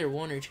it's either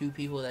one or two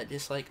people that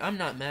dislike. I'm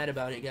not mad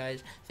about it,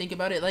 guys. Think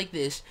about it like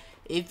this.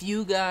 If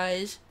you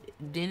guys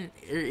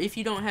if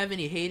you don't have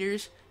any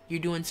haters, you're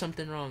doing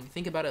something wrong.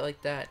 Think about it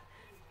like that.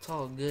 It's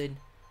all good.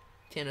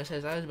 Tano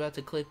says, I was about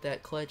to click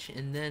that clutch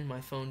and then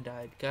my phone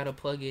died. Gotta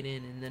plug it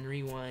in and then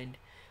rewind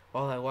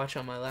while I watch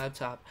on my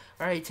laptop.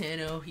 Alright,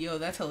 Tano. Yo,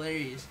 that's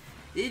hilarious.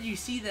 Did you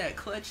see that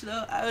clutch,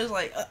 though? I was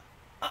like,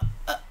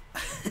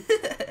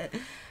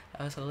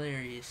 That was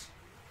hilarious.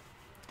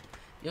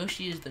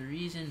 Yoshi is the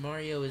reason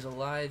Mario is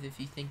alive. If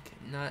you think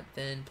not,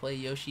 then play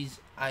Yoshi's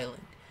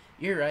Island.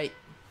 You're right.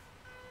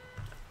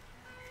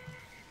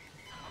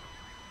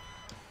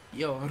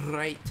 Yo,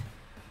 right.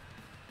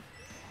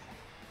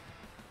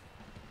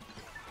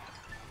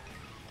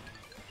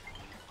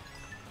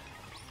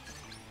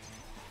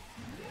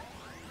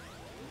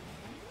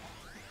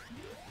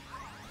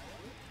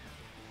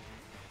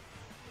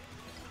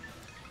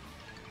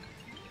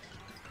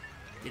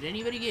 Did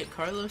anybody get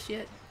Carlos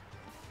yet?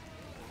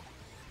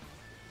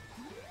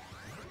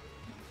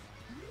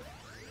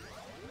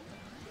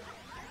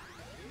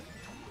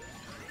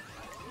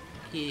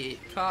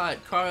 Get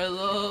caught,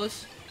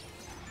 Carlos.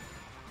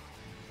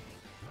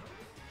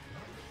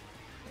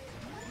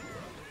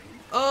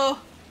 Oh!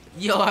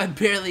 Yo, I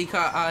barely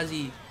caught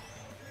Ozzy.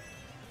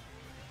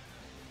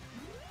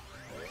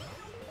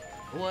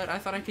 What? I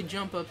thought I could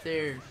jump up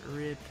there.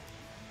 Rip.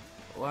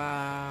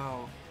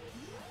 Wow.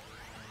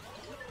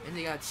 And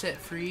they got set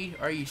free?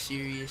 Are you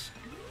serious?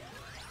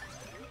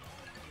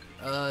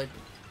 The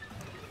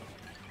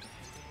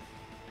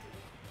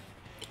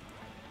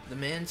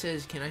man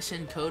says, can I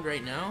send code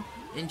right now?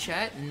 In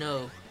chat?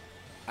 No.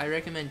 I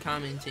recommend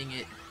commenting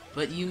it.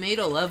 But you made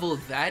a level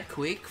that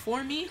quick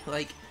for me?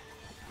 Like,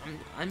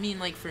 I mean,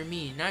 like, for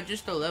me. Not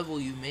just a level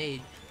you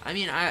made. I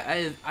mean,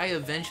 I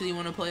eventually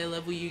want to play a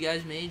level you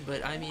guys made,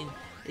 but I mean,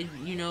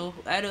 you know,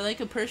 add like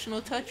a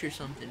personal touch or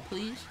something,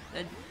 please.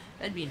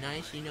 That'd be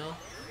nice, you know.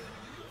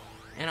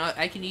 And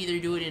I can either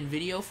do it in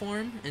video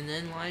form and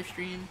then live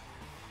stream,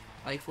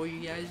 like, for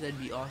you guys. That'd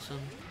be awesome.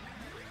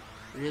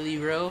 Really,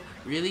 bro?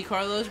 Really,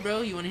 Carlos,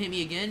 bro? You want to hit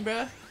me again,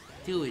 bro?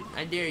 Do it.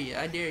 I dare you.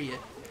 I dare you.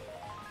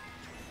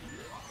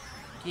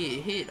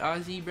 Get hit,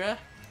 Ozzy, bro.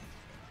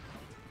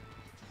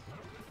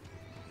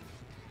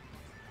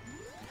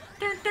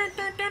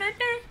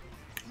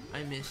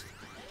 I missed.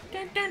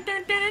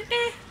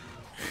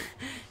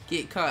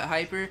 Get caught,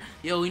 Hyper.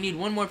 Yo, we need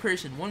one more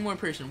person. One more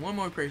person. One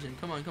more person.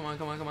 Come on, come on,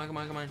 come on, come on, come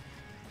on, come on.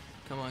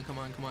 Come on, come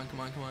on, come on, come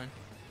on, come on.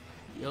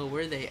 Yo,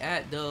 where they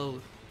at, though?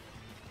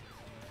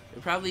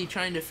 They're probably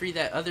trying to free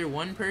that other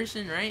one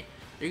person, right?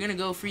 They're gonna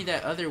go free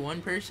that other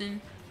one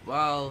person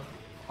while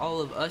all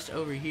of us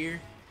over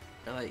here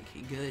are like,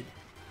 good.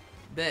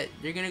 Bet.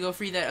 They're gonna go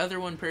free that other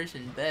one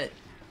person. Bet.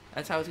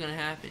 That's how it's gonna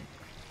happen.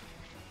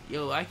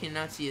 Yo, I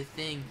cannot see a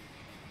thing.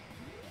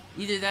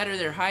 Either that or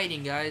they're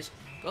hiding, guys.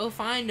 Go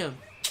find them.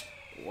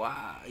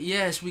 Wow.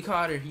 Yes, we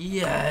caught her.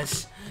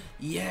 Yes.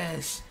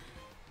 Yes.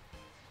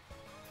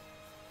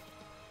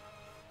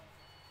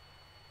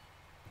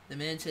 The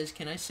man says,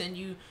 can I send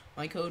you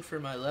my code for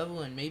my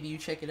level and maybe you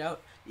check it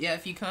out? Yeah,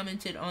 if you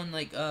commented on,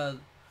 like,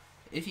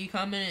 if you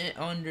commented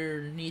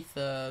underneath,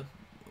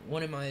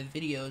 one of my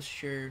videos,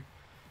 sure.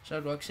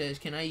 Sidewalk says,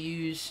 can I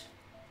use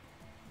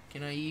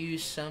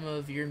some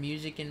of your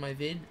music in my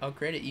vid? I'll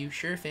credit you.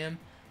 Sure, fam.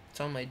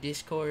 It's on my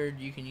Discord.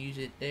 You can use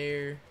it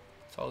there.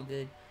 It's all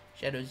good.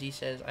 Shadow Z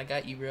says, I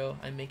got you, bro.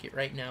 I make it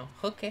right now.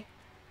 Okay.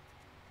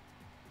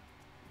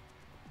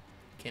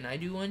 Can I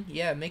do one?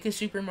 Yeah, make a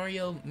Super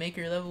Mario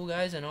Maker level,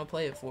 guys, and I'll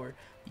play it for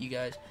you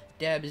guys.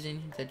 Dab is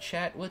in the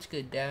chat. What's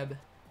good, Dab?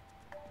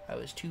 I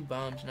was 2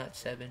 bombs, not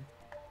 7.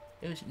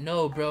 It was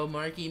no, bro,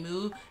 Marky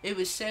Moo. It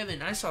was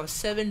 7. I saw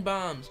 7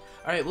 bombs.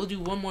 All right, we'll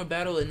do one more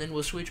battle and then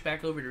we'll switch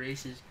back over to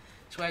races.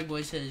 Swag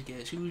Boy says,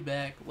 "Guess who's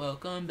back?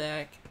 Welcome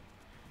back.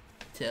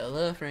 Tell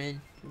a friend."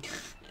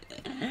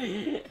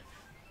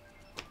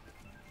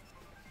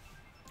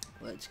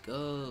 Let's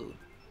go.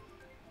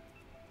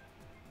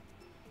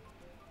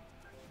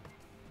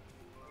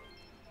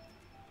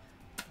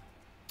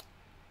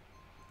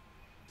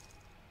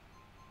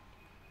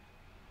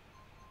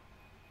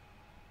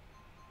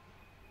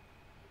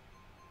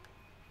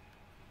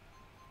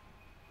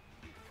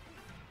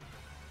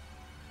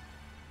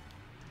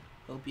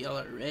 Hope y'all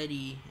are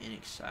ready and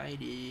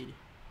excited.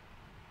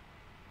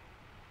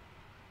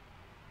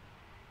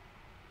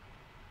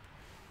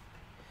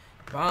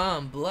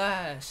 Bomb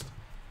blast.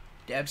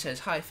 Dab says,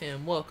 hi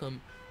fam,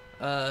 welcome.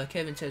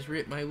 Kevin says,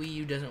 rip, my Wii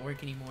U doesn't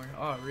work anymore.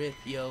 Aw, rip,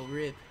 yo,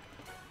 rip.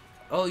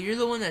 Oh, you're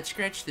the one that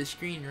scratched the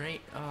screen,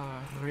 right? Aw,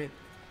 rip.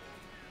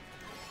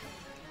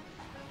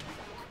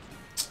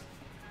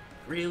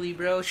 Really,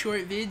 bro?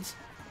 Short vids?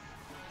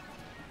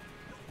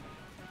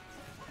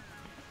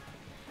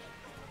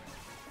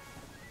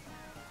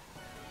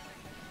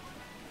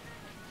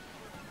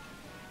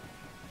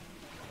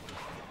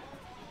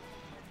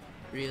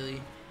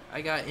 Really?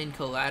 I got in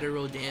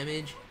collateral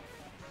damage.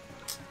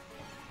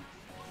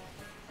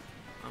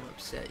 I'm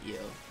upset, yo.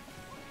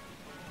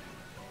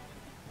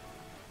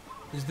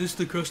 Is this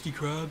the Krusty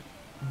Krab?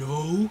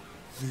 No,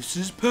 this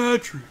is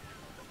Patrick.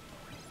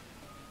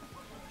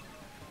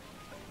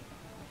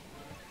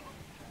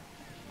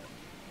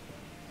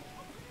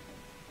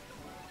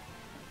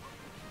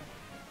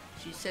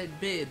 She said,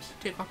 Bibs,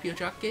 take off your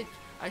jacket.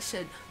 I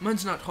said,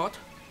 mine's not hot.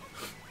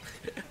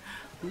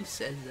 Who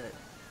says that?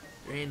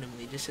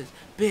 Randomly just says,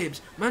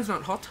 Bibs, mine's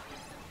not hot.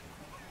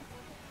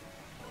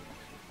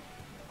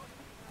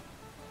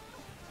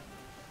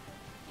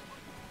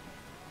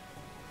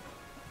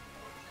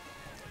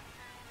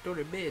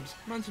 Daughter Bibs,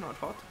 mine's not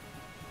hot.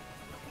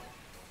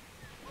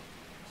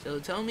 So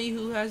tell me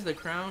who has the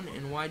crown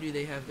and why do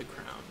they have the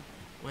crown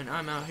when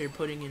I'm out here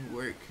putting in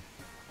work.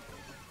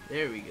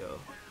 There we go.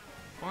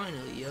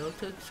 Finally, yo, it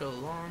took so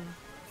long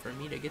for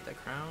me to get the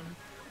crown.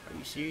 Are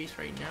you serious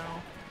right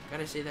now?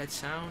 Gotta say that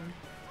sound.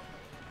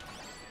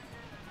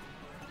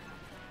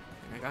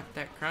 And I got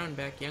that crown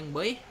back, young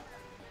boy.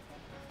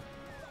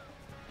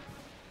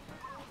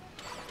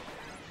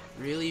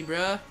 Really,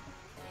 bruh?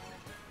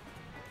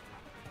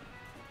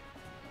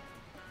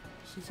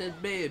 She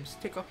said, babes,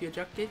 take off your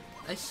jacket.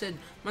 I said,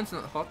 mine's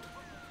not hot.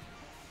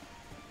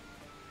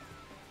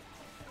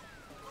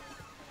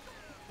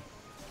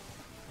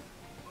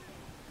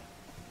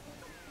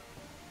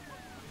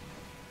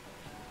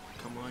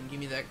 Come on, give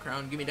me that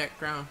crown, give me that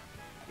crown.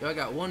 Yo, I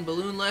got one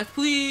balloon left,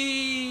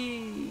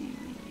 please.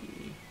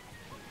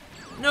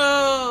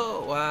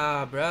 No!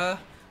 Wow, bruh.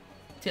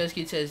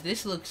 Tailskid says,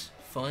 this looks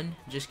fun.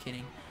 Just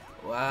kidding.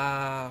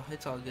 Wow,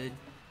 it's all good.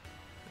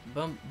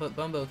 But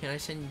Bumbo, can I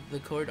send the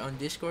code on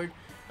Discord?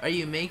 Are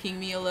you making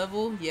me a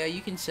level? Yeah,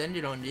 you can send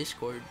it on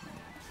Discord.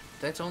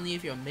 That's only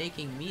if you're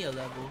making me a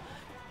level.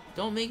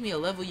 Don't make me a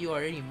level you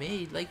already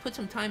made. Like, put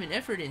some time and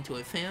effort into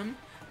it, fam.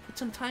 Put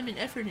some time and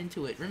effort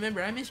into it.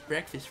 Remember, I miss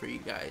breakfast for you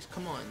guys.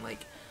 Come on,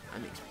 like, I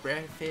miss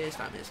breakfast,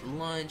 I miss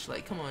lunch.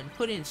 Like, come on,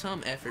 put in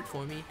some effort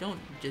for me. Don't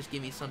just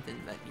give me something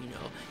that, you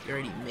know, you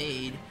already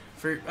made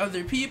for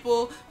other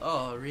people.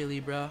 Oh, really,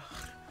 bro?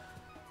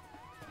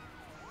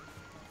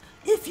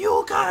 If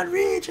you can't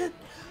reach it,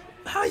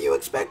 how you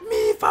expect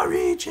me if I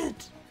reach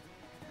it?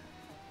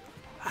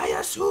 I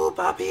a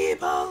super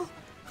people.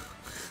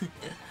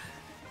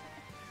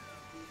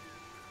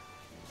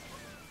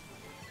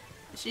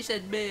 She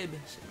said, babe,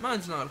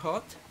 mine's not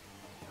hot.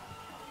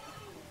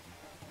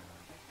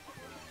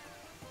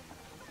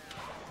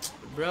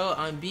 Bro,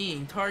 I'm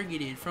being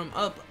targeted from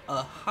up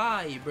a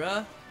high,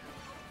 bruh.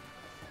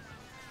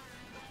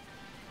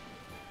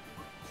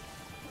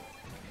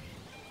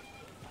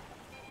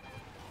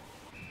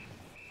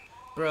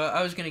 Bruh,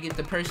 I was gonna get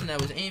the person that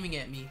was aiming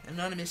at me.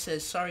 Anonymous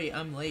says, sorry,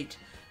 I'm late.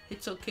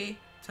 It's okay.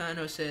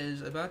 Tano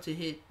says, about to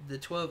hit the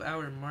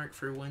 12-hour mark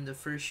for when the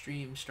first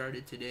stream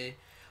started today.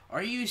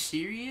 Are you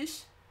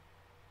serious?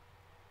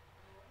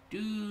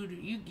 Dude,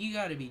 you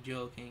gotta be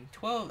joking.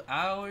 12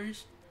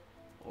 hours?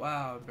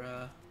 Wow,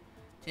 bruh.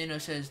 Tano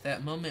says,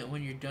 that moment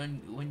when you're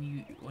done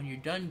when you're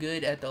done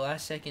good at the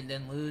last second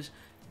then lose.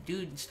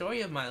 Dude,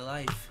 story of my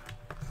life.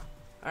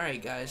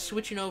 Alright guys,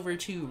 switching over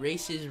to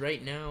races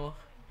right now.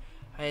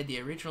 I had the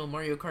original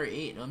Mario Kart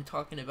 8 and I'm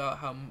talking about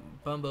how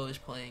Bumbo is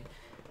playing.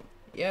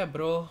 Yeah,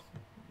 bro.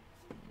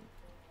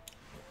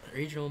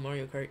 Original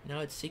Mario Kart. Now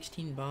it's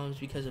 16 bombs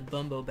because of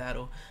Bumbo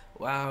battle.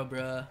 Wow,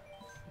 bruh.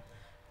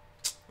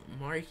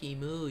 Marky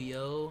Moo,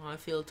 yo. I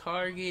feel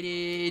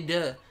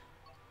targeted.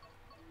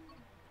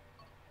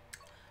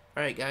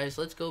 Alright, guys.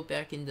 Let's go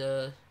back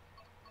into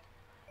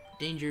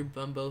Danger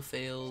Bumbo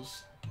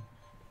Fails.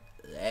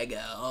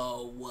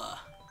 Lego.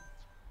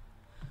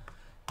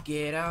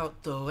 Get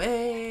out the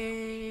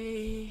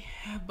way.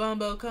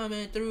 Bumbo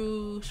coming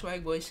through.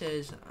 Swag Boy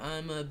says,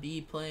 I'ma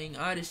be playing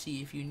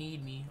Odyssey if you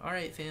need me.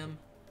 Alright, fam.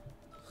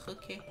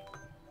 Okay.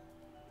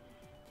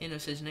 Tano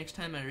says, next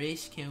time I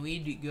race, can we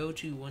go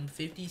to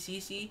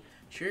 150cc?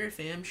 Sure,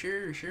 fam.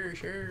 Sure. Sure.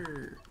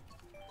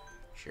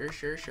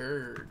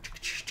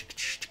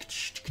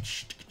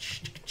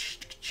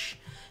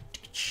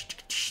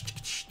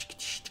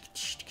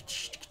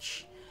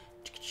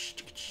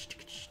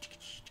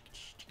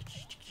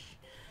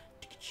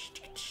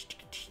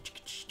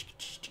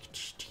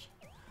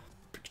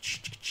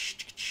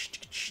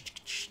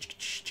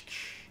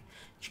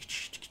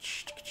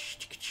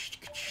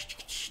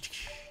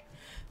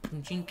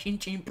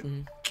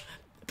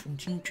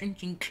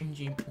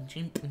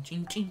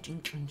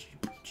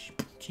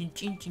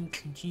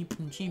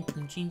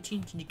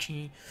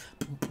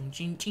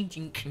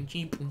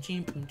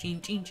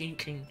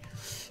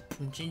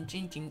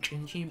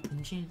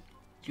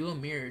 Do a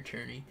mirror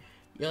attorney.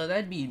 Yo,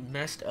 that'd be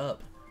messed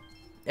up.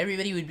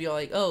 Everybody would be all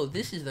like, oh,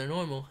 this is the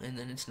normal, and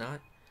then it's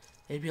not.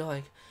 They'd be all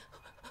like,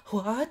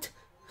 what?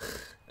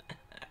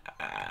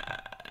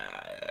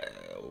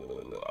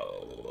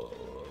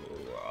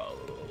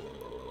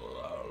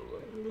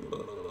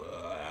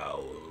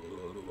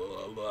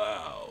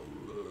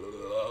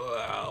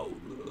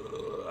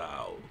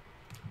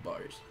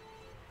 Bars.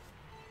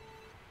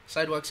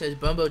 Sidewalk says,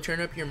 Bumbo, turn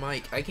up your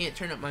mic. I can't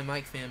turn up my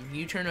mic, fam.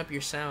 You turn up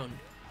your sound.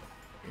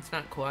 It's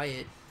not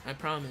quiet. I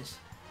promise.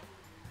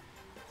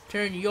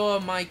 Turn your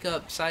mic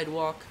up,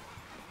 Sidewalk.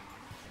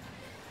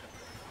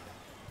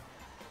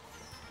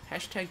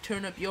 Hashtag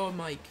turn up your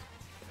mic.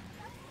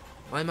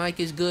 My mic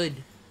is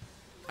good.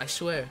 I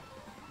swear.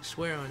 I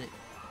swear on it.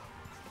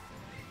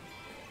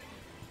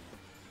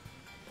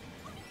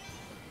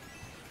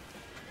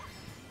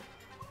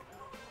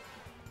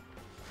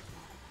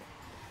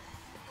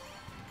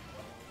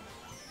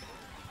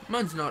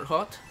 Mine's not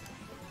hot.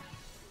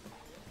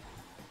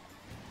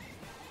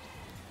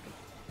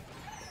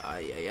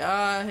 Ay, ay,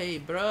 ay, hey,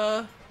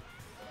 bruh.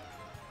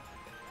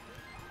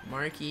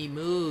 Marky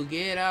Moo,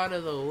 get out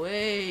of the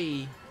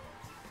way.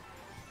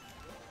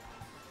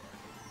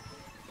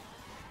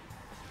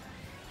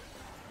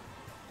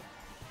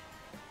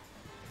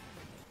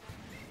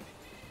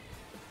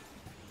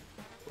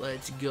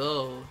 Let's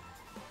go.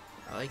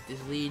 I like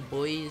this lead,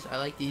 boys. I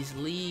like this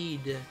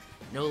lead.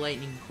 No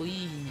lightning,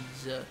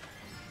 please.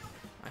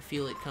 I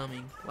feel it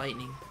coming.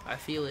 Lightning. I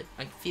feel it.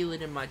 I feel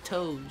it in my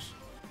toes.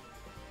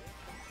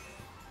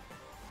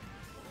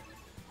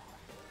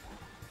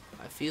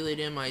 I feel it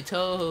in my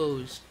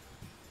toes.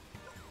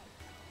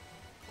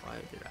 Why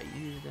did I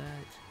use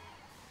that?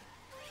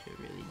 Shit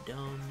really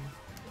dumb.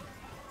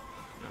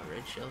 Now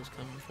red shell's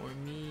coming for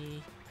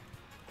me.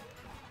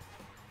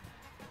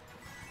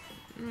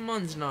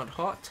 Mine's not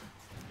hot.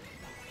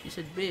 She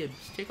said,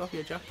 babes, take off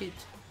your jacket.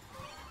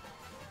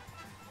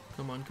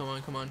 Come on, come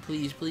on, come on.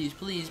 Please, please,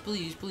 please,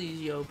 please, please,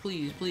 yo.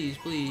 Please, please,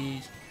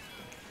 please.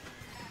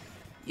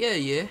 Yeah,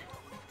 yeah.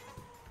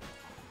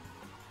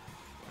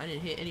 I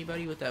didn't hit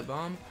anybody with that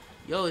bomb.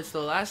 Yo, it's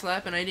the last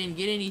lap and I didn't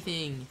get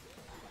anything.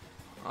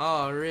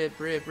 Oh, rip,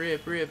 rip,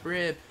 rip, rip,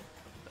 rip.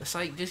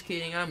 Psych, just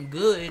kidding. I'm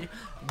good.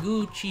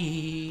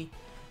 Gucci.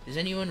 Does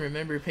anyone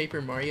remember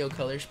Paper Mario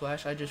Color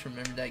Splash? I just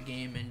remembered that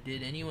game, and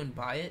did anyone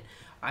buy it?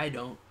 I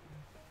don't.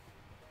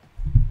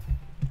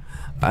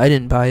 I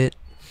didn't buy it.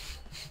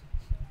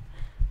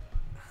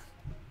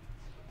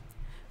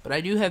 But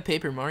I do have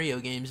Paper Mario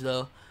games,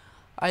 though.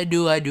 I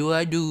do, I do,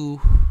 I do.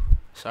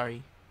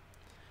 Sorry.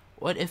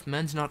 What if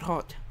man's not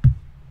hot?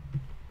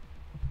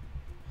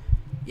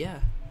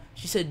 Yeah.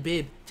 She said,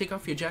 babe, take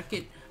off your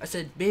jacket. I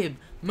said, babe,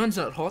 man's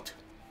not hot.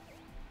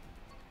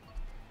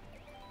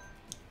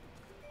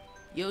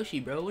 Yoshi,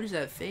 bro, what is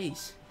that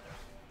face?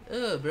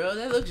 Ugh, bro,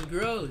 that looks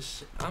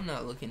gross. I'm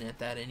not looking at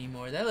that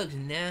anymore. That looks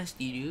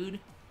nasty, dude.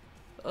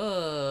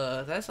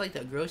 Ugh, that's like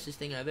the grossest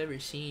thing I've ever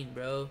seen,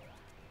 bro.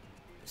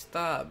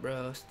 Stop,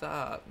 bro,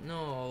 stop.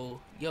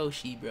 No.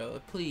 Yoshi,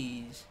 bro,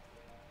 please.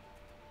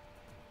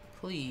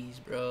 Please,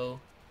 bro.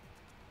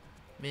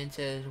 Man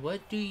says,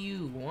 what do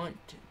you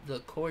want the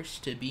course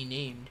to be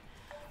named?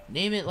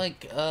 Name it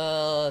like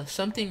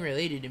something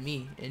related to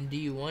me. And do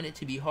you want it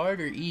to be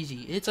hard or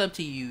easy? It's up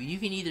to you. You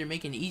can either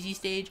make an easy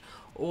stage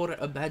or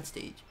a bad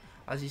stage.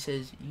 Ozzy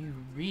says, you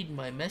read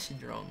my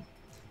message wrong.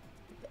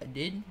 I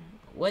did?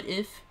 What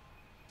if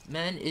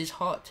man is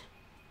hot?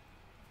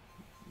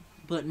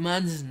 But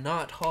man's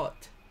not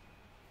hot.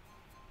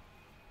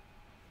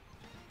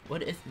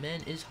 What if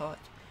man is hot?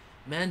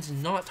 Man's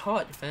not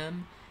hot,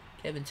 fam.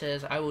 Kevin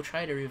says, I will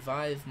try to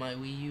revive my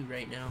Wii U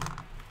right now.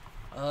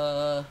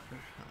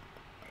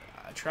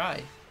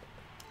 Try.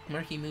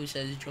 Marky Moo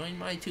says, join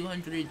my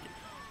 200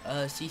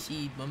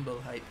 cc Bumbo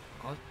hype.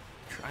 I'll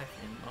try,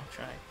 fam. I'll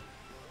try.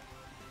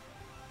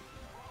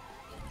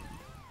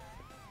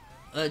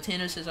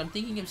 Tano says, I'm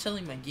thinking of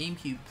selling my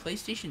GameCube,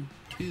 PlayStation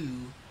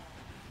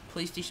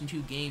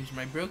 2 games,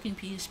 my broken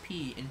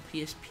PSP, and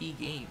PSP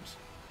games.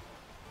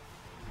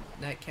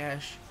 That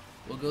cash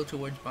will go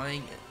towards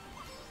buying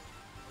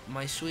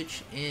my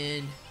Switch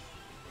and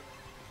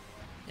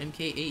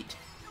MK8.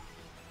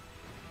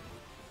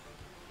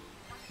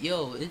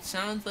 Yo, it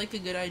sounds like a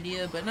good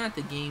idea, but not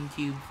the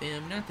GameCube,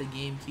 fam. Not the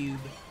GameCube.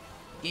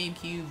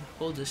 GameCube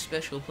holds a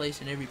special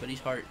place in everybody's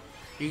heart.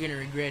 You're gonna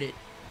regret it.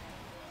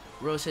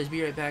 Rose says,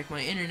 be right back.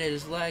 My internet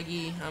is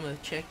laggy. I'm gonna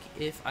check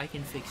if I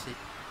can fix it.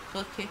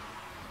 Okay.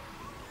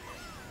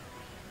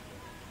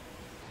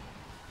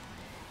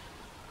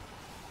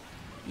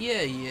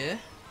 Yeah, yeah.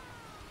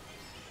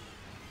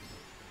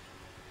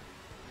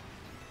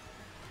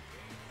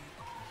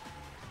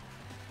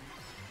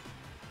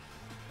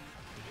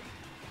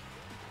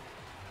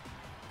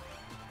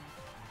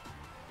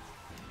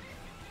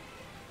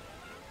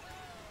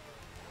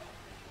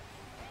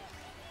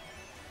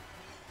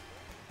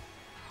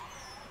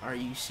 Are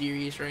you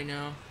serious right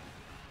now?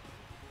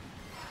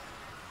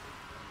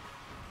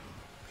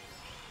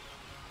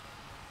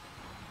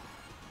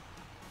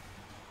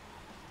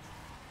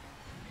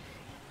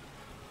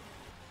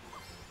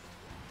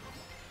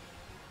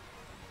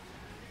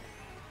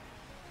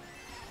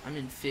 I'm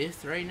in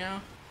 5th right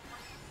now.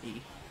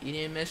 You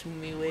didn't mess with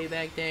me way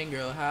back then,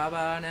 girl. How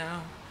about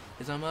now?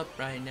 Cause I'm up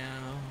right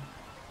now.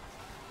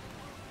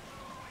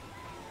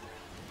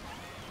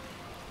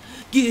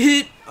 Get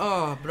hit!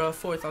 Oh, bro,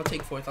 4th. I'll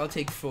take 4th. I'll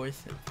take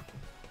 4th.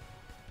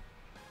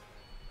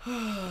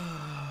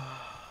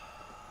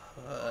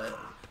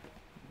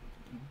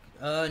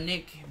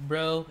 Nick,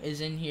 bro, is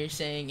in here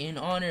saying, in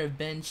honor of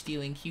Ben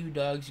stealing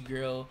Q-Dog's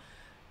girl,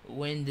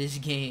 win this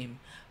game.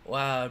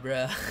 Wow,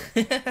 bro.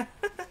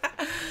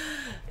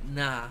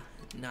 Nah,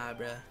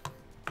 bro.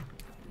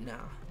 Nah.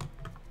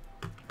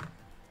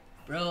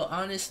 Bro,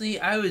 honestly,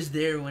 I was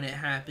there when it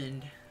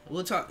happened.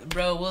 We'll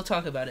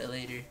talk about it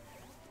later.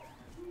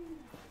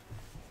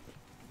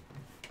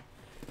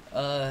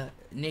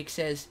 Nick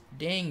says,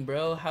 dang,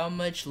 bro, how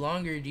much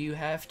longer do you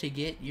have to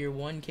get your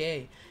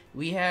 1K?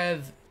 We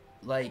have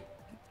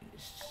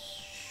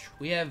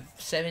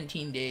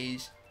 17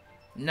 days.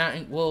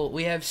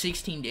 We have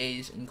 16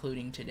 days,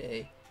 including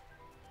today.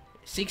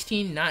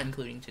 16 not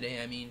including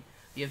today, I mean.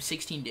 We have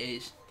 16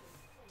 days.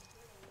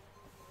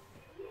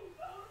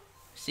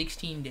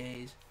 16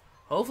 days.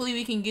 Hopefully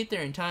we can get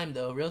there in time,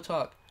 though. Real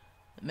talk.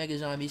 Mega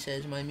Zombie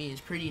says, my meat is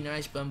pretty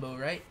nice, Bumbo,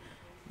 right?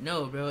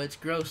 No, bro, it's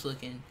gross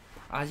looking.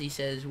 Ozzy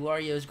says,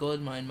 Wario's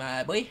gold mine,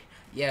 my boy.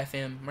 Yeah,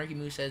 fam. Marky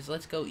Moo says,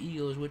 let's go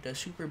Eagles with the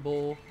Super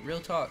Bowl. Real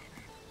talk.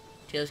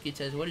 Tailskid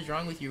says, what is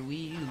wrong with your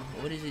Wii U?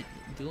 What is it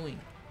doing?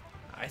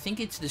 I think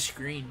it's the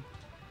screen.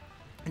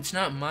 It's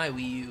not my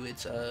Wii U.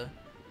 It's,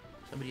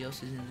 somebody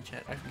else is in the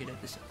chat. I forget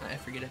at the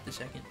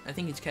second. I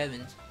think it's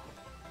Kevin's.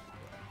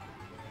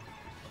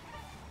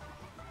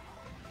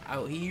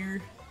 Out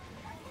here,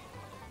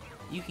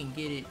 you can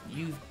get it.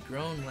 You've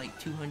grown like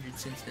 200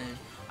 since then.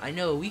 I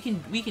know, we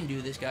can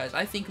do this, guys.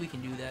 I think we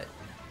can do that.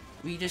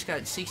 We just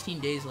got 16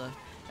 days left.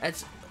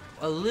 That's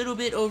a little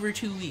bit over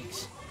 2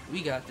 weeks.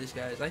 We got this,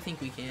 guys. I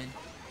think we can.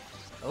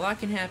 A lot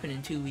can happen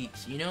in 2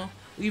 weeks, you know?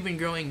 We've been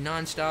growing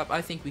non-stop.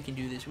 I think we can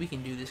do this. We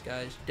can do this,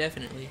 guys.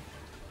 Definitely.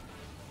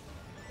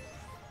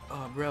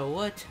 Oh, bro,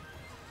 what?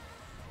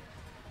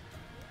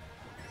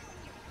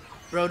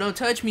 Bro, don't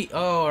touch me.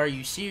 Oh, are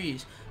you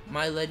serious?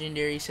 My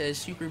Legendary says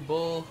Super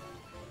Bowl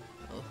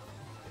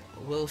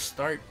will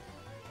start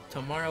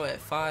tomorrow at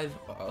 5.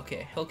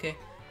 Okay.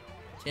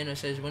 Sano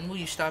says, when will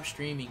you stop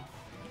streaming?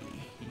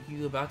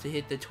 You about to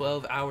hit the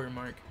 12-hour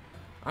mark.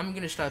 I'm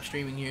gonna stop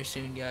streaming here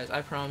soon, guys.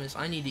 I promise.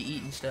 I need to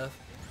eat and stuff.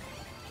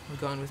 I'm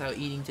gone without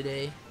eating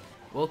today.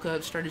 Woke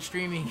up, started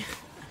streaming.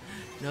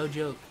 No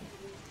joke.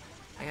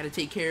 I gotta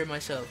take care of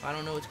myself. I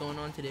don't know what's going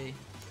on today.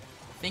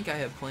 I think I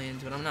have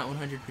plans, but I'm not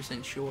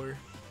 100% sure.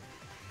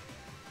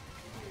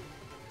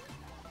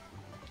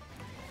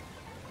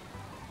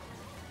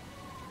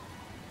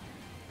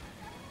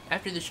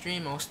 After the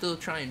stream, I'll still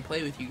try and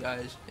play with you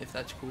guys, if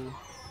that's cool.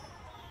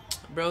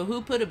 Bro,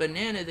 who put a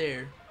banana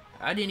there?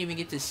 I didn't even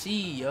get to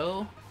see,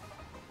 yo.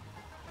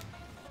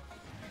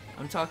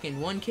 I'm talking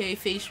 1K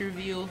face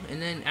reveal,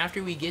 and then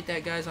after we get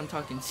that, guys, I'm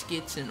talking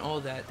skits and all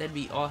that. That'd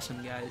be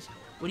awesome, guys.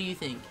 What do you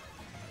think?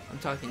 I'm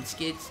talking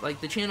skits. Like,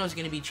 the channel is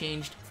going to be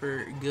changed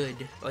for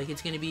good. Like,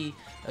 it's going to be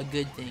a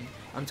good thing.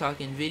 I'm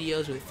talking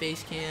videos with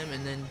face cam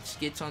and then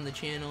skits on the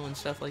channel and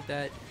stuff like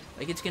that.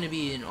 Like, it's going to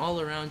be an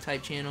all-around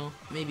type channel.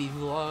 Maybe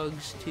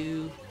vlogs,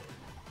 too.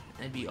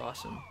 That'd be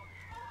awesome.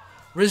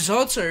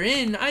 Results are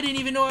in! I didn't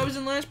even know I was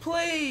in last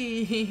place!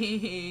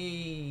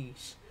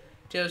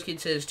 Tails Kid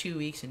says 2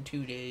 weeks and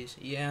 2 days.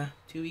 Yeah,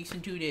 2 weeks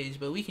and 2 days,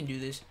 but we can do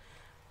this.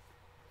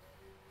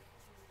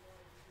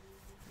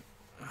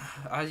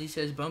 Ozzy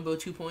says Bumbo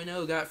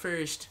 2.0 got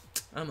first.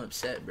 I'm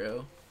upset,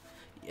 bro.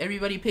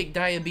 Everybody pick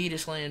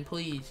Diabetes Land,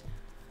 please.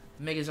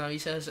 Mega Zombie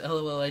says,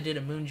 LOL, I did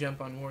a moon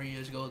jump on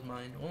Wario's gold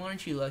mine. Well,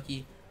 aren't you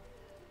lucky?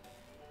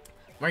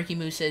 Marky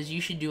Moo says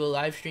you should do a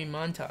live stream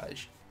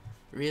montage.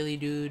 Really,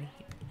 dude?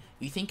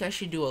 You think I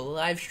should do a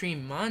live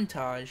stream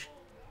montage?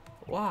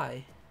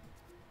 Why?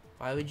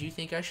 Why would you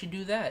think I should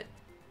do that?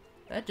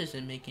 That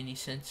doesn't make any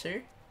sense,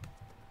 sir.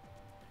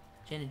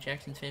 Janet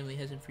Jackson's family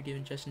hasn't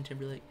forgiven Justin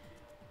Timberlake.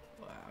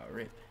 Wow,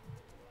 rip.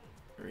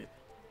 Rip.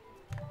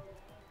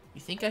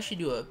 You think I should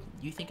do a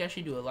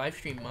live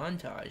stream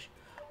montage?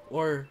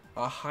 Or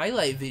a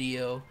highlight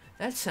video?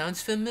 That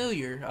sounds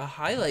familiar. A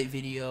highlight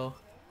video.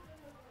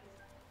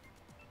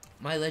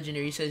 My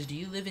Legendary says, do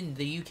you live in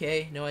the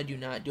UK? No, I do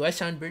not. Do I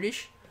sound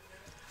British?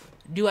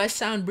 Do I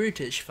sound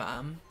British,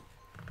 fam?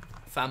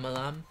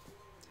 Famalam.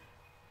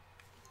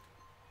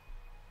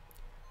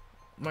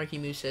 Marky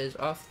Moo says,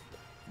 off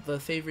the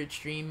favorite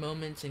stream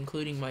moments,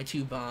 including my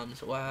 2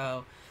 bombs.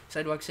 Wow.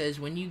 Sidewalk says,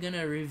 when you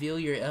gonna reveal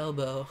your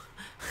elbow?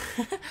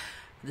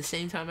 The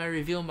same time I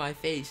reveal my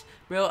face.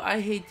 Bro,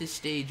 I hate this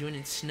stage when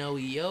it's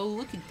snowy. Yo,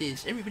 look at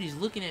this. Everybody's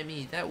looking at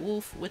me. That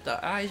wolf with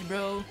the eyes,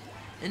 bro.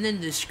 And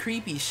then this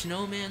creepy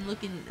snowman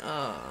looking.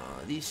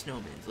 These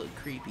snowmans look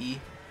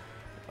creepy.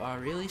 Oh,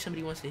 really?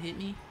 Somebody wants to hit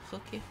me?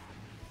 Okay.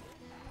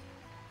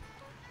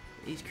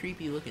 These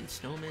creepy looking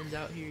snowmen's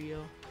out here,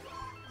 yo.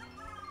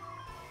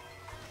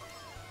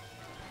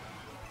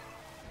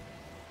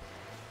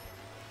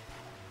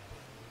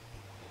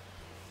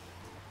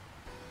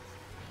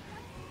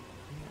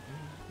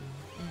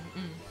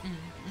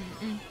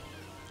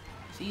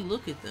 See,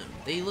 look at them.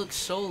 They look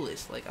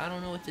soulless. Like, I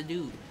don't know what to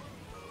do.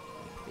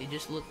 They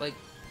just look like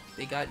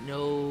they got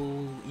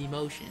no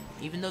emotion.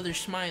 Even though they're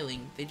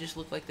smiling, they just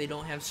look like they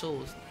don't have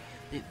souls.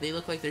 They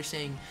look like they're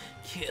saying,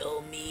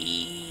 "Kill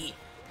me!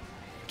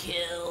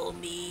 Kill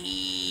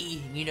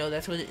me!" You know,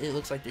 that's what it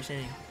looks like they're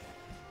saying.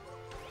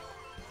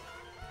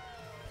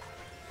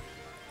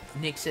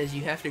 Nick says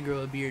you have to grow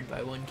a beard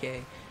by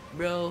 1K.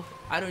 Bro,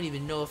 I don't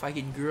even know if I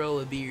can grow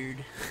a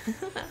beard.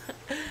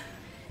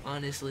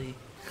 Honestly.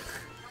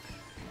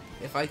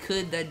 If I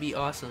could, that'd be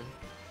awesome.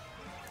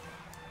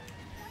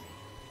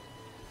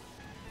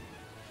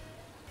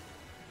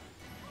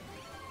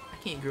 I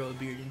can't grow a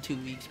beard in 2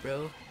 weeks,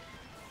 bro.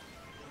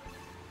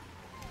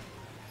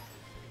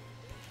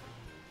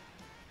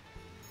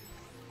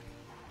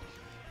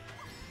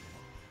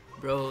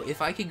 Bro,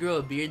 if I could grow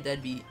a beard,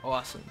 that'd be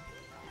awesome.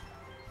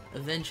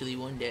 Eventually,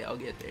 one day, I'll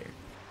get there.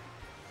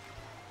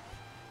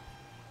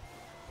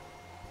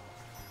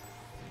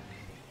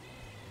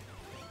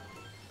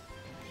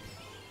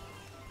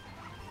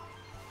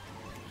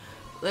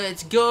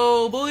 Let's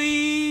go,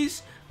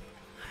 boys!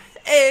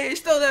 Hey,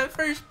 stole that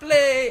first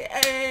play!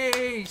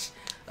 Hey!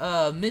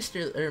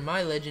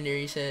 My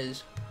legendary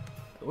says,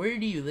 where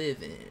do you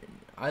live in?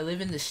 I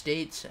live in the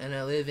States, and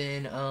I live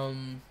in,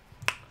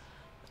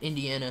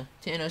 Indiana.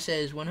 Tano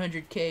says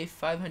 100K,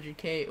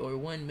 500K, or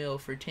 1 mil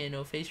for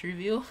Tano face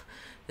reveal.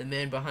 The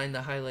man behind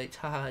the highlights.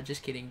 Haha,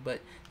 just kidding, but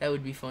that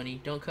would be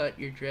funny. Don't cut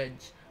your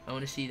dreads. I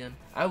want to see them.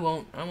 I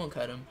won't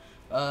cut them.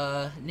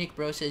 Nick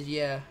bro says,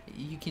 yeah,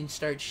 you can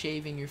start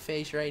shaving your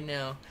face right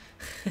now.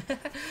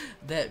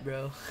 Bet,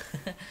 bro.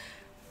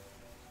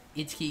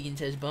 It's Keegan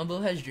says,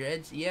 Bumbo has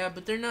dreads. Yeah,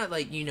 but they're not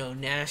like, you know,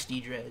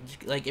 nasty dreads.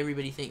 Like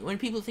everybody think. When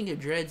people think of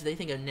dreads, they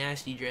think of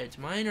nasty dreads.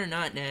 Mine are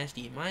not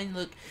nasty. Mine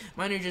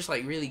are just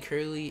like really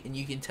curly, and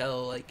you can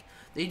tell like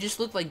they just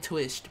look like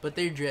twist, but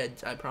they're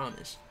dreads. I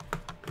promise.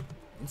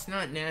 It's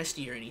not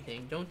nasty or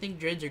anything. Don't think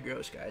dreads are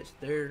gross, guys.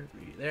 They're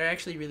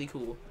actually really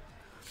cool.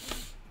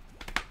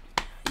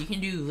 You can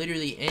do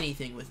literally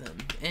anything with them.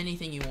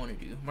 Anything you want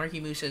to do.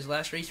 Marky Moo says,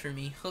 last race for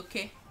me.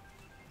 Okay.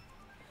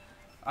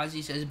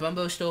 Ozzy says,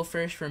 Bumbo stole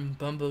first from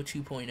Bumbo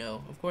 2.0.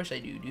 Of course I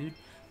do, dude.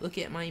 Look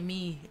at my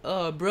me.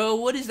 Oh, bro,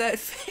 what is that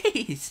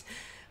face?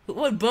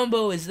 What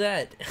Bumbo is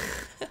that?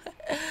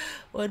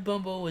 What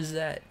Bumbo was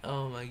that?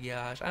 Oh my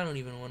gosh, I don't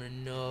even want to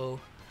know.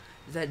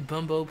 Is that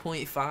Bumbo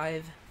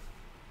 0.5?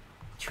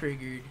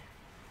 Triggered.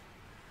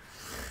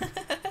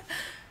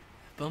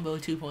 Bumbo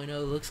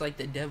 2.0 looks like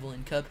the devil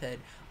in Cuphead.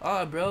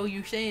 Oh, bro,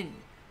 you're saying...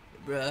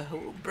 Bro,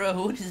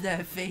 what is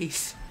that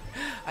face?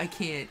 I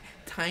can't.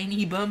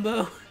 Tiny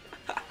Bumbo?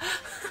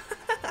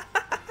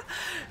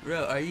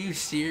 Bro, are you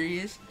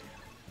serious?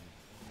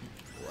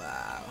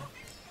 Wow.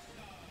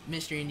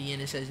 Mr.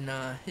 Indiana says,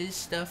 nah, his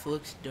stuff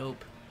looks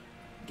dope.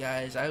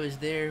 Guys, I was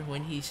there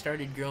when he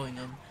started growing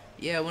them.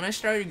 Yeah, when I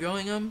started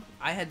growing them,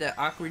 I had that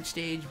awkward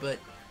stage, but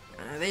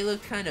they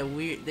looked kind of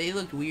weird. They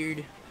looked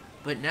weird,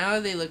 but now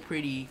they look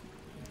pretty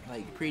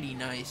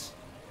nice.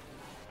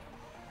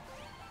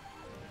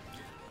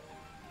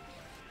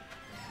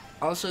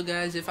 Also,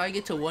 guys, if I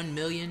get to 1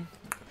 million,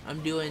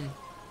 I'm doing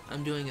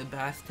a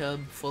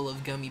bathtub full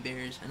of gummy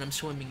bears, and I'm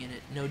swimming in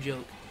it. No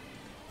joke.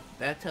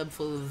 Bathtub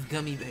full of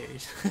gummy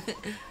bears.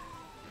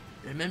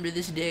 Remember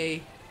this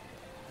day.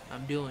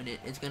 I'm doing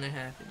it. It's gonna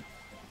happen.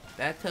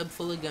 Bathtub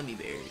full of gummy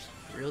bears.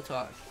 Real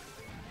talk.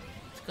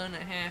 It's gonna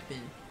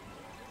happen.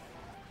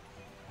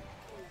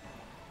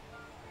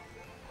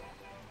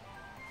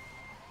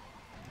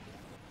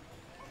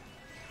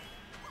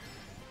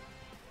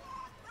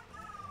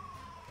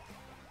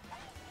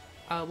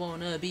 I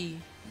wanna be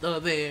the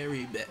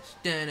very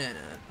best. Da-na-na.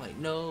 Like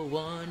no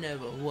one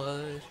ever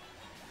was.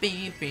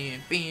 Bam,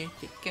 bam, bam,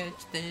 to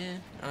catch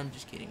them. I'm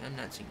just kidding. I'm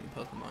not singing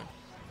Pokemon.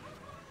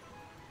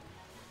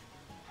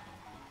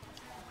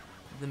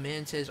 The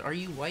man says, are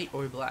you white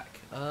or black?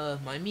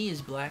 My me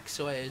is black,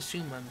 so I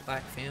assume I'm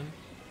black, fam.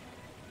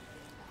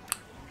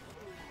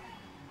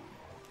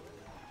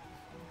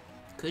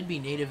 Could be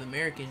Native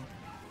American.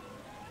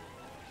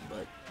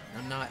 But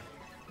I'm not.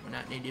 I'm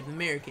not Native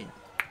American.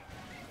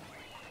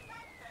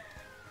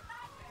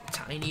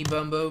 Tiny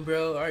Bumbo,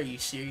 bro. Are you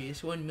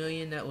serious? 1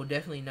 million? That will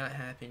definitely not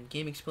happen.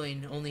 Game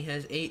Explained only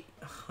has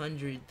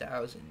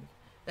 800,000.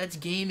 That's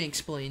Game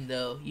Explained,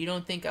 though. You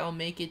don't think I'll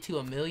make it to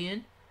 1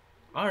 million?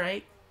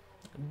 Alright.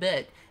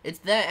 Bet. It's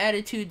that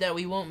attitude that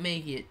we won't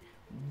make it.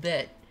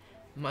 Bet.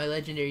 My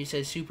legendary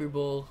says Super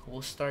Bowl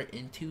will start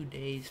in 2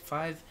 days.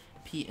 5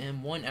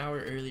 p.m. 1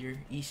 hour earlier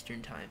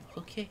Eastern time.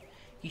 Okay.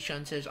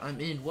 Ishan says, I'm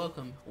in.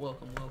 Welcome.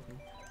 Welcome, welcome.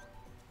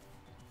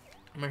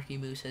 Marky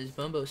Moo says,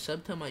 Bumbo,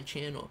 sub to my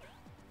channel.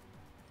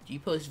 Do you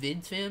post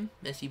vids, fam?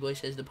 Messy Boy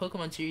says, the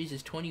Pokemon series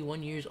is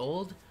 21 years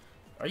old?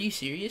 Are you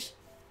serious?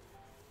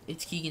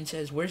 It's Keegan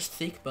says, where's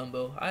Thick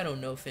Bumbo? I don't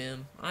know,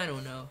 fam. I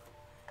don't know.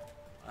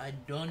 I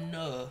don't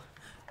know.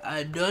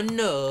 I don't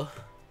know.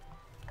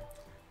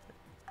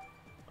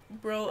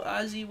 Bro,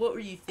 Ozzy, what were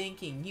you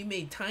thinking? You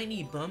made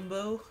Tiny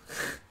Bumbo?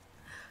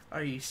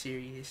 Are you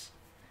serious?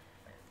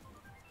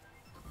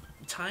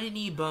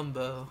 Tiny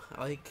Bumbo.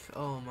 Like,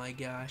 oh my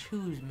gosh.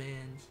 Whose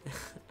man's?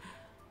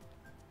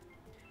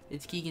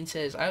 It's Keegan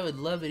says, I would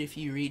love it if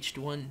you reached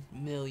 1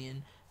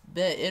 million.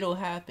 Bet it'll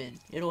happen.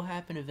 It'll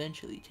happen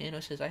eventually.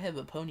 Tano says, I have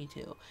a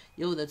ponytail.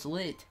 Yo, that's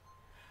lit.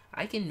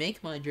 I can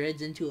make my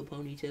dreads into a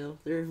ponytail.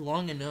 They're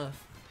long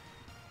enough.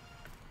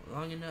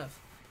 Long enough.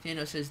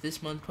 Tano says,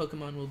 this month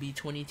Pokemon will be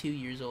 22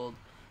 years old.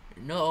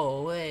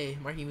 No way.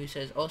 Marky Moo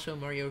says, also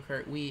Mario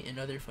Kart Wii and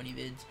other funny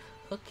vids.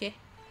 Okay.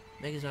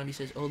 Mega Zombie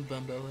says, old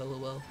Bumbo,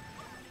 lol.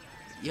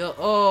 Yo,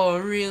 oh,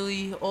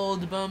 really?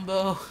 Old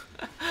Bumbo?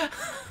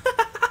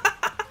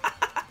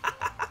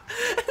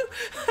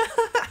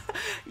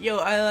 Yo,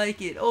 I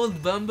like it.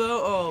 Old Bumbo?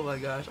 Oh my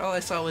gosh. All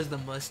I saw was the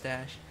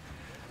mustache.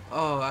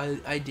 Oh,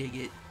 I dig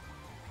it.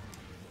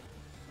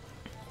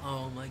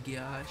 Oh my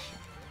gosh.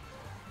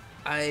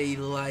 I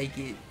like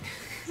it.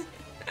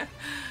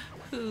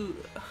 Who?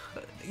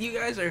 You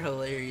guys are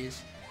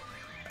hilarious.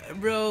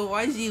 Bro,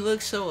 why does he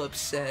look so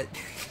upset?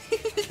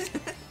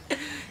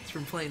 He's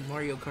from playing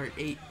Mario Kart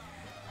 8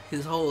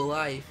 his whole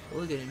life.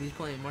 Look at him. He's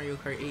playing Mario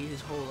Kart 8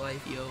 his whole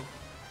life, yo.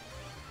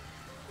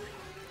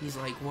 He's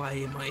like, why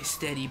am I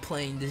steady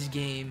playing this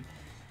game?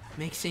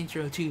 Make Saints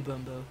Row 2,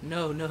 Bumbo.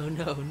 No, no,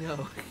 no,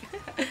 no.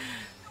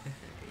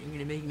 You're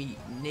gonna make me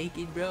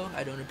naked, bro?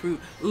 I don't approve.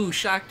 Ooh,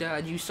 shock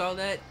dodge. You saw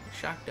that?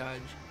 Shock dodge.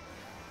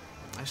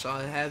 I saw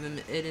it have him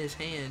in his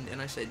hand,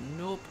 and I said,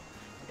 nope.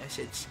 I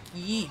said,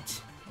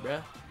 skeet,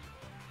 bruh.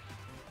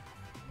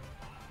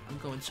 I'm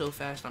going so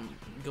fast, I'm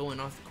going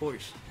off the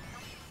course.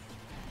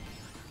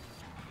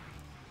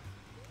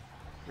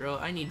 Bro,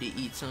 I need to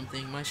eat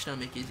something. My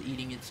stomach is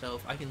eating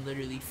itself. I can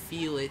literally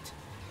feel it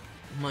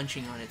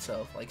munching on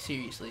itself. Like,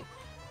 seriously.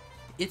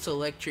 It's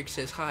Electric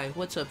says, hi,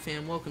 what's up,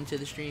 fam? Welcome to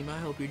the stream. I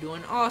hope you're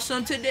doing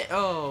awesome today.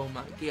 Oh,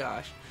 my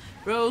gosh.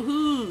 Bro,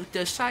 who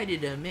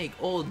decided to make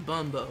old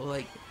Bumbo?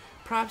 Like,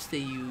 props to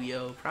you,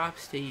 yo.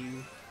 Props to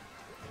you.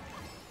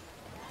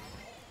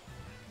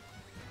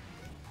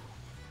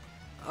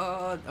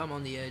 I'm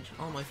on the edge.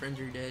 All my friends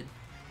are dead.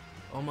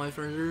 All my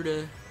friends are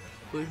dead.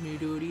 Push me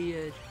to the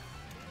edge.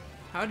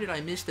 How did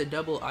I miss the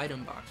double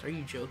item box? Are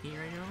you joking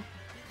right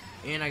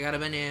now? And I got a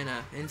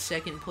banana in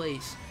second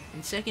place.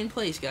 In second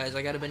place, guys,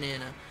 I got a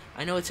banana.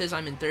 I know it says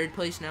I'm in third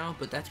place now,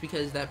 but that's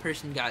because that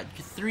person got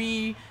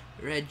 3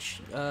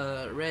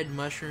 red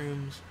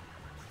mushrooms.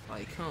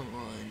 Like, come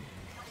on.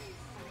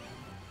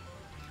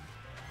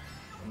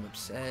 I'm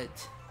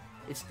upset.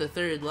 It's the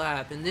 3rd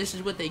lap, and this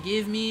is what they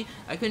give me.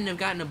 I couldn't have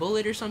gotten a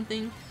bullet or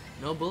something.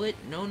 No bullet?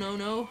 No, no,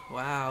 no.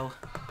 Wow.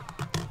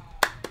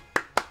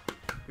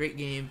 Great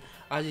game.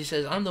 Ozzy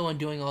says, I'm the one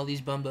doing all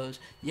these Bumbos.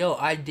 Yo,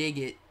 I dig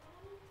it.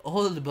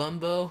 Old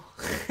Bumbo.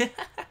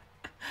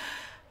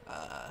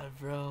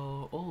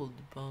 Bro, old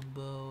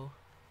Bumbo.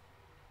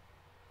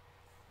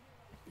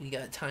 We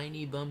got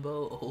Tiny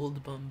Bumbo,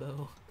 old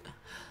Bumbo.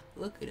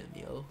 Look at him,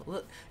 yo.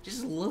 Look,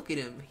 just look at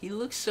him. He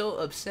looks so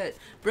upset.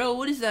 Bro,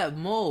 what is that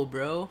mole,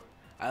 bro?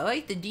 I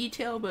like the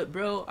detail, but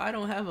bro, I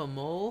don't have a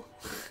mole.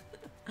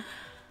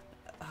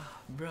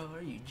 Bro,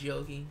 are you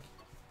joking?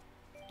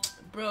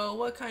 Bro,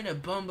 what kind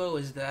of Bumbo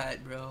is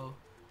that, bro?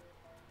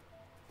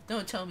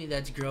 Don't tell me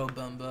that's girl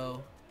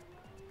Bumbo.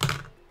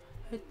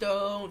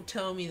 Don't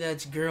tell me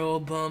that's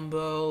girl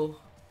Bumbo.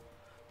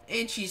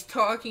 And she's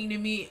talking to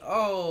me.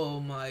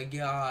 Oh my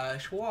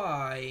gosh,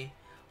 why?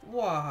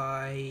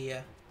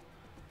 Why?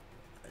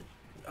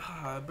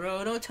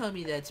 Bro, don't tell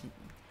me that's...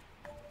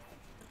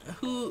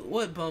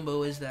 What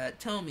Bumbo is that?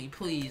 Tell me,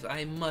 please.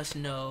 I must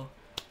know.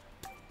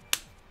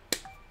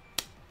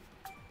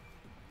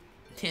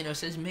 Tano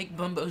says, make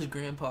Bumbo's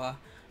grandpa.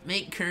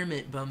 Make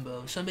Kermit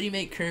Bumbo. Somebody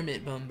make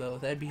Kermit Bumbo.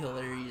 That'd be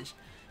hilarious.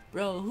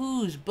 Bro,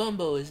 whose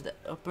Bumbo is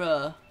that?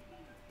 Bruh.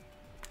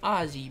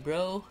 Ozzy,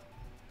 bro.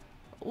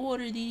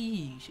 What are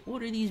these?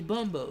 What are these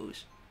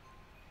Bumbos?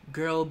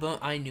 Girl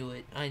I knew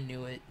it. I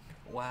knew it.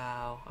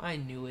 Wow. I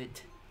knew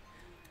it.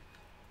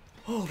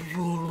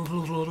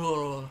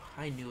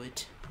 I knew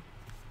it.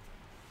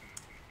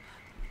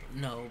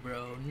 No,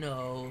 bro.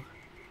 No.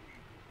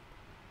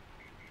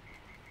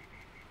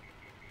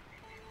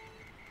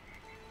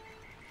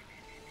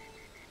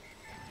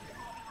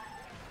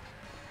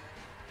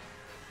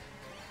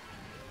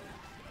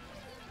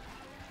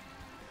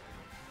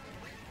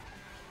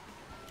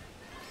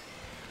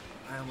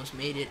 I almost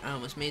made it. I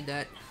almost made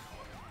that.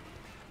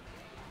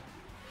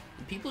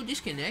 Did people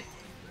disconnect?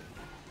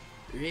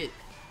 Rip.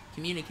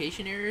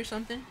 Communication error or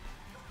something?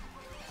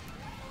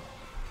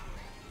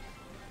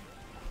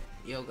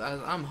 Yo, guys,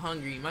 I'm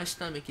hungry. My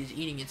stomach is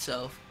eating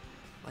itself.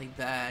 Like,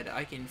 bad.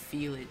 I can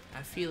feel it.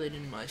 I feel it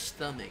in my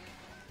stomach.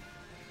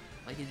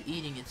 Like, it's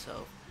eating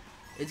itself.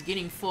 It's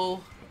getting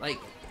full. Like,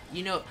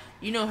 you know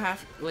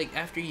like,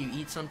 after you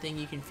eat something,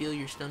 you can feel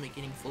your stomach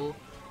getting full.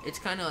 It's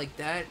kind of like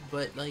that,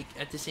 but, like,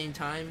 at the same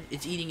time,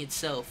 it's eating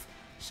itself.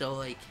 So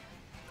like,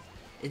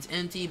 it's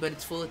empty, but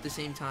it's full at the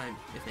same time,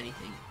 if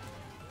anything.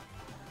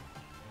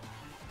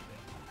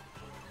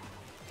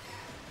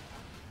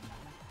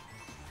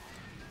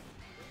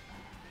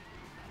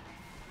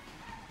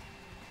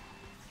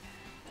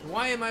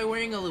 Why am I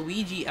wearing a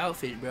Luigi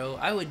outfit, bro?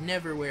 I would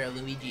never wear a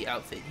Luigi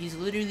outfit. He's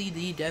literally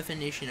the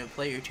definition of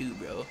player 2,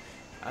 bro.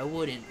 I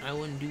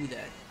wouldn't do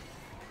that.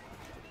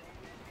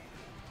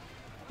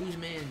 Whose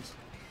man's?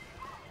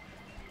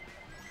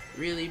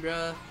 Really,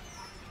 bro?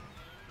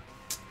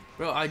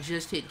 Bro, I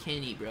just hit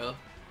Kenny, bro.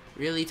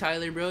 Really,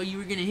 Tyler, bro? You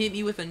were gonna hit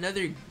me with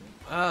another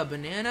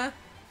banana?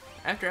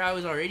 After I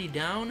was already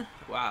down?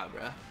 Wow,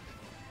 bro.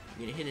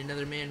 You're gonna hit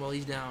another man while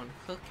he's down.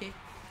 Okay.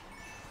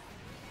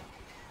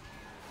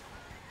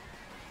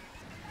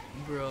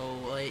 Bro,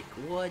 like,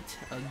 what?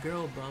 A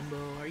girl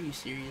bumbo? Are you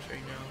serious right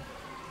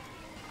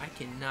now? I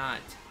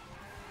cannot.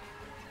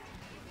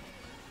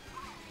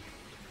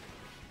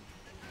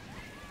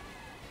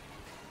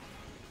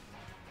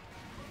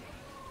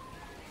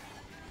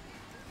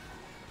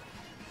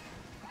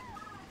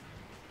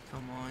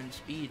 Come on,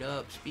 speed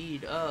up,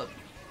 speed up.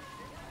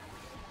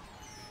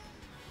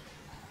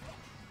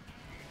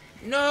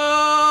 No!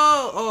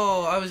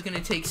 Oh, I was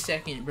gonna take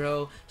second,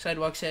 bro.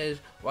 Sidewalk says,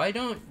 why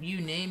don't you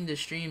name the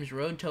streams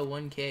Road to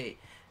 1K?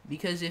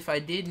 Because if I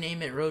did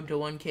name it Road to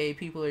 1K,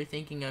 people are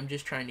thinking I'm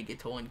just trying to get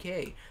to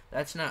 1K.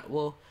 That's not,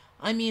 well,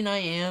 I mean, I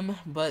am,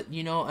 but,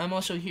 you know, I'm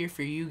also here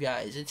for you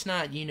guys. It's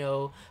not, you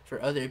know,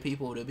 for other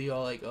people to be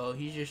all like, oh,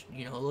 he's just,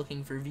 you know,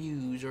 looking for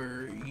views,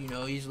 or, you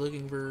know, he's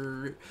looking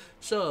for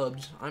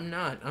subs. I'm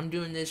not. I'm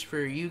doing this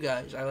for you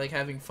guys. I like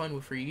having fun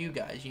for you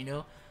guys, you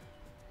know?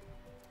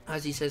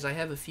 Ozzy says, I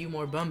have a few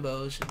more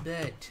bumbos.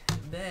 Bet.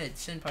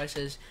 Senpai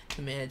says,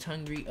 Command's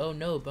hungry. Oh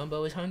no,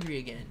 Bumbo is hungry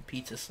again.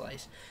 Pizza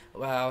slice.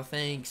 Wow,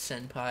 thanks,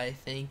 Senpai.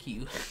 Thank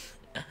you.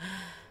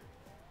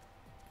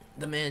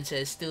 The man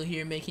says, still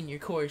here making your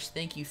course.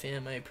 Thank you,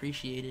 fam. I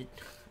appreciate it.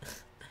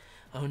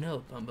 Oh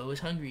no, Bumbo is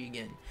hungry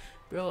again.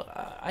 Bro,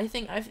 I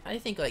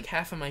think like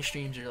half of my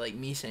streams are like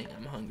me saying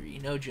I'm hungry.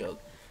 No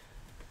joke.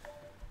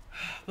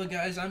 But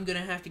guys, I'm gonna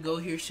have to go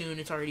here soon.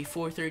 It's already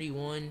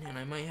 4:31, and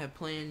I might have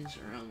plans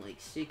around like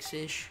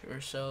 6-ish or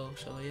so.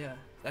 So yeah,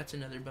 that's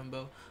another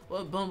Bumbo.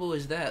 What Bumbo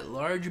is that?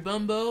 Large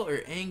Bumbo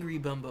or Angry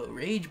Bumbo?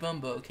 Rage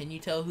Bumbo? Can you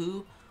tell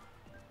who?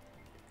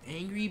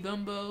 Angry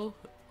Bumbo?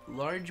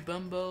 Large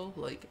Bumbo?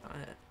 Like,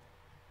 I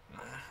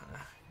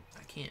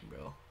can't,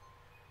 bro.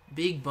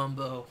 Big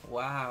Bumbo.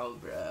 Wow,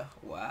 bruh.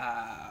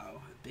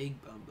 Wow. Big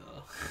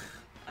Bumbo.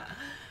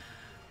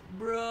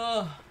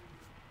 Bruh.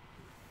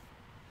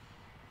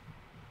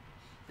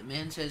 The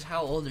man says,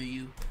 how old are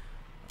you?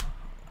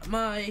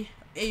 My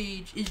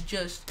age is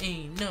just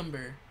a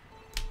number.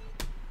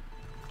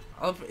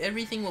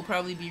 Everything will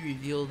probably be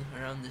revealed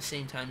around the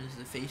same time as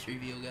the face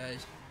reveal,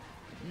 guys.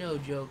 No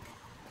joke.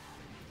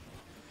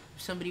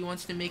 If somebody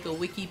wants to make a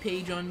wiki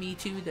page on me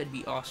too, that'd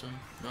be awesome.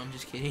 No, I'm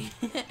just kidding.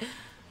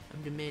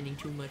 I'm demanding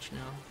too much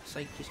now.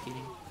 Psych, just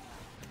kidding.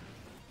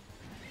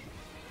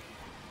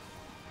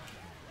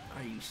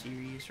 Are you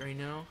serious right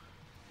now?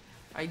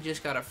 I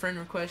just got a friend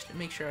request.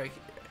 Make sure I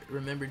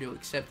remember to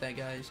accept that,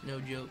 guys. No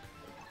joke.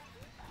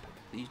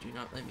 Please do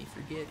not let me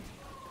forget.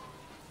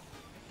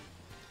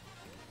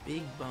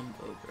 Big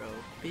Bumbo, bro.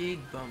 Big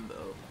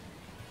Bumbo.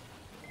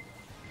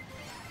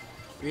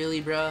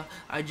 Really, bruh?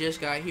 I just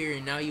got here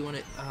and now you want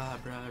to... Ah,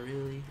 bruh.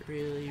 Really?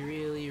 Really?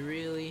 Really?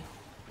 Really?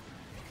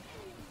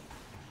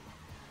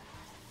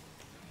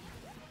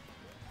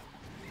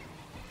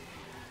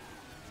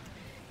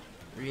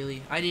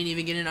 Really? I didn't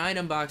even get an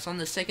item box on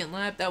the second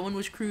lap. That one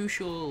was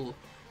crucial.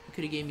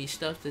 Could have gave me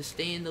stuff to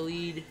stay in the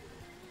lead.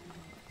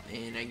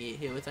 And I get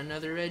hit with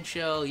another red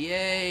shell.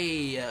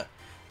 Yay!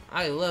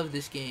 I love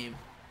this game.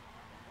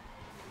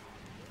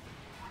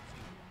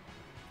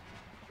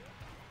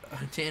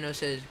 Tano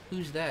says,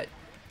 who's that?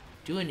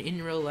 Do an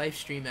in-row live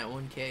stream at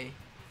 1K.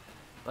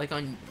 Like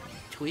on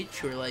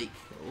Twitch or like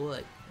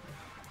what?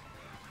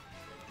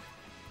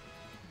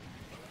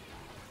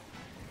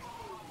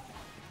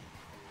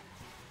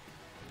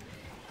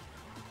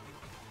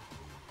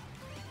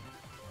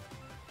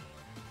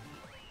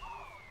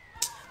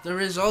 The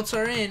results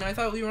are in. I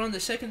thought we were on the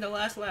second to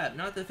last lap,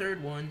 not the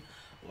third one.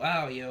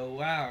 Wow, yo,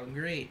 wow,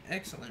 great,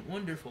 excellent,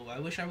 wonderful. I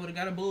wish I would have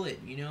got a bullet,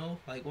 you know?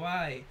 Like,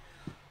 why?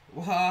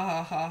 Ha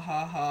ha ha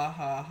ha ha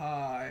ha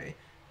ha.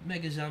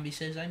 Mega Zombie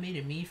says, I made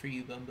a me for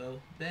you,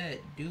 Bumbo. Bet,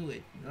 do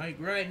it. Like,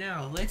 right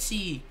now. Let's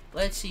see.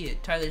 Let's see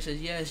it. Tyler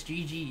says, yes,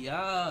 GG,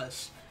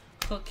 yes.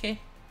 Okay.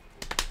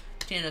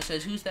 Tano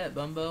says, who's that,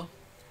 Bumbo?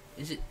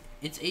 Is it...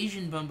 It's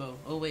Asian Bumbo.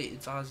 Oh, wait,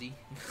 it's Aussie.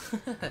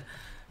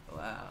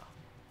 Wow.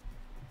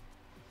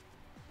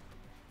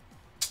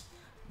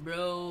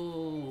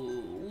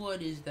 Bro,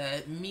 what is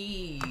that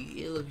me?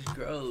 It looks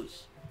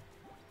gross.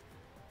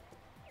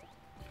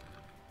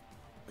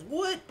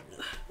 What?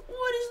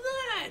 What is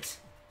that?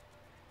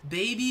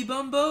 Baby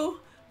Bumbo?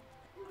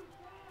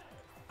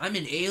 I'm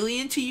an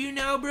alien to you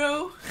now,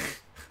 bro?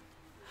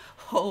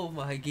 Oh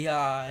my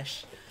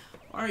gosh.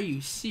 Are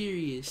you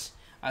serious?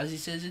 Ozzy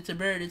says it's a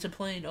bird, it's a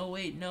plane. Oh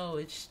wait, no,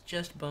 it's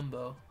just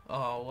Bumbo.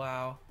 Oh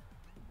wow.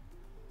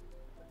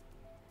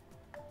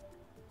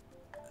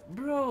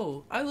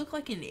 Bro, I look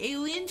like an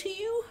alien to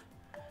you?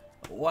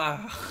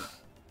 Wow.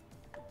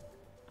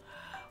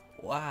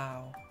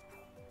 Wow.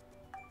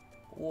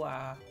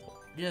 Wow.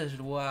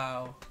 Just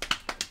wow.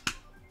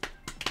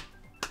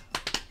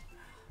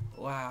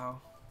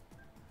 Wow.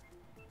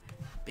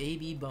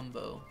 Baby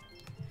Bumbo.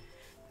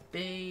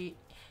 Hey,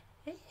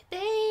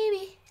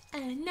 baby,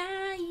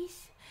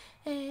 nice.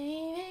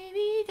 Hey,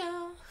 baby,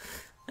 go.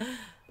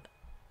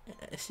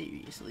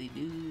 Seriously,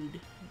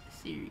 dude.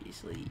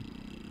 Seriously.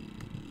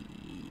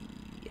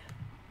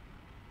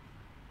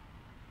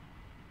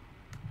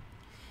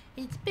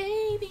 It's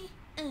baby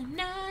and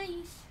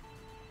nice.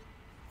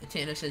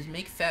 Tana says,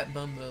 make Fat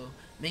Bumbo.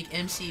 Make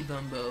MC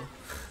Bumbo.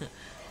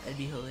 That'd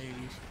be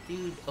hilarious.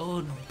 Dude,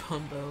 old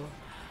Bumbo.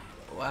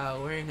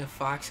 Wow, wearing a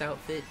fox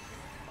outfit.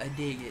 I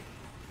dig it.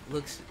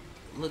 Looks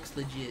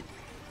legit.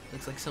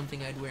 Looks like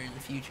something I'd wear in the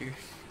future.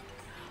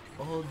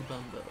 Old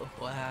Bumbo.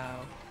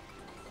 Wow.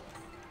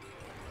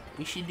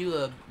 We should do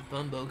a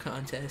Bumbo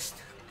contest.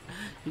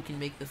 Who can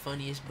make the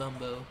funniest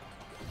Bumbo?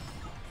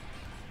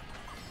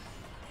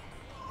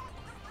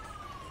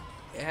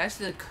 It has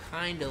to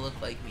kinda look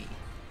like me.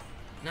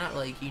 Not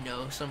like, you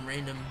know, some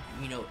random,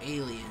 you know,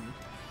 alien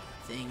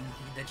thing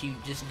that you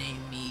just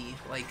named me.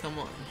 Like, come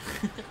on.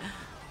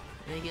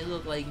 Make it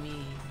look like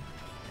me.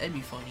 That'd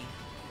be funny.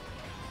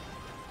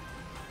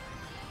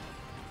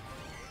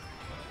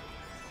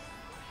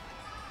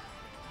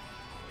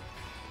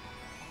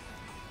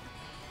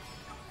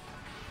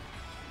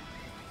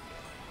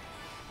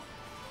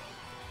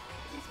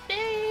 It's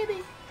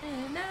baby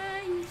and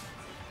nice.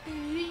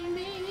 Baby,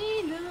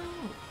 baby, no.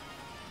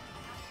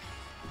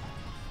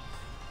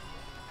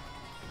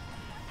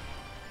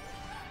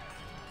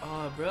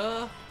 Oh,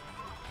 bruh.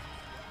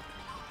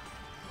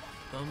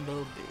 Bumbo,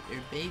 or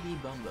baby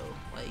Bumbo.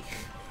 Like,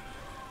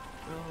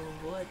 bro,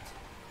 what?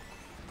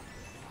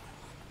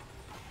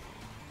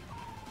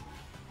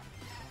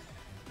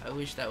 I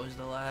wish that was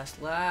the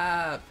last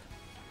lap.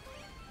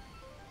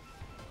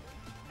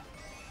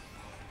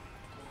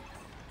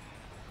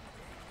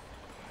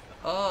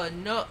 Oh,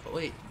 no.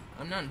 Wait,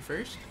 I'm not in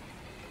first?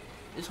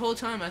 This whole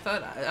time I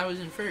thought I was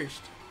in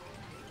first.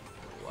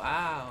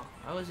 Wow,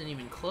 I wasn't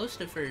even close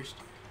to first.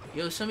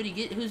 Yo, somebody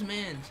get whose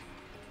man's?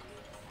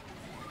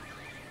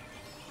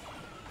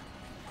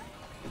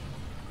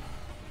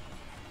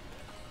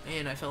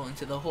 Man, I fell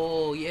into the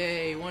hole.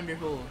 Yay,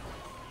 wonderful.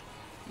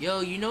 Yo,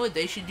 you know what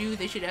they should do?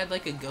 They should add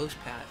like a ghost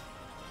path.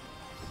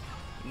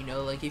 You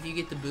know, like if you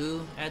get the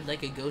boo, add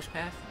like a ghost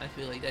path. I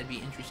feel like that'd be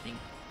interesting.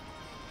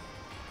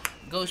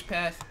 Ghost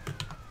path.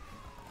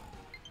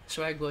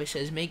 Swag Boy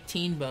says, make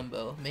teen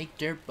Bumbo. Make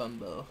dirt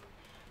Bumbo.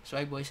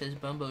 Swag Boy says,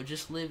 Bumbo,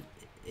 just leave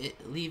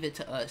it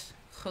to us.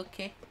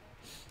 Okay.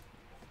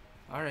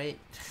 Alright.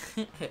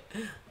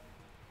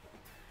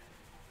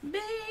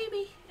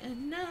 Baby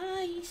and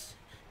nice.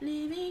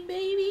 Living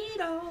baby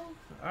doll.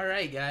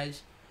 Alright,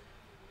 guys.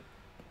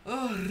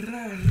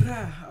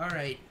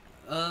 Alright.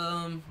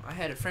 I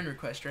had a friend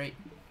request, right?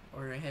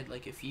 Or I had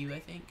like a few, I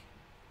think.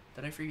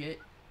 Did I forget?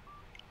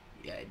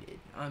 Yeah, I did.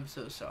 I'm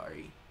so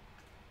sorry.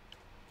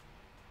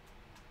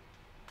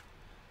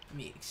 Let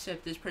me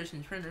accept this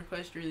person's friend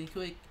request really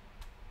quick.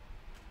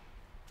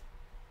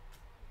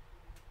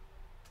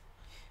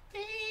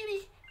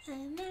 Baby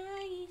and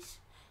nice.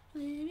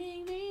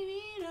 Living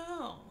baby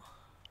doll.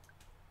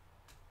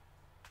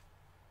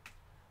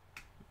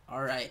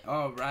 Alright,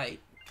 alright.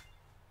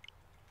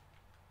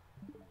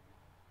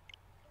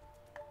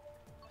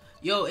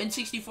 Yo,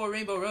 N64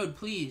 Rainbow Road,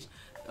 please.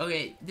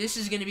 Okay, this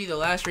is gonna be the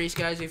last race,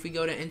 guys, if we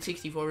go to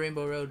N64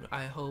 Rainbow Road.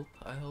 I hope.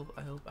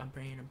 I'm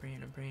praying.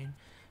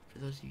 For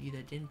those of you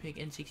that didn't pick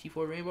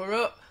N64 Rainbow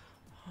Road.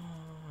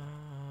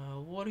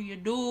 What are you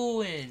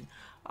doing?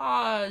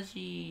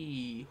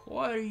 Ozzy,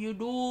 what are you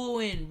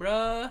doing,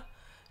 bruh?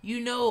 You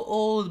know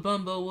old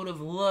Bumbo would have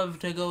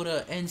loved to go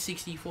to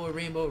N64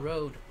 Rainbow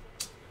Road.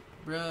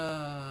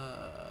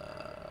 Bruh.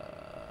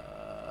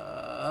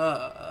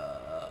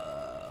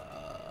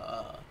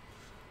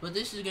 But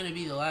this is gonna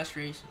be the last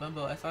race,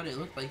 Bumbo. I thought it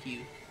looked like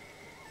you.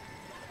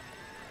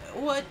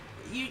 What?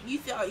 You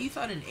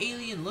thought an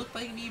alien looked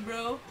like me,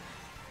 bro?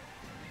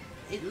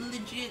 It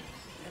legit,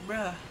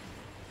 bruh.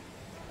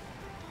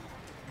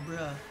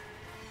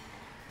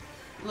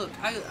 Look,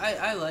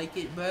 I like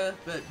it, bruh,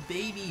 but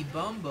baby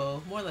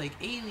Bumbo, more like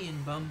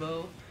alien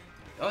Bumbo.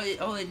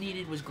 All it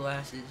needed was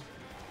glasses,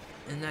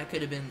 and that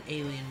could have been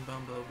alien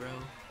Bumbo, bro.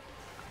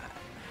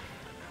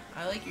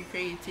 I like your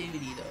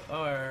creativity, though.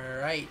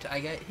 Alright, I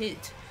got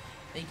hit.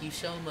 Thank you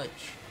so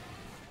much.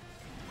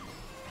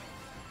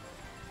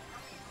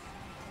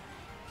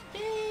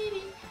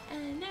 Baby,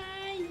 and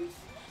nice,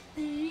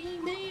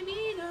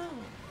 baby, no.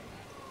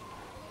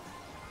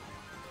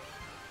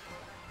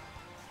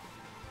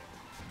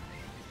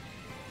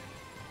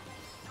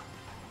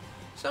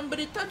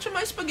 Somebody touch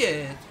my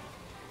spaghetti.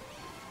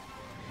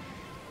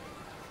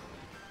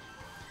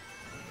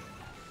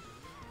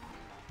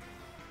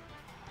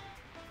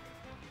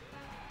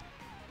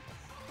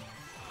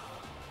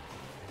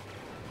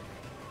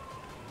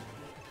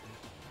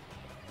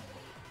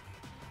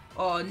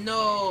 Oh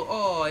no!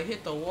 Oh, I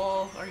hit the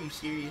wall. Are you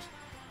serious?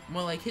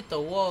 More like hit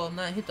the wall,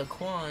 not hit the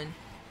quan.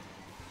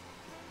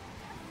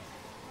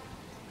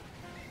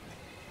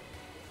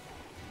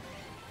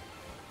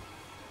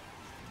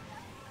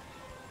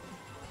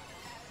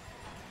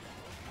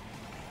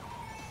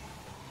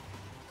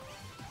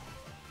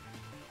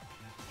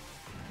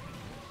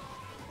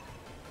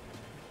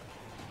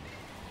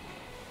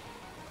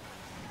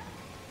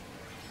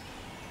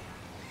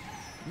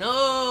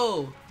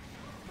 No!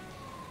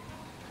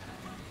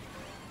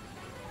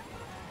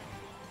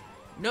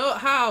 No,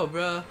 how,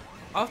 bruh?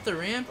 Off the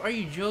ramp? Are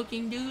you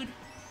joking, dude?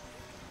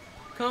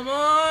 Come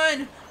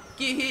on!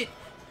 Get hit!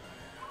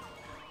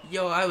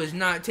 Yo, I was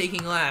not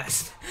taking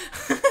last.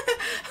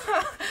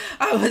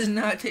 I was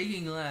not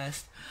taking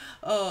last.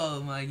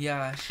 Oh my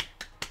gosh.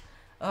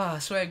 Ah,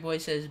 Swag Boy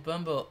says,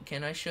 Bumbo,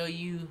 can I show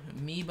you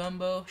me,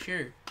 Bumbo?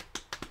 Sure.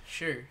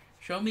 Sure.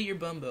 Show me your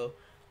Bumbo.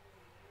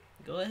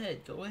 Go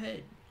ahead, go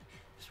ahead.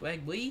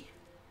 Swag Boy.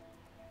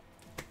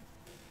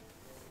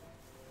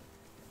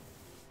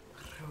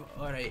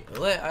 Alright,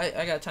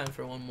 I got time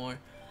for one more.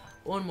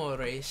 One more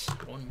race.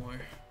 One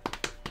more.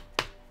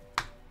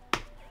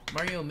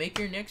 Mario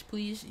Maker next,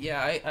 please.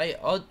 Yeah,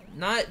 I'll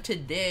not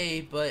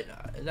today, but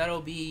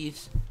that'll be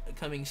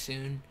coming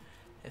soon,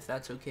 if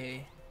that's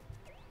okay.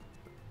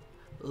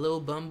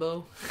 Lil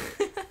Bumbo.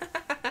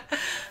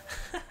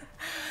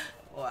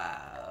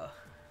 Wow.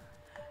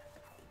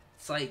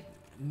 It's like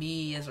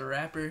me as a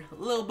rapper.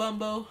 Lil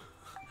Bumbo.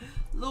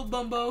 Lil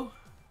Bumbo.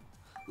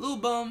 Lil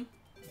Bum.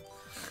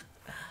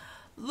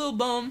 Lil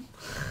Bum.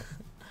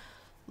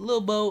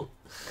 Lil Boat.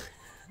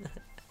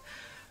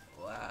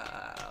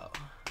 Wow.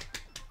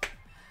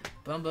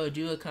 Bumbo,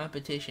 do a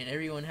competition.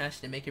 Everyone has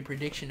to make a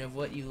prediction of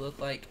what you look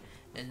like,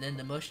 and then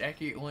the most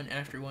accurate one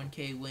after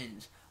 1K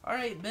wins.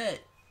 Alright, bet.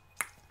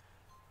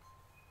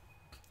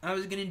 I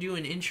was gonna do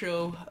an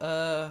intro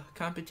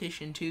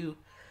competition too.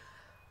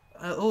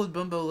 Old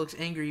Bumbo looks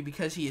angry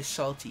because he is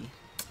salty.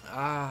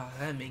 Ah,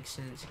 that makes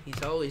sense.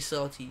 He's always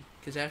salty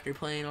because after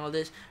playing all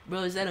this,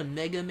 bro, is that a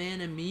Mega Man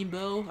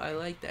amiibo? I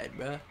like that,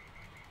 bro.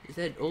 Is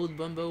that old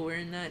Bumbo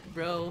wearing that,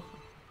 bro?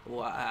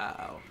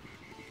 Wow.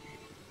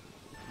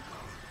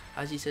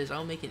 Ozzy says,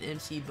 I'll make an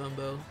MC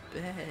Bumbo.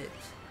 Bet.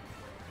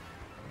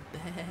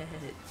 Bet.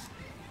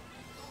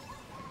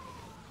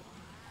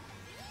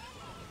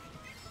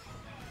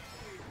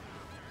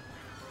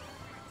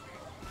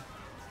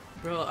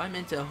 Bro, I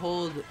meant to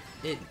hold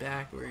it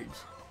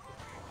backwards.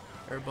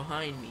 Or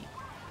behind me.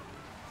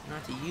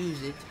 Not to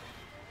use it.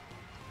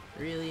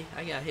 Really?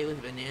 I got hit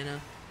with banana.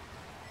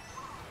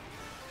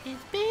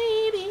 It's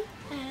baby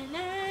and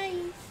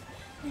ice.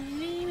 And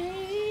we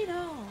made it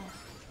all.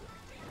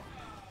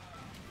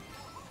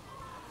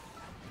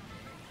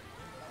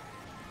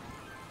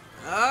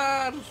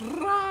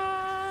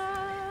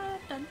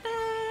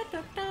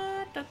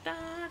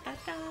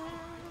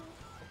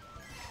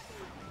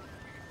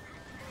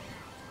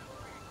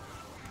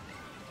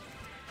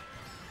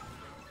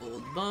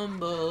 Old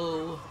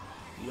Bumbo,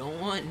 you don't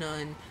want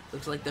none.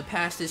 Looks like the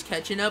past is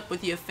catching up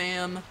with you,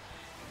 fam.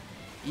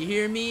 You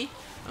hear me?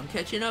 I'm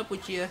catching up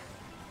with you.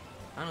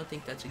 I don't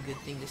think that's a good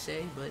thing to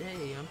say, but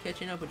hey, I'm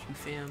catching up with you,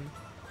 fam.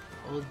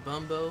 Old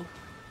Bumbo.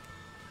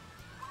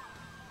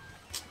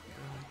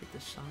 Bruh, get the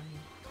sign.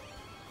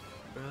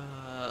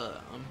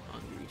 Bruh, I'm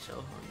hungry, so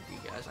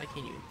hungry, guys. I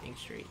can't even think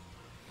straight.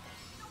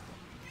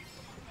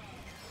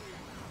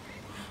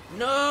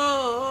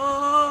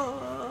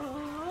 No!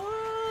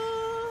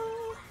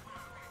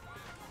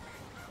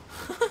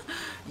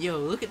 Yo,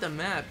 look at the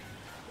map.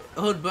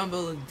 Old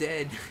Bumbo look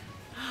dead.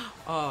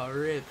 Aw,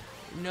 rip.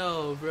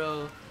 No,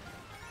 bro.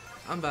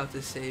 I'm about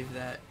to save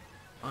that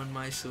on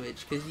my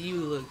Switch, because you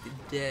looked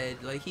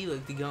dead. Like, he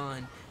looked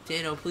gone.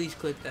 Tano, please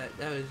clip that.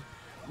 That was...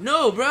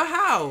 No, bro,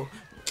 how?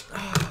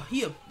 Oh,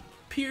 he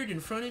appeared in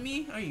front of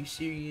me? Are you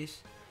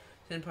serious?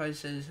 Senpai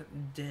says,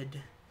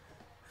 dead.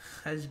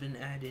 Has been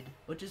added.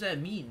 What does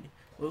that mean?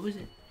 What was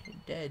it?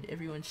 Dead.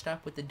 Everyone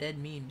stop with the dead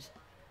memes.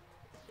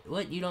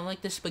 What, you don't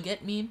like the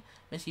spaghetti meme?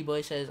 Messy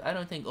Boy says, I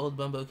don't think old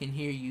Bumbo can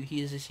hear you.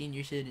 He is a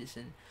senior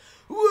citizen.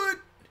 What?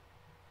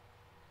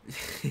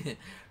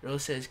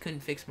 Rose says,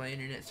 couldn't fix my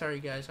internet. Sorry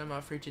guys, I'm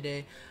out for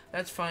today.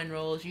 That's fine,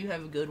 Rolls. You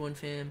have a good one,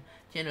 fam.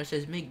 Jano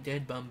says, make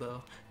dead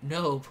Bumbo.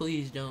 No,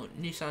 please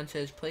don't. Nissan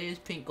says, play as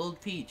Pink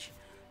Gold Peach.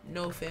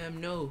 No, fam,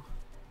 no.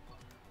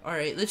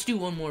 Alright, let's do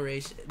one more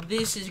race.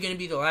 This is gonna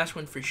be the last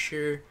one for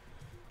sure.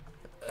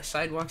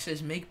 Sidewalk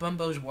says, make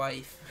Bumbo's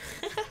wife.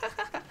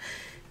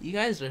 You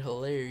guys are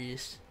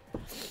hilarious.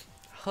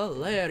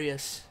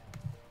 Hilarious.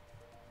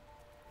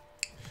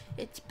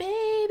 It's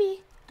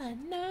baby a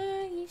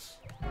nice.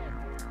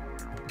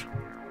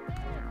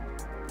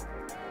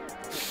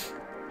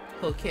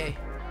 Okay.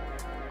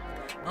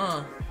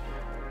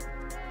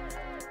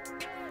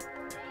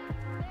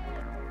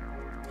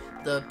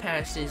 The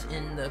past is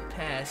in the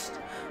past.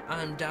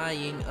 I'm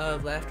dying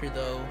of laughter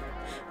though.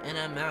 And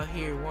I'm out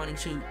here wanting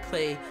to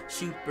play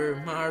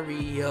Super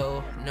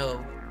Mario.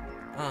 No.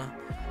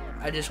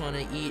 I just want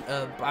to eat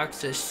a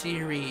box of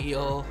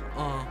cereal.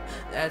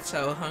 That's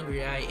how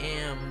hungry I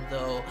am,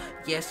 though.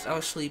 Yes,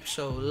 I'll sleep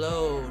so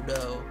low,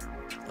 though.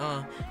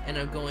 And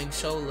I'm going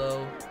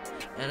solo.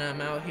 And I'm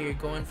out here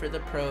going for the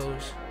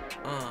pros.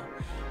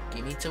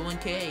 Give me to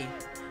 1K.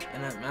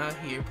 And I'm out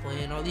here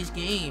playing all these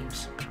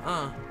games.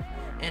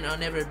 And I'll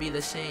never be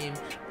the same.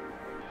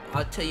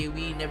 I'll tell you,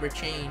 we never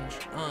change.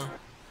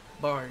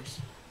 Bars.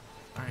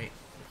 Alright.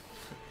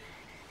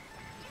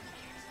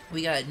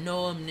 We got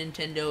Noam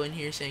Nintendo in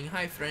here saying,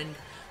 hi, friend.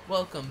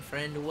 Welcome,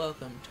 friend.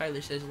 Welcome. Tyler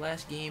says,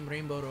 last game,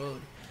 Rainbow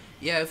Road.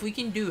 Yeah, if we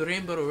can do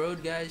Rainbow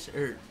Road, guys,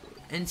 or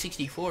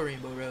N64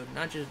 Rainbow Road,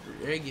 not just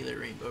regular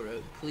Rainbow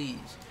Road,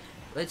 please.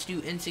 Let's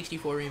do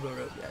N64 Rainbow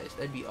Road, guys.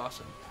 That'd be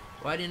awesome.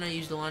 Why didn't I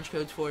use the launch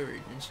codes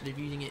forward instead of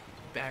using it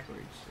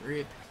backwards?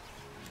 RIP.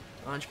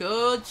 Launch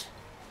codes.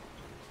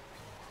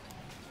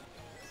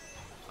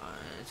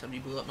 Somebody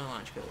blew up my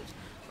launch codes.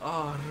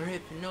 Oh,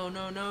 RIP. No,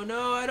 no, no,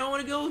 no. I don't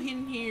want to go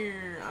in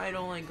here. I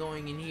don't like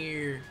going in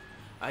here.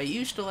 I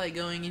used to like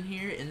going in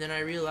here, and then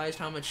I realized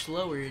how much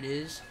slower it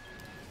is.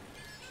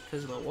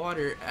 Because of the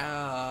water.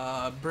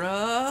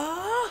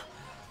 Bruh.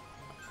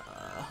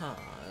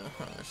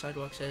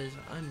 Sidewalk says,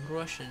 I'm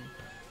Russian.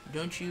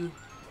 Don't you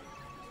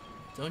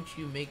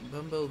make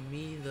Bumbo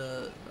me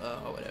the...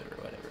 whatever.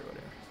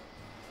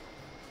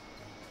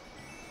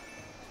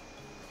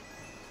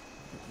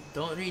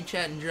 Don't read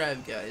chat and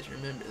drive, guys.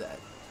 Remember that.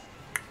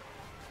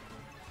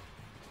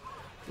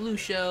 Blue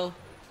shell.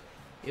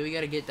 Yeah, we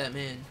gotta get that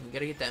man. We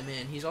gotta get that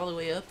man. He's all the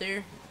way up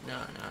there? No.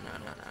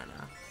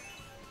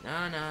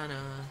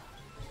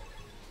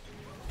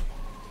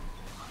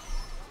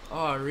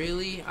 Oh,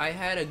 really? I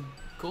had a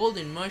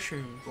golden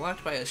mushroom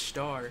blocked by a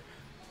star.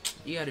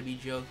 You gotta be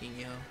joking,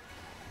 yo.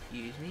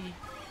 Excuse me.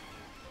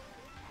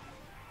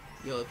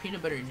 Yo,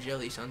 peanut butter and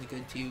jelly sounds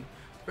good too.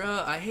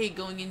 Bruh, I hate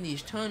going in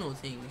these tunnel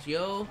things,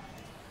 yo.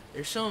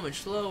 They're so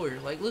much slower.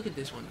 Like, look at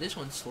this one. This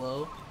one's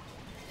slow.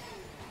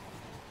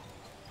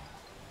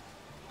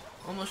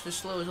 Almost as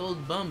slow as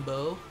old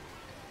Bumbo.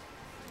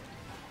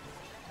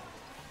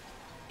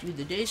 Dude,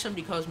 the day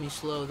somebody calls me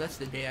slow, that's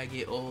the day I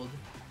get old.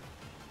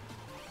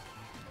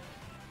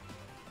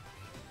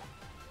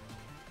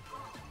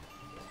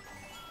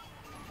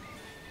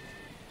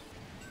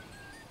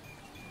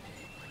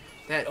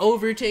 That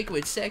overtake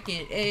with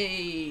second.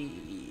 Hey.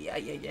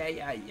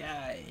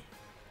 Ay.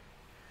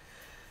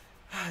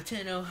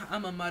 Tenno,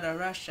 I'm a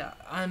Madarasha.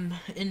 I'm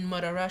in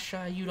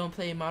Madarasha. You don't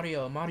play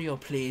Mario. Mario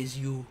plays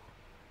you.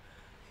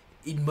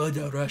 In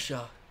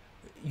Madarasha,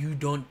 you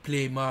don't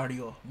play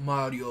Mario.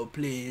 Mario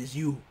plays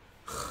you.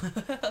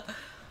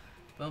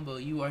 Bumbo,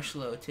 you are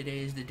slow. Today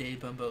is the day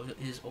Bumbo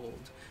is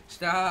old.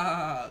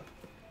 Stop.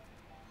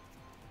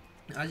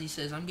 Ozzy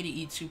says, I'm gonna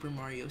eat Super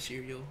Mario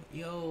cereal.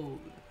 Yo,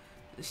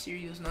 the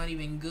cereal's not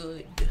even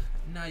good.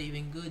 Not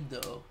even good,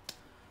 though.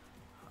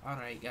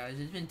 Alright, guys.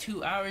 It's been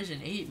 2 hours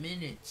and 8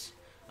 minutes.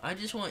 I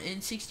just want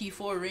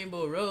N64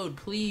 Rainbow Road,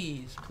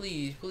 please.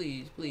 Please.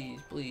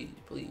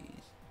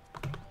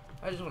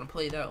 I just want to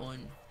play that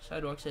one.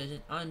 Sidewalk says,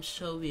 I'm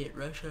Soviet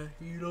Russia,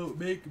 you don't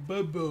make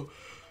Bumbo.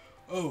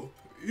 Oh,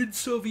 in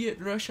Soviet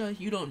Russia,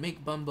 you don't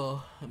make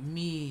Bumbo.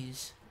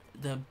 Me's.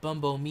 The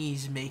Bumbo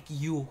me's make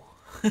you.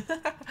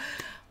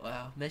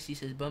 Wow. Messi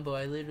says, Bumbo,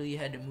 I literally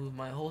had to move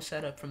my whole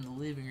setup from the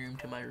living room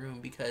to my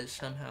room because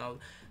somehow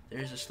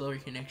there's a slower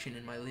connection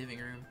in my living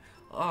room.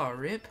 Aw,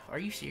 RIP. Are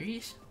you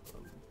serious?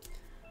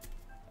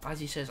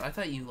 Ozzy says, I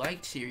thought you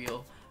liked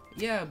cereal.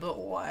 Yeah, but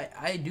why?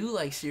 I do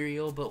like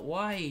cereal, but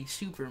why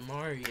Super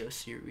Mario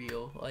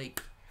cereal?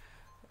 Like,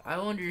 I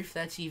wonder if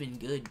that's even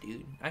good,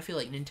 dude. I feel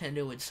like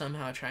Nintendo would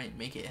somehow try and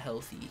make it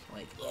healthy.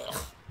 Like, ugh.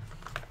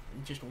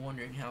 I'm just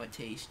wondering how it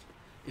tastes.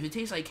 If it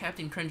tastes like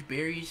Captain Crunch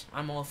Berries,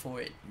 I'm all for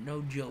it.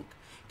 No joke.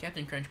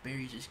 Captain Crunch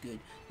Berries is good.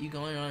 You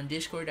going on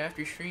Discord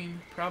after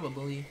stream?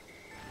 Probably.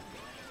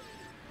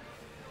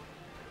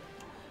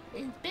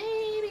 It's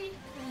baby,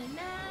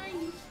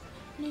 nice,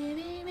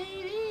 living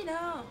baby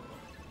now.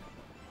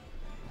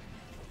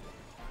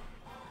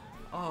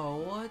 Oh,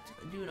 what?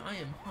 Dude, I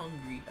am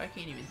hungry. I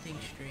can't even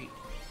think straight.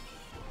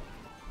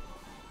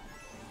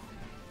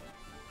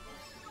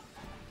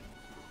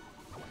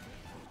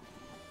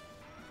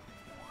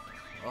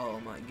 Oh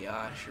my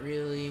gosh,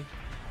 really?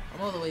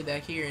 I'm all the way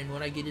back here, and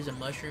what I get is a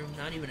mushroom,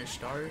 not even a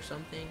star or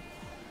something.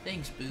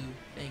 Thanks, Boo.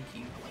 Thank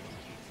you.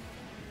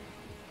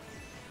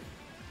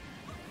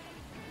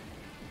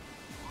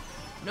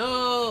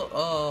 No!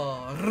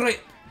 Oh,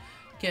 RIP!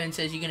 Kevin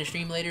says, you gonna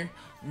stream later?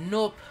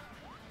 Nope.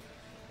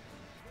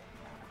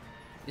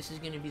 This is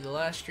gonna be the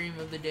last stream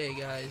of the day,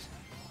 guys.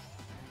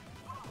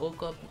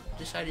 Woke up,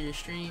 decided to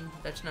stream.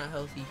 That's not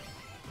healthy.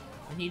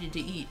 I needed to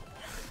eat.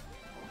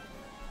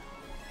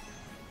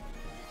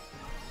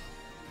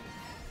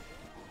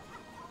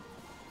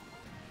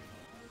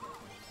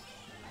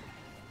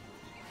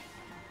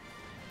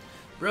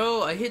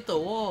 Bro, I hit the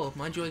wall.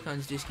 My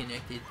Joy-Con's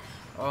disconnected.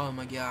 Oh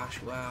my gosh,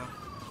 wow.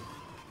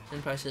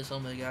 Senpai says, oh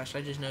my gosh,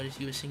 I just noticed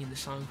he was singing the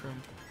song from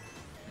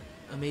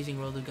Amazing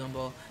World of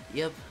Gumball.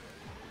 Yep.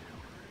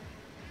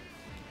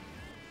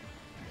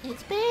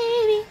 It's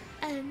baby,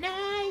 a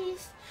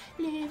nice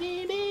living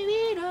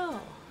baby doll.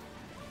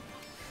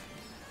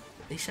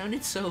 They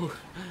sounded so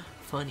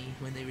funny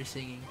when they were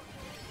singing.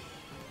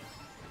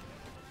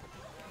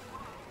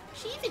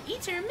 She even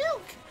eats her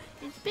milk.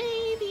 It's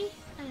baby,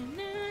 a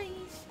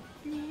nice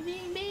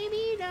living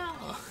baby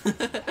doll.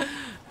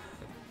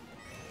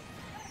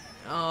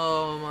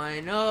 Oh my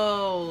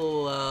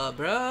no,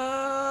 bro!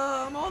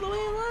 I'm all the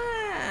way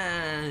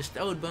last.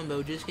 Oh,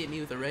 Bumbo just hit me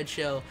with a red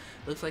shell.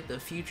 Looks like the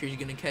future's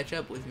gonna catch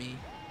up with me.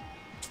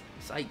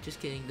 Psych, just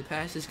kidding. The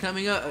past is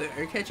coming up,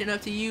 or catching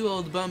up to you,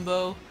 old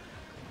Bumbo.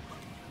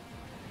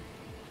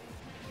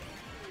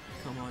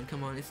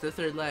 Come on, it's the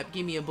third lap.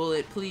 Give me a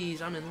bullet,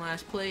 please. I'm in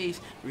last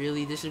place.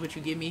 Really? This is what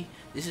you give me?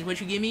 This is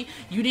what you give me?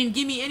 You didn't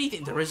give me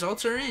anything. The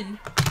results are in.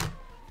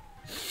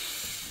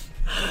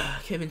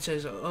 Kevin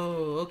says,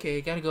 oh,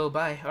 okay, gotta go,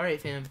 bye.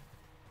 Alright, fam.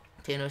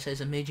 Tano says,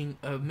 amazing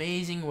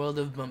world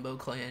of Bumbo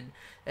Clan.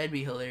 That'd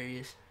be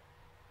hilarious.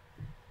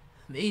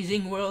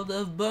 Amazing world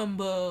of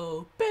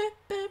Bumbo.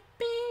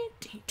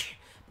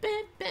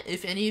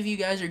 If any of you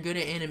guys are good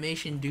at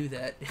animation, do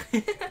that.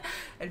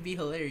 That'd be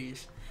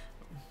hilarious.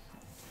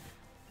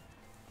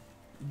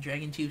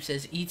 Dragon Tube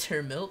says, eats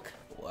her milk.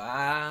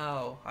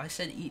 Wow. I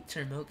said eats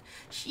her milk.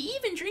 She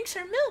even drinks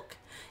her milk.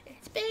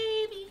 It's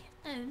baby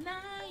and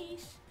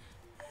nice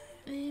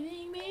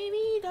living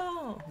baby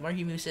doll.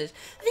 Marky Moo says,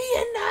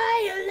 the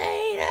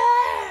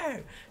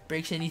Annihilator!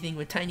 Breaks anything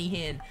with tiny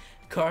hand.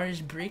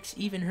 Cars, bricks,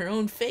 even her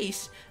own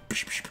face.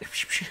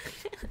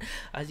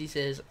 Ozzy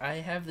says, I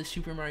have the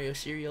Super Mario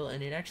cereal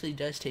and it actually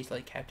does taste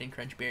like Captain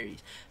Crunch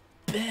berries.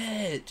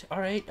 Bet!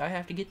 Alright, I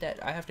have to get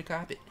that. I have to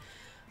cop it.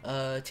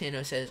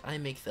 Tano says, I'll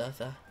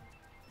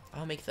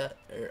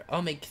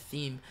make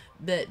theme.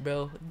 Bet,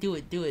 bro. Do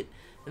it. The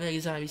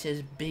Mega Zombie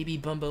says, Baby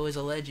Bumbo is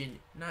a legend.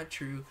 Not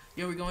true.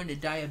 Yo, we're going to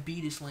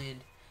Diabetes Land.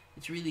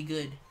 It's really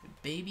good.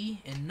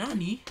 Baby and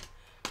Nani.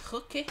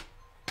 Okay.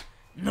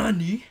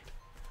 Nani.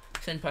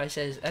 Senpai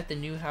says, at the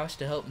new house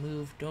to help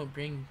move. Don't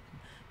bring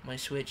my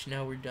Switch.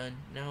 Now we're done.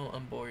 Now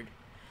I'm bored.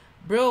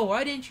 Bro,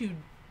 why didn't you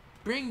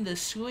bring the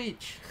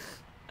Switch?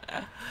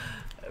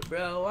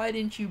 Bro, why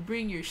didn't you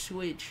bring your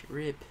Switch?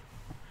 Rip.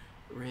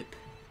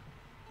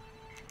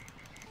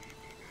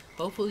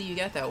 Hopefully you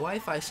got that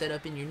Wi-Fi set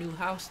up in your new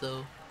house,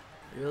 though.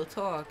 Real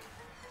talk.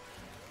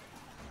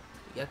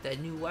 You got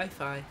that new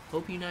Wi-Fi.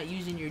 Hope you're not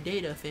using your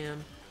data,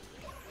 fam.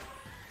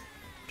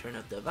 Turn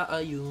up the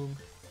volume.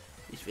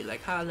 Just feel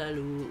like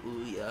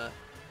hallelujah.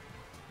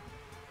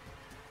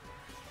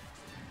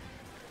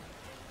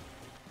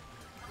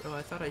 Bro,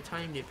 I thought I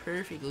timed it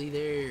perfectly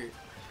there.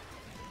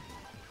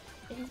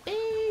 It's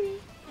baby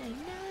and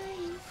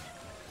nice.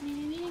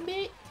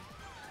 Baby.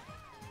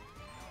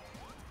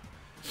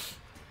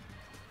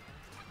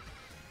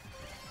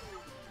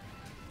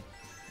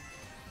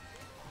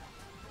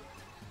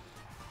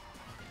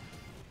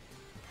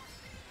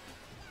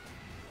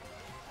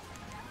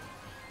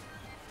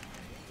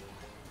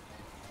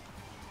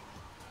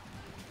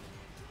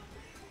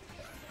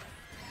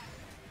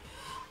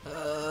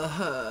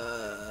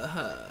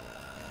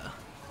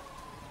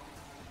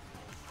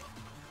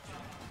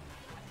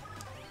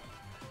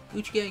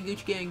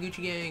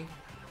 Gucci gang.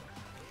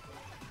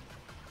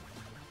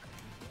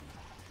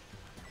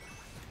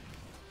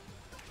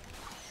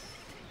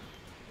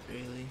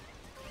 Really?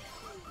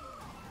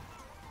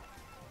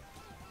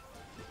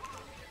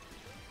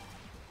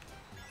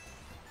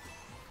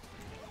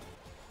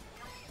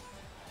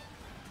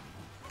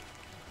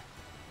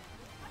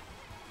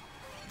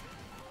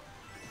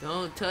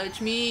 Don't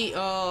touch me.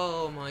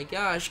 Oh my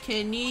gosh,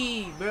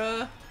 Kenny,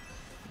 bruh.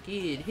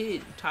 Get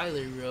hit,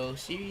 Tyler, bro.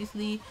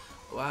 Seriously?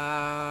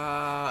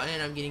 Wow.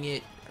 And I'm getting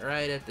it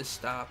right at the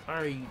stop.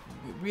 Are you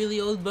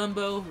really, old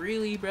Bumbo?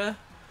 Really, bruh?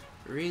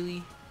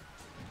 Really?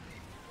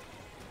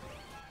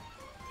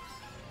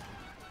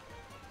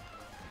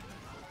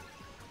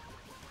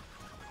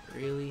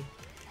 Really?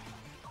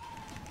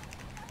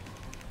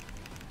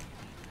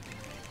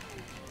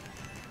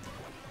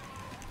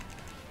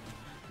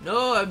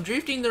 No, I'm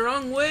drifting the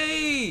wrong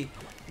way.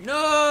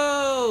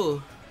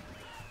 No.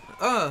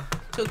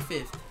 Took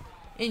fifth.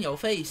 In your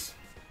face.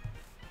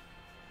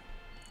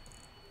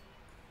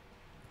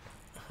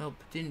 Help,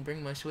 didn't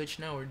bring my Switch.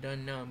 Now we're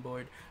done. Now I'm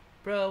bored.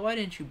 Bro, why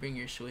didn't you bring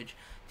your Switch?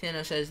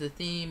 Tana says the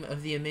theme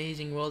of the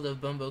amazing world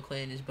of Bumbo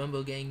Clan is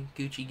Bumbo Gang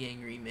Gucci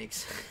Gang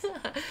remix.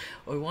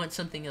 Or want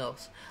something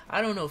else.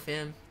 I don't know,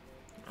 fam.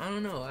 I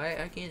don't know.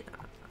 I can't.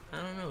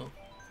 I don't know.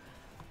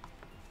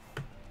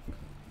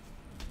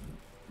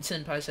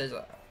 Senpai says,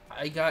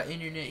 I got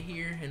internet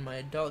here and my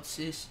adult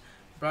sis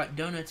brought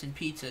donuts and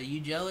pizza. You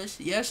jealous?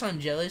 Yes, I'm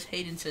jealous.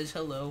 Hayden says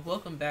hello.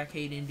 Welcome back,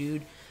 Hayden,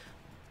 dude.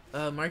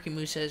 Marky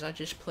Moo says, I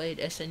just played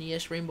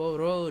SNES Rainbow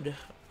Road.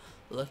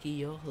 Lucky,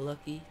 yo,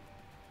 lucky.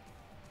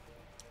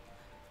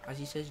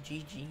 Ozzy says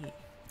GG.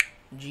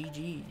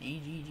 GG,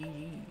 GG,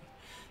 GG.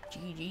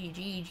 GG,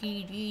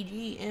 GG,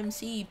 GG,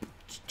 MC.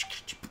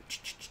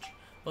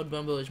 Old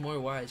Bumbo is more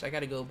wise. I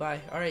gotta go.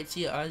 Bye. Alright,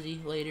 see ya,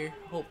 Ozzy. Later.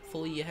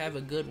 Hopefully you have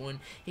a good one.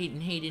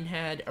 Hayden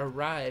had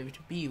arrived.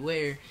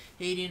 Beware.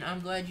 Hayden,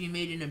 I'm glad you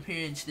made an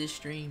appearance this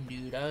stream,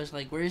 dude. I was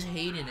like, where's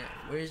Hayden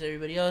at? Where's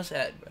everybody else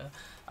at, bro?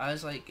 I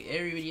was like,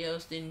 everybody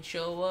else didn't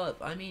show up.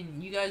 I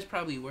mean, you guys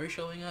probably were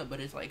showing up, but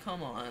it's like,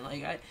 come on.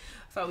 Like, I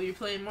thought we were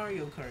playing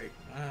Mario Kart.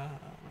 I don't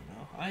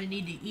know. I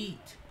need to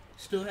eat.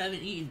 Still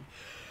haven't eaten.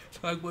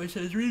 Swagboy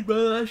says, read my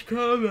last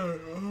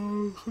comment.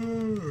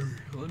 Okay.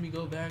 Let me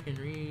go back and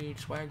read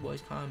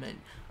Swagboy's comment.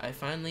 I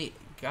finally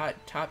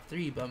got top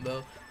 3,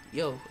 Bumbo.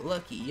 Yo,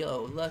 lucky.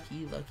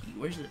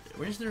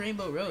 Where's the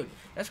Rainbow Road?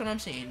 That's what I'm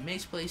saying.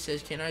 Mace Play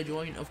says, can I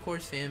join? Of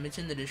course, fam. It's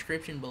in the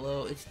description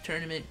below. It's a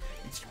tournament.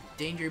 It's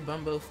Danger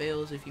Bumbo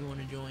Fails if you want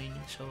to join.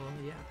 So,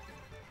 yeah.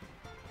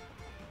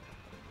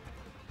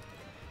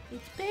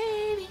 It's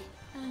baby,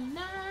 I'm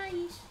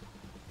nice.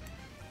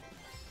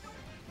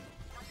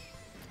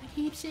 I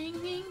keep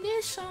singing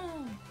this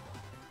song.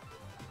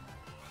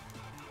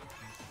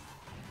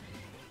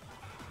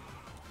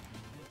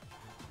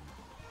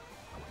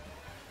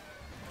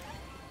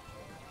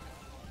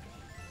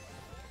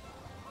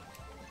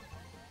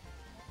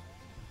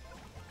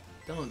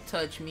 Don't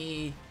touch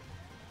me.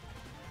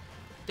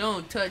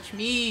 Don't touch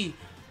me.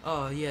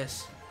 Oh,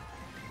 yes.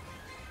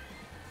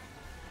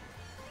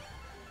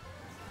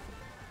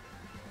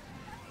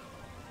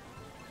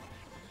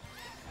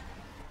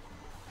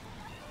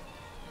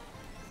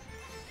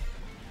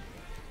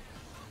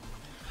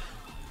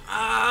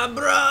 Ah,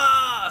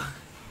 bruh!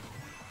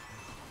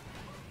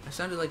 I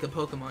sounded like a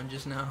Pokemon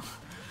just now.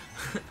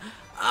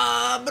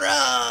 Ah,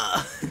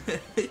 bruh!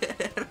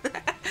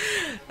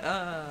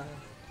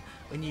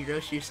 When you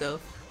roast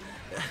yourself.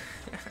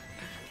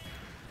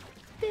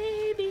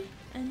 Baby,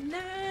 a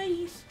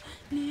nice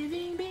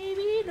living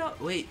baby dog.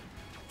 Wait,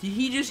 did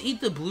he just eat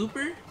the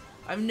blooper?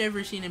 I've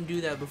never seen him do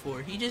that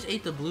before. He just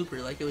ate the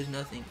blooper like it was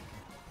nothing.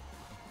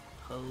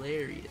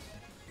 Hilarious.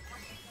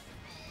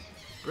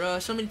 Bro,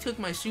 somebody took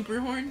my super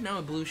horn? Now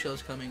a blue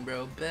shell's coming,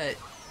 bro. Bet.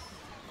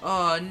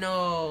 Oh,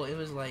 no. It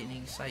was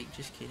lightning. Psych.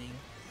 Just kidding.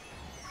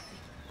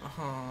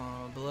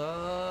 Oh,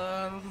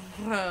 blah.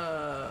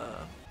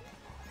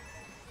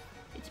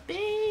 It's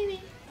baby.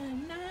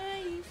 I'm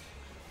nice.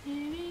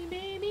 Baby,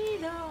 baby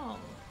doll.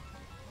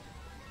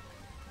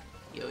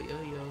 Yo,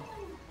 yo, yo.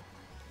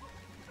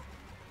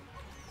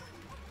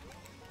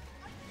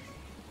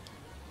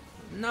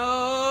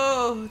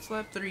 No. It's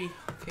lap 3.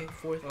 Okay,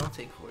 4th. I'll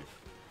take 4th.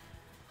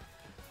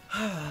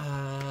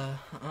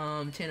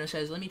 Tano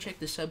says, let me check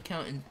the sub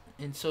count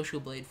in Social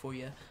Blade for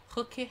you.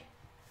 Okay.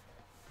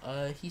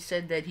 He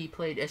said that he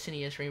played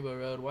SNES Rainbow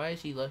Road. Why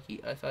is he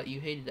lucky? I thought you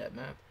hated that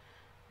map.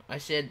 I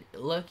said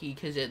lucky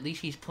because at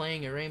least he's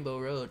playing a Rainbow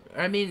Road.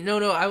 I mean,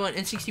 no, I want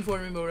N64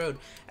 Rainbow Road.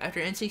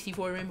 After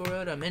N64 Rainbow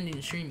Road, I'm ending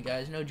the stream,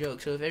 guys. No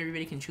joke. So if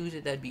everybody can choose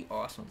it, that'd be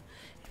awesome.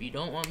 If you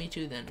don't want me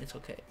to, then it's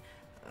okay.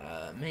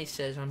 Mace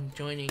says, I'm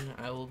joining.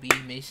 I will be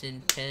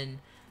Mason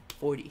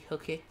 1040.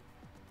 Okay.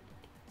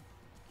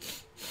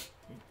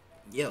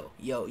 Yo.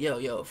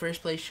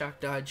 First place, shock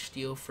dodge,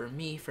 steal for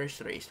me.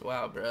 First race.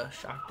 Wow, bro.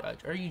 Shock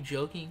dodge. Are you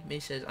joking? May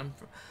says,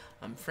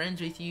 I'm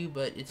friends with you,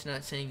 but it's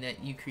not saying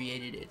that you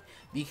created it.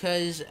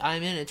 Because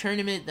I'm in a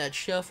tournament that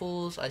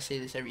shuffles. I say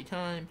this every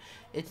time.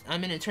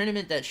 I'm in a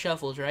tournament that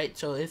shuffles, right?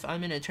 So if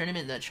I'm in a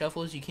tournament that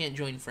shuffles, you can't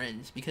join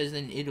friends. Because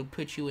then it'll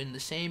put you in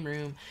the same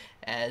room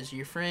as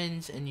your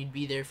friends, and you'd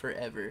be there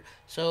forever.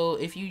 So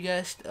if you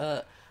guessed,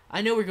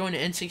 I know we're going to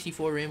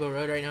N64 Rainbow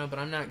Road right now, but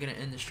I'm not going to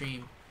end the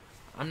stream.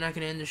 I'm not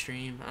going to end the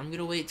stream. I'm going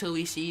to wait till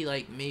we see,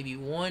 like, maybe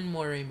one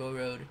more Rainbow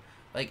Road.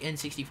 Like,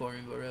 N64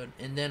 Rainbow Road.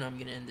 And then I'm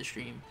going to end the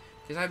stream.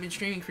 Because I've been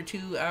streaming for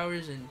 2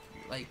 hours and,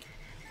 like,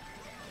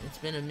 it's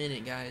been a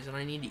minute, guys. And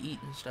I need to eat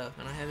and stuff.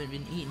 And I haven't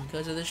been eating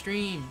because of the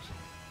streams.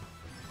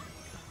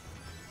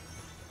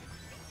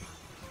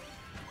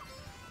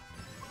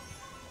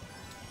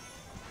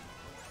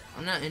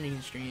 I'm not ending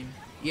the stream.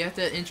 You have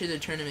to enter the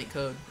tournament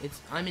code.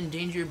 I'm in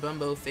Danger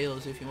Bumbo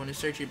Fails if you want to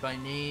search it by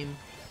name.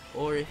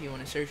 Or if you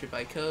want to search it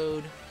by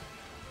code,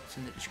 it's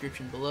in the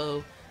description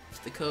below. It's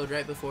the code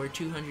right before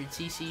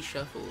 200cc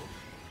shuffle.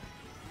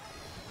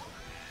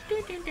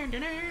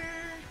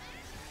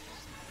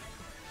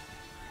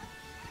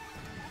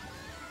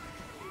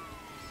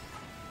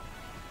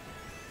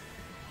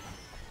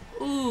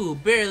 Ooh,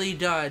 barely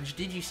dodged.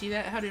 Did you see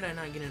that? How did I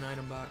not get an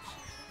item box?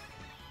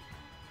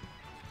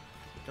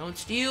 Don't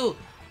steal.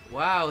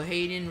 Wow,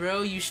 Hayden,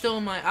 bro, you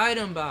stole my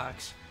item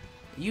box.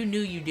 You knew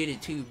you did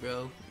it too,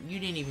 bro. You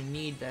didn't even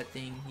need that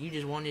thing. You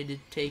just wanted to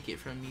take it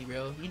from me,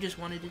 bro. You just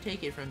wanted to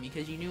take it from me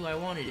because you knew I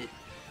wanted it.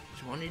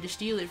 Just wanted to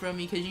steal it from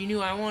me because you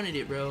knew I wanted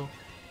it, bro.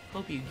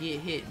 Hope you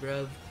get hit,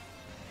 bro.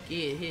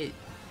 Get hit.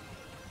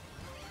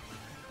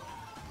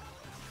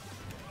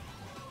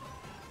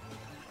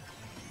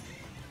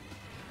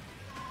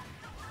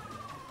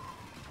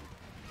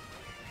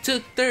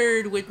 Took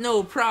 3rd with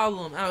no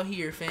problem. Out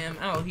here, fam.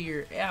 Out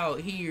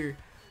here.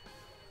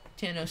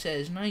 Tano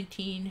says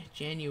 19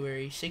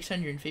 January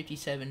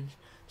 657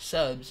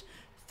 subs.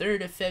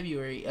 3rd of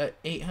February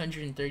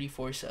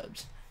 834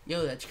 subs.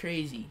 Yo, that's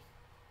crazy.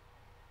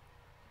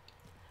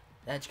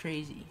 That's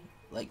crazy.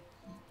 Like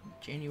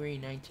January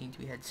 19th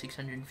we had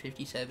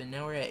 657.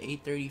 Now we're at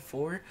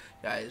 834.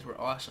 Guys, we're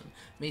awesome.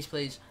 Mace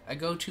plays. I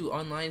go to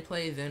online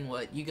play, then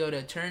what? You go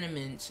to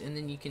tournaments and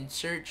then you can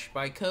search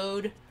by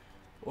code.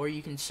 or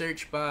you can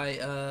search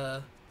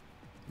by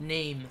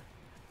name.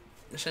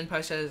 The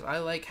Senpai says, I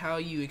like how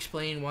you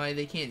explain why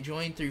they can't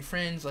join through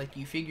friends, like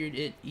you figured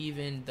it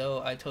even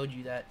though I told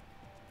you that.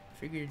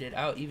 Figured it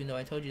out even though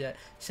I told you that.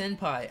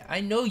 Senpai, I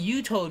know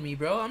you told me,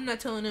 bro. I'm not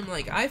telling him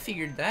like I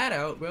figured that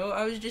out, bro.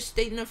 I was just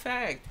stating a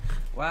fact.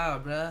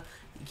 Wow, bruh.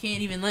 You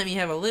can't even let me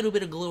have a little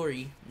bit of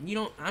glory. You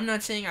don't. I'm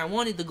not saying I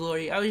wanted the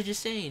glory. I was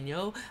just saying,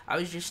 yo. I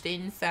was just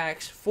stating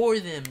facts for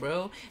them,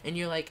 bro. And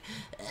you're like,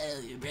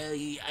 bro,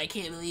 I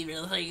can't believe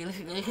you're like,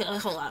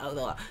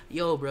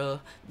 yo, bro,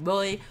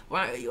 boy,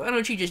 why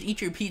don't you just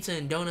eat your pizza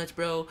and donuts,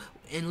 bro,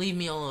 and leave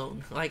me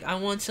alone? Like, I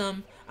want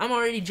some. I'm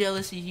already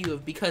jealous of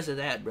you because of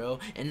that, bro.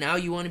 And now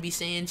you want to be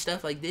saying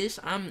stuff like this?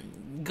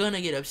 I'm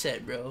gonna get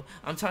upset, bro.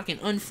 I'm talking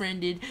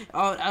unfriended,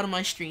 out of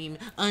my stream,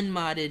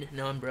 unmodded.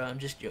 No, bro, I'm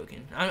just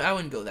joking. I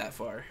wouldn't go that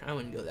far. I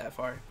wouldn't go that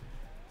far.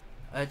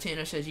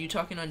 Tanner says, you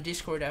talking on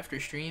Discord after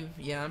stream?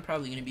 Yeah, I'm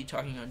probably gonna be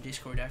talking on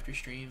Discord after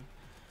stream.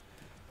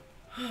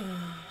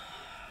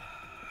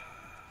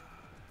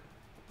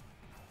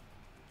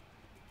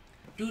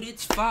 Dude,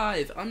 it's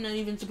 5. I'm not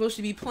even supposed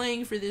to be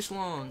playing for this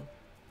long.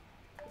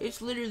 It's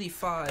literally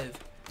 5.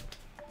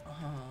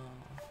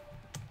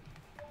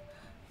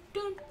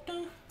 Dun, dun,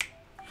 dun,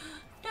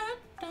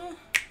 dun,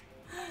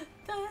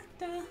 dun,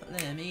 dun.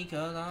 Let me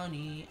call on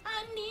you.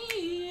 I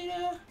need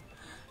a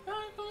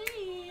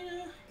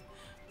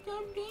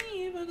go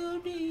deeper, go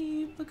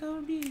deeper,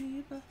 go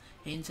deeper.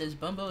 Hayden says,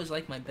 Bumbo is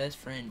like my best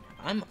friend.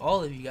 I'm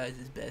all of you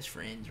guys' best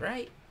friends,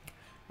 right?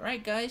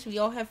 Right, guys? We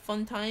all have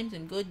fun times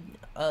and good,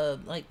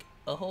 like,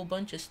 a whole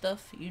bunch of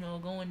stuff, you know,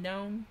 going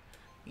down.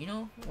 You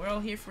know, we're all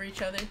here for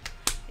each other.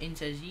 And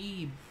says,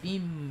 yee,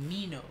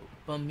 bimino,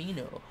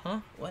 bumino, huh?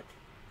 What?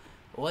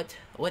 What?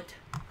 What?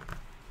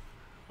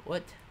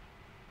 What?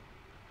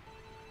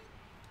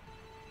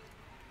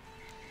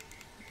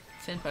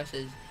 Senpai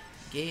says,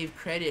 gave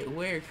credit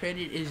where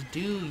credit is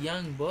due,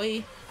 young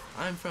boy.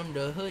 I'm from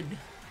the hood.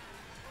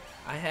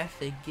 I have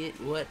to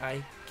get what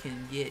I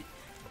can get.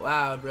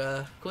 Wow,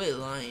 bruh. Quit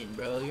lying,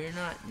 bro. You're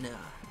not. Nah.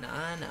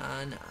 Nah,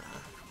 nah, nah.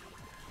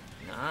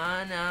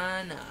 Nah,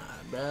 nah, nah,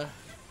 bruh.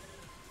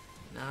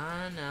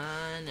 Nah,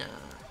 nah, nah.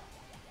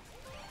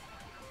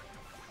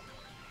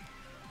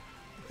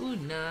 Ooh,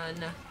 nah,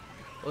 nah.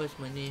 What's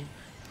my name?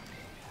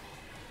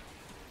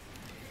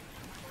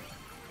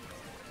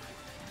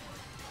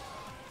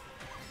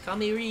 Call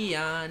me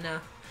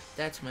Rihanna.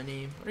 That's my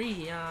name.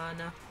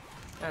 Rihanna.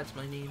 That's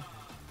my name.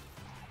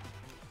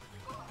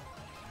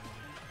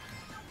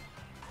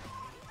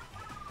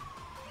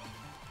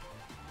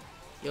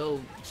 Yo,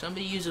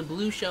 somebody use a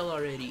blue shell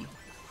already.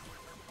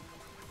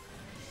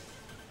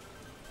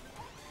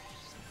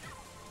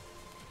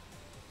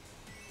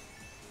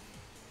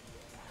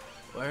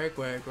 Work,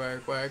 work,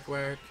 work, work,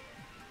 work.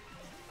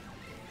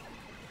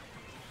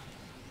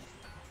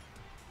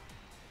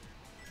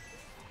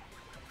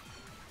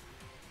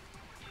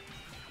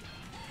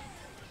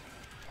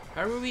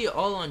 How are we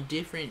all on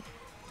different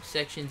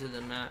sections of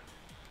the map?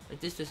 Like,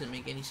 this doesn't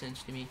make any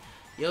sense to me.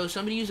 Yo,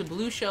 somebody use a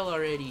blue shell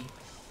already.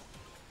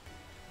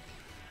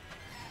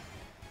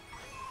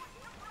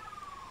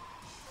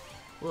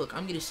 Look,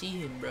 I'm gonna see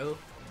him, bro.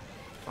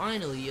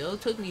 Finally, yo.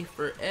 Took me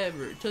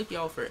forever. It took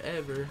y'all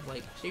forever.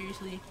 Like,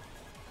 seriously?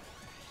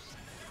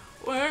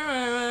 Come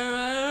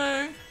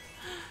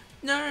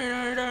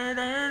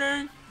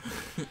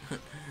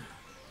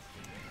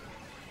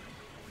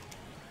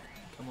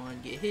on,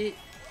 get hit.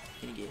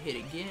 Gonna get hit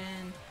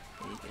again.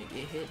 And he's gonna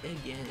get hit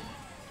again.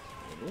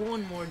 And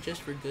one more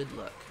just for good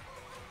luck.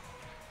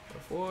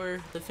 Before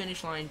the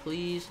finish line,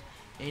 please.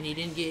 And he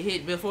didn't get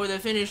hit before the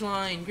finish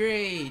line.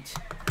 Great.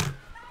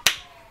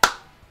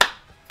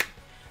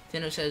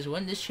 Tenno says,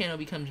 when this channel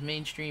becomes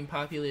mainstream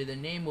popular, the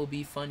name will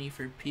be funny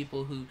for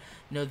people who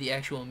know the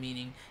actual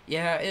meaning.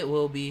 Yeah, it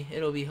will be.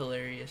 It'll be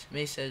hilarious.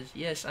 May says,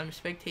 yes, I'm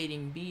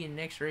spectating B in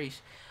next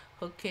race.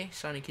 Okay,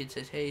 Sonic Kid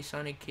says, hey,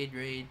 Sonic Kid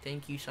raid.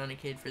 Thank you,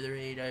 Sonic Kid, for the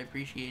raid. I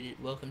appreciate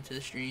it. Welcome to the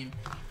stream.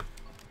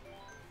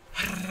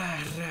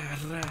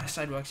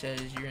 Sidewalk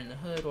says, you're in the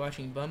hood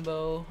watching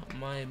Bumbo,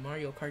 my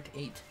Mario Kart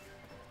 8.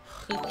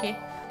 Okay.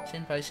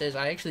 Senpai says,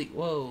 I actually,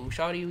 whoa,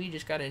 Shawty, we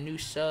just got a new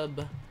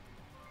sub.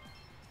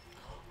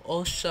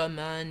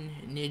 Osaman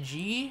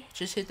Niji,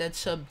 just hit that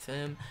sub,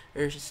 fam,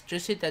 or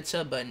just hit that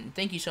sub button.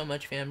 Thank you so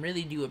much, fam.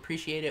 Really do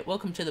appreciate it.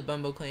 Welcome to the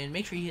Bumbo clan.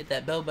 Make sure you hit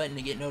that bell button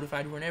to get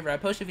notified whenever I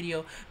post a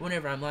video,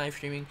 whenever I'm live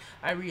streaming.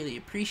 I really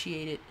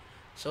appreciate it.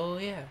 So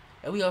yeah,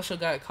 and we also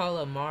got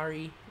Kala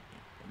Maria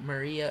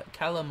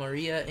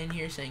in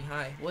here saying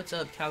hi. What's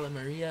up, Kala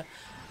Maria,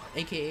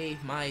 aka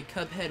my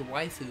Cuphead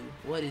waifu?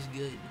 What is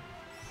good?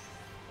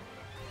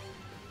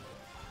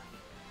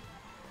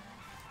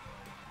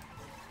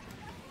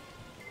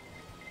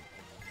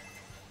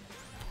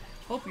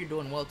 Hope you're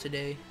doing well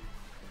today.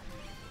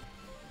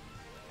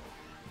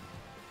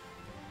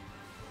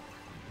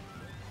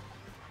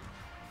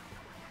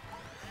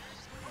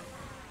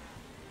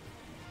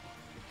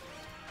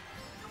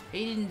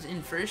 Hayden's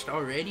in first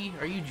already?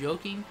 Are you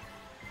joking?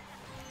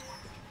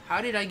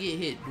 How did I get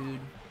hit, dude?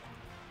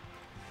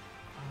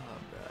 Oh,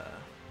 bruh.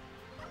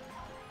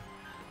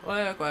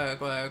 Quack, quack,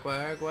 quack,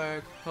 quack,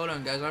 quack. Hold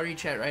on, guys. I'll read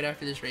chat right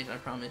after this race, I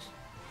promise.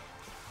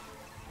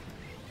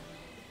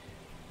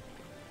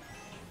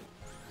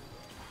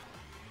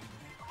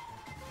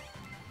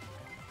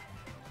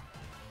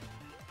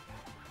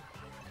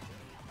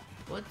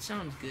 What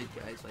sounds good,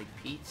 guys? Like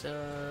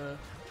pizza?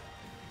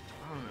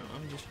 I don't know.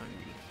 I'm just hungry.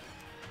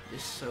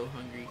 Just so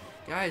hungry.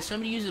 Guys,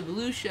 somebody use a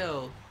blue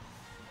shell.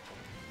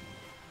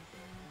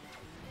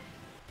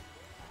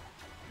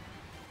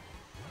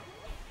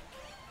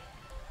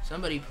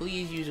 Somebody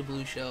please use a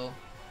blue shell.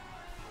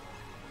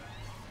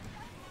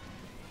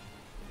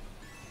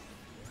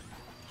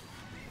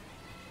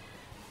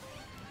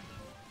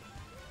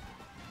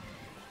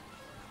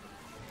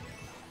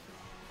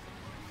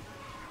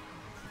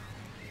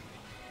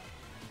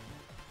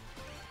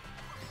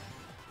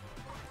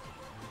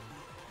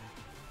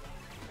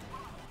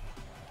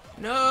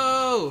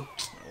 No!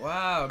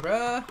 Wow,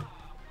 bruh.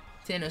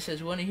 Tano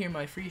says, want to hear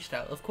my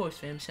freestyle? Of course,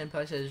 fam.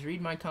 Senpai says,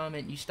 read my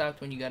comment. You stopped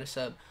when you got a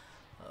sub.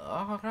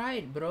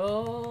 Alright,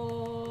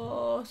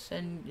 bro.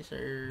 Send,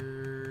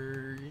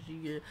 sir.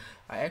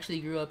 I actually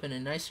grew up in a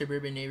nice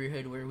suburban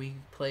neighborhood where we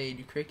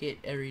played cricket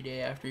every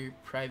day after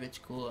private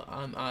school.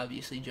 I'm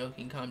obviously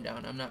joking. Calm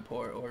down. I'm not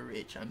poor or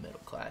rich. I'm middle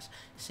class.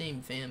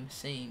 Same, fam.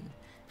 Same.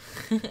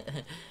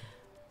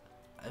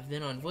 I've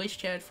been on voice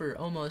chat for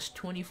almost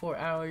 24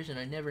 hours and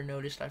I never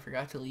noticed I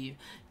forgot to leave.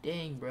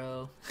 Dang,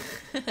 bro.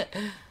 Read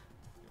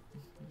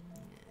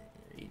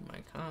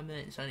my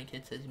comment. Sonic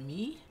Kid says,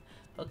 me?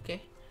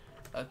 Okay.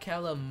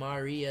 Kala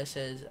Maria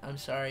says, I'm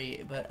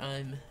sorry, but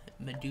I'm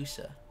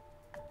Medusa.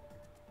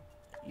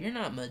 You're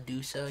not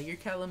Medusa, you're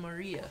Kala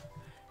Maria.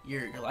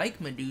 You're like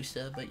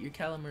Medusa, but you're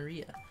Kala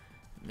Maria.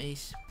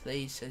 Mace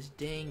Plays says,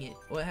 dang it.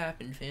 What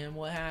happened, fam?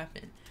 What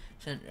happened?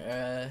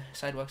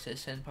 Sidewalk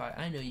says, Senpai,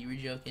 I know you were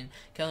joking.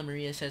 Kala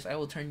Maria says, I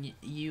will turn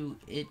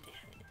it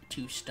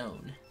to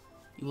stone.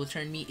 You will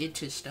turn me it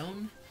to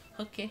stone?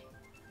 Okay.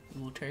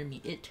 You will turn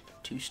me it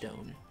to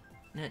stone.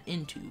 Not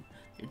into.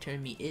 You'll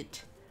turn me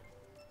it.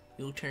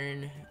 You'll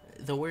turn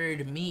the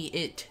word me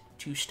it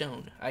to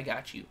stone. I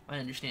got you. I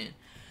understand.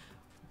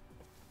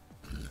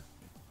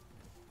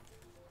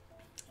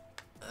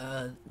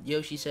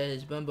 Yoshi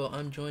says, Bumbo,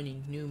 I'm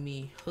joining. New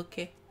me.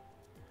 Okay.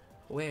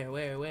 Where?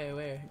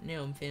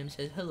 Naum fam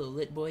says, hello,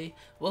 lit boy.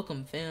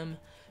 Welcome, fam.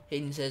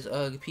 Hayden says,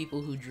 ugh,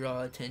 people who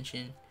draw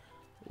attention.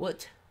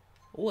 What?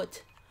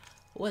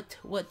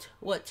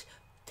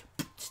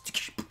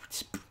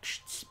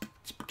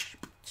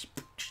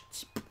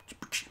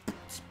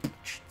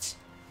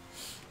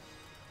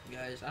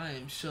 Guys, I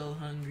am so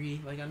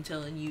hungry. Like I'm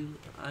telling you,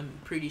 I'm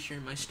pretty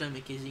sure my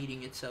stomach is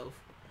eating itself.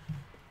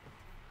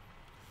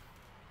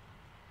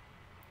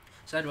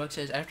 Sidewalk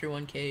says, after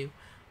 1K,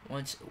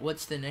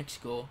 what's the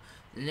next goal?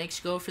 The next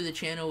goal for the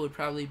channel would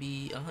probably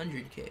be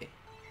 100K.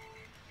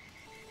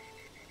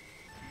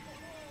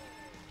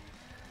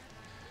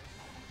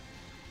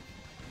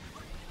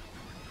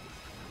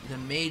 The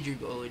major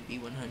goal would be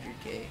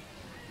 100K.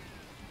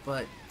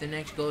 But the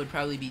next goal would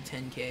probably be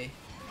 10K.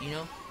 You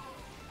know?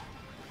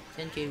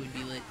 10K would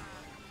be lit.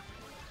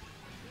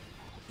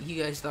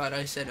 You guys thought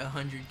I said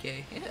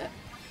 100K. Yeah.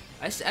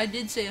 I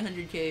did say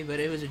 100K,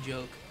 but it was a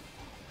joke.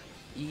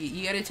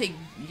 You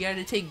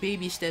gotta take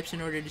baby steps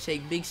in order to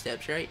take big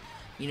steps, right?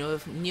 You know,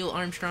 if Neil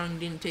Armstrong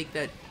didn't take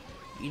that,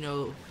 you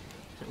know,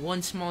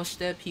 one small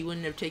step, he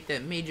wouldn't have taken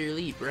that major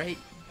leap, right?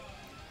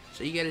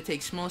 So you gotta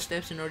take small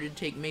steps in order to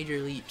take major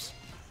leaps.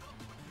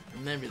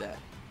 Remember that.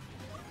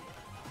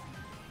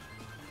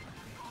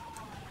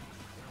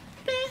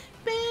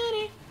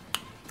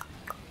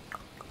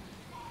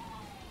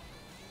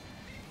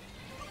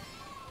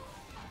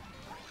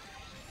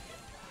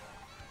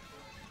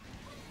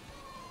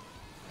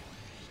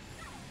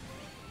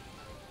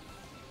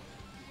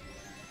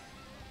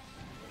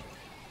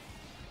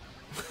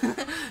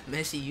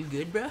 Messi, you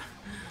good, bruh?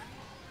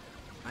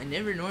 I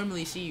never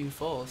normally see you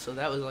fall, so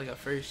that was like a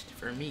first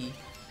for me.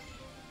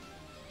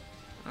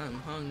 I'm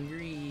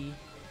hungry.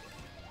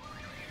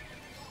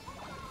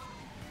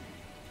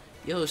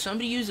 Yo,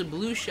 somebody use a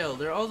blue shell.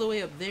 They're all the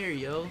way up there,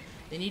 yo.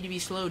 They need to be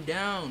slowed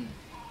down.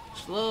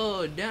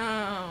 Slow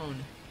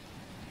down.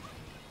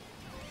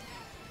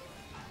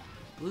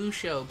 Blue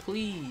shell,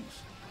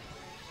 please.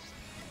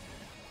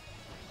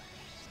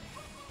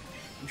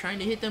 I'm trying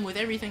to hit them with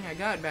everything I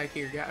got back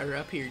here, or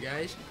up here,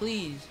 guys.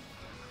 Please.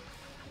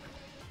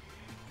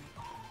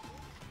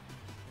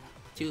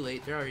 Too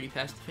late. They're already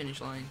past the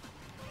finish line.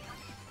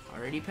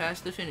 Already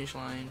past the finish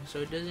line,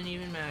 so it doesn't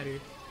even matter.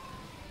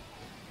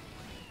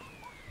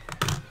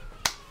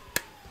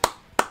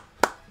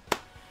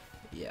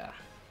 Yeah.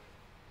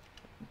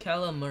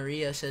 Cala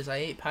Maria says, I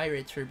ate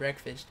pirates for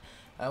breakfast.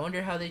 I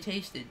wonder how they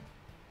tasted.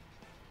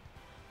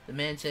 The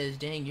man says,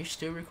 dang, you're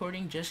still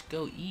recording? Just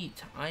go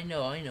eat. I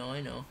know.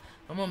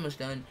 I'm almost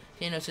done.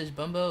 Tano says,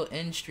 Bumbo,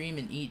 end stream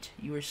and eat.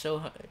 You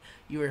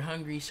were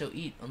hungry, so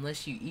eat.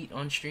 Unless you eat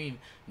on stream.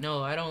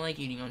 No, I don't like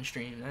eating on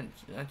stream.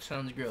 That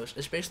sounds gross.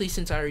 Especially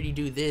since I already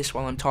do this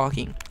while I'm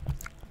talking.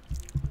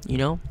 You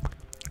know?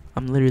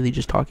 I'm literally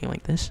just talking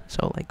like this.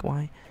 So, like,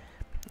 why?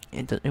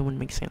 It wouldn't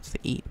make sense to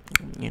eat,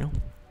 you know?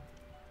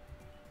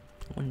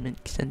 wouldn't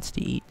make sense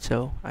to eat,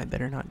 so I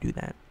better not do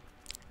that.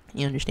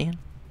 You understand?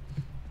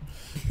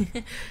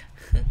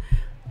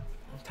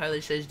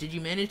 Tyler says, did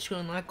you manage to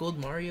unlock Gold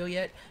Mario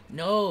yet?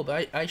 No,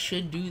 but I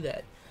should do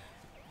that.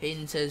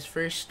 Hayden says,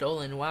 first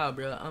stolen. Wow,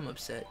 bro, I'm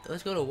upset.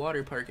 Let's go to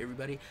Water Park,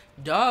 everybody.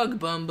 Dog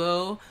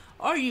Bumbo,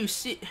 are you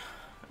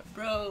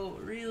Bro,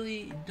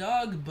 really?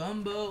 Dog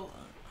Bumbo?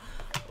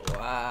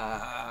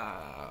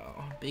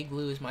 Wow. Big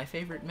Blue is my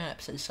favorite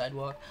map, says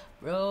Sidewalk.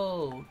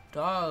 Bro,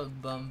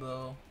 Dog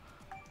Bumbo.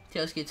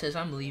 Tailskid says,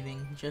 I'm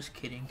leaving. Just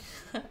kidding.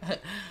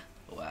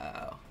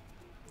 Wow.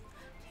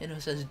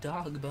 Hino says,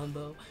 Dog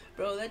Bumbo.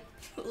 Bro, that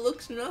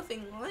looks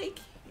nothing like...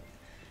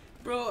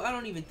 Bro, I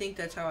don't even think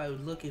that's how I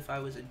would look if I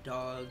was a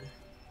dog.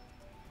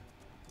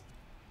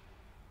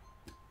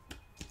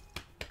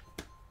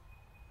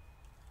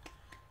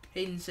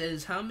 Hayden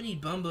says, how many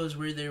Bumbos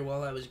were there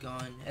while I was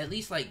gone? At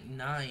least like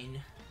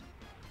 9.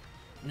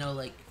 No,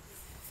 like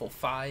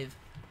 5.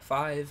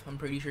 5, I'm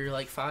pretty sure,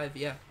 like 5,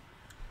 yeah.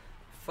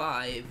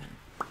 5.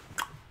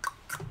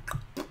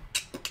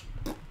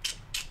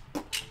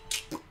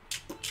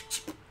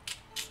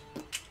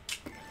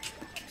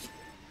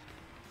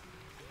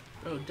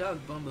 Bro, Dog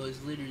Bumbo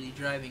is literally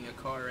driving a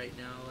car right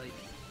now. Like,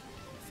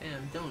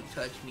 fam, don't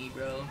touch me,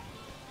 bro.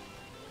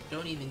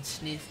 Don't even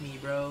sniff me,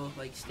 bro.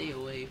 Like, stay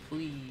away,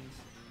 please.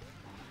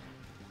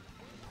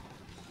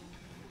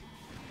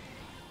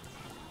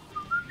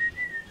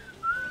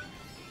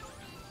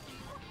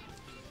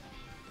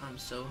 I'm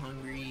so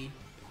hungry.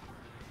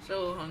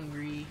 So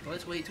hungry.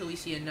 Let's wait till we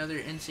see another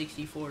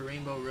N64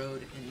 Rainbow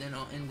Road, and then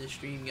I'll end the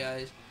stream,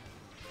 guys.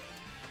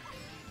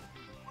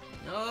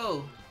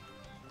 No!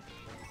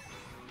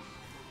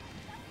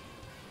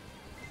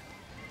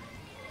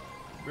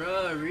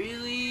 Bruh,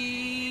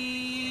 really?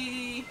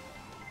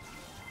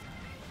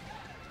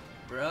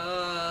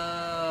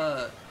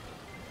 Bruh.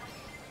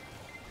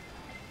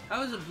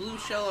 How is a blue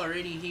shell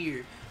already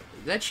here?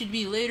 That should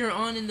be later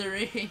on in the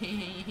race.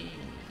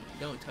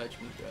 Don't touch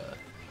me, bruh.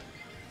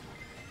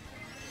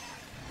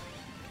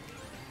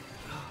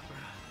 Oh,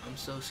 bruh. I'm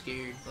so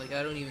scared. Like,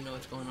 I don't even know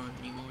what's going on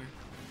anymore.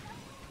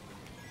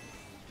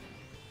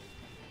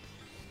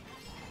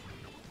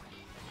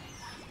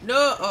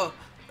 No! Oh!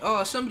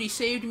 Oh, somebody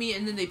saved me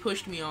and then they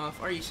pushed me off.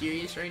 Are you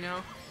serious right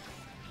now?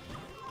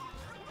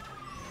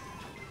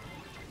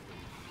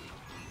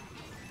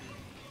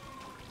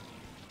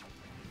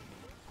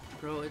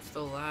 Bro, it's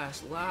the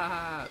last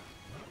lap.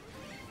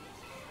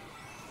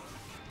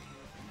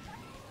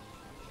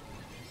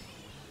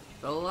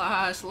 The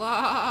last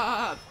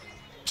lap.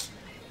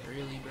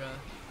 Really, bro?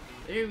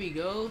 There we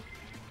go.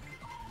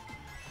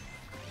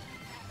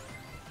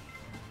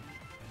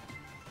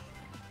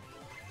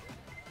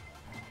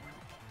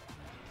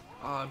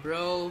 Aw,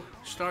 bro,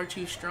 star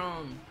too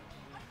strong.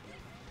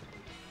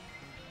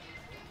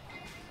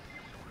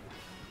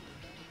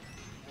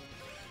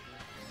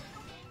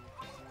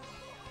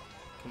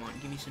 Come on,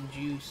 give me some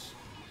juice.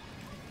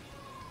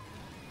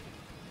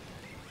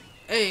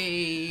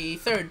 Hey,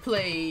 third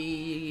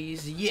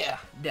place. Yeah,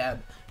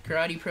 dab.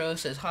 Karate Pro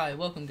says, hi,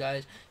 welcome,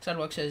 guys.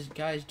 Sidewalk says,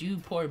 guys, do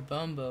poor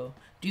Bumbo.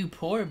 Do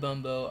poor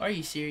Bumbo. Are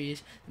you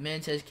serious? The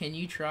man says, can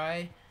you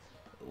try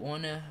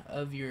one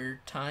of your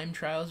time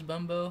trials,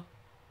 Bumbo?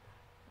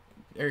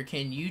 Or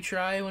can you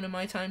try one of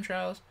my time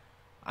trials?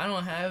 I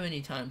don't have any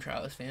time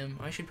trials, fam.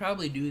 I should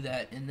probably do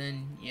that, and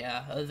then,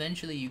 yeah,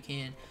 eventually you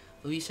can.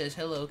 Luis says,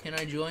 hello, can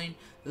I join?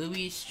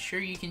 Luis, sure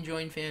you can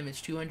join, fam. It's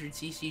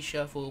 200cc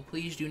shuffle.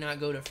 Please do not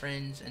go to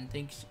friends and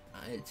think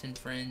it's in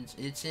friends.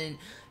 It's in,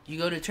 you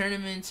go to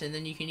tournaments, and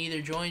then you can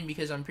either join,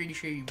 because I'm pretty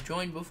sure you've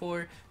joined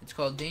before. It's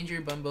called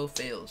Danger Bumbo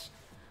Fails.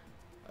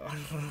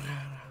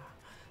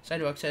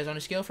 Sidewalk says, on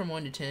a scale from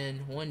 1 to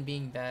 10, 1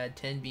 being bad,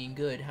 10 being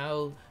good,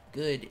 how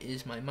good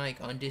is my mic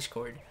on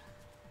Discord?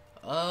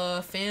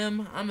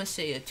 Fam, I'ma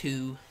say a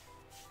 2.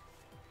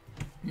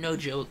 No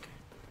joke.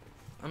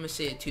 I'ma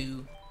say a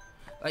 2.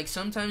 Like,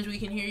 sometimes we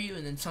can hear you,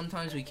 and then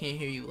sometimes we can't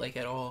hear you, like,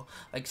 at all.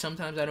 Like,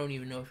 sometimes I don't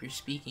even know if you're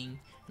speaking,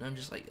 and I'm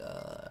just like,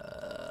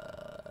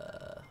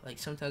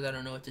 sometimes I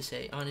don't know what to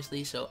say,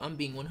 honestly, so I'm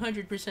being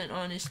 100%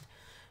 honest.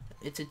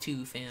 It's a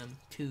 2, fam.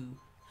 2.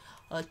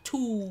 A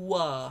 2,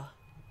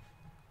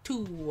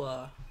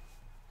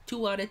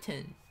 2 out of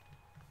 10.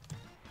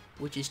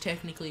 Which is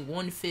technically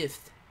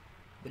 1/5,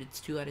 but it's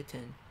 2 out of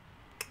 10.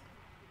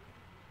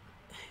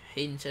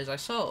 Hayden says, I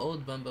saw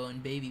old Bumbo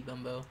and baby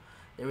Bumbo.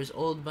 There was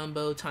old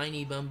Bumbo,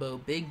 tiny Bumbo,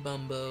 big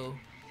Bumbo,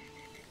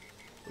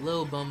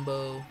 little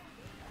Bumbo,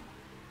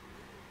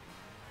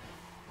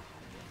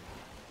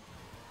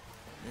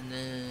 and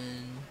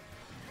then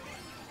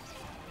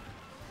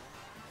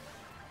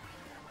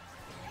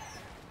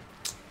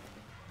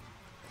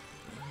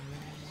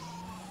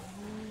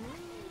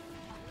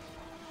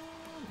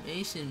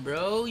Mason,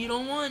 bro, you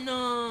don't want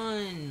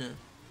none.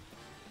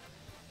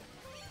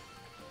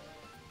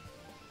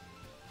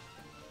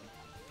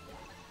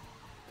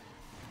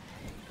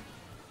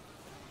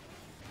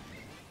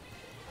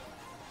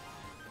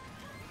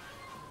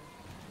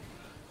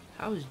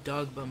 How is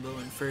Dog Bumbo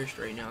in first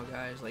right now,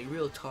 guys? Like,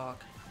 real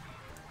talk.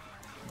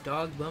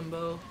 Dog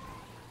Bumbo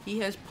He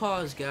has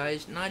paws,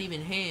 guys, not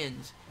even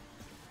hands.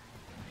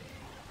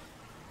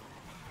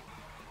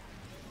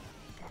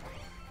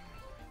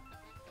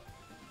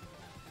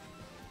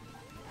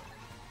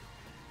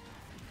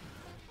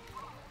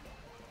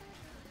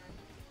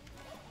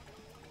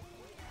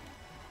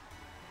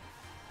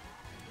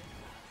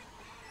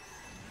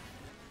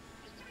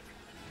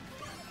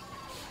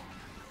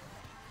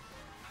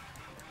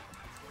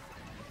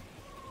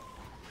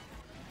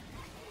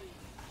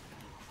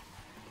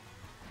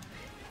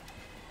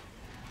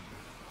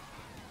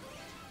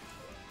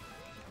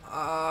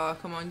 Ah,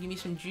 come on, give me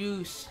some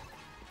juice.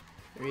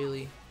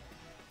 Really?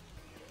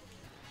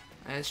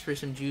 I asked for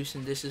some juice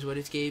and this is what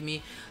it gave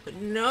me.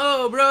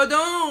 No, bro,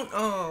 don't!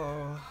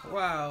 Oh,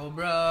 wow,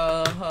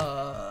 bro.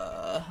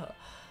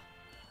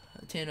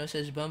 Tano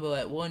says, Bumbo,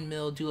 at 1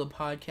 mil, do a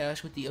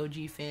podcast with the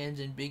OG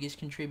fans and biggest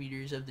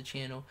contributors of the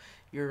channel.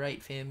 You're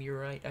right, fam, you're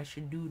right. I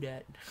should do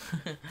that.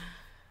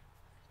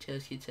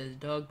 Tails Kid says,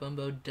 dog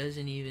Bumbo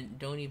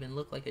don't even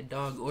look like a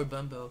dog or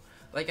Bumbo.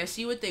 Like, I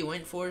see what they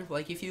went for.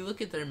 Like, if you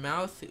look at their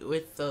mouth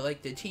with the,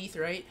 like, the teeth,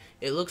 right,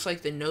 it looks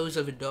like the nose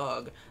of a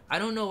dog. I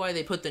don't know why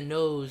they put the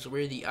nose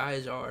where the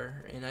eyes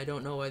are, and I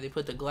don't know why they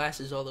put the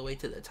glasses all the way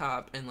to the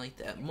top and, like,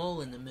 that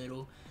mole in the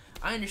middle.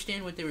 I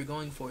understand what they were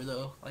going for,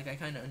 though. Like, I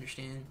kind of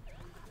understand.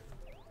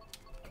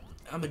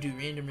 I'm gonna do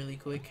random really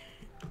quick.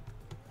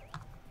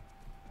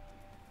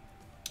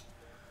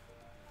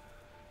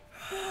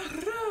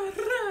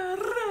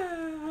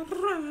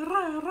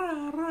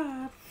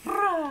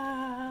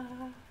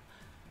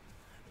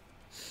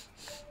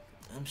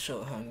 I'm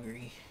so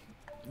hungry.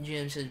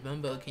 Jim says,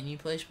 Bumbo, can you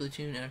play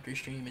Splatoon after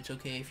stream? It's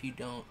okay if you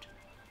don't.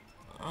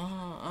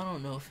 I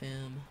don't know,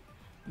 fam.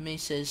 May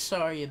says,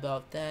 sorry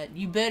about that.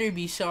 You better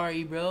be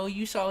sorry, bro.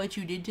 You saw what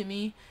you did to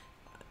me?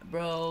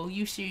 Bro,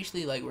 you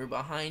seriously, like, were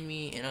behind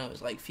me, and I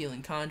was, like,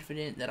 feeling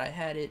confident that I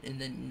had it, and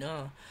then,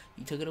 nah,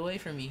 you took it away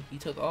from me. You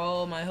took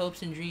all my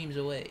hopes and dreams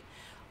away.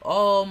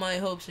 All my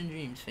hopes and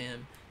dreams,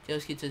 fam.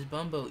 Tails Kid says,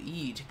 Bumbo,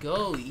 eat.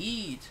 Go,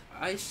 eat.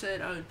 I said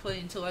I would play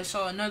until I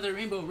saw another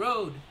Rainbow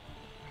Road.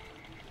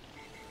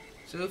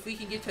 So if we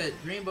can get to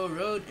Rainbow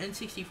Road,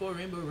 N64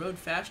 Rainbow Road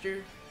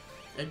faster,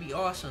 that'd be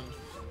awesome.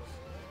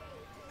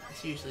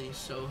 Seriously,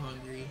 so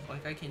hungry.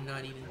 Like, I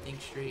cannot even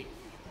think straight.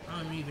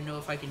 I don't even know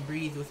if I can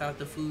breathe without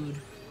the food.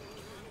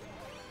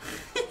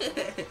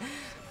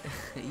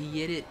 You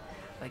get it?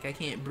 Like, I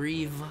can't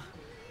breathe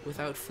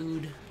without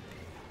food.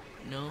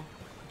 No?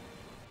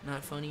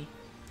 Not funny?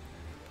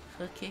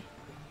 Okay.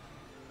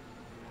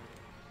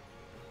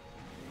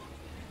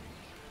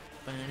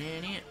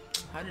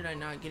 How did I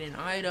not get an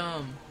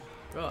item?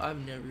 Bro, I've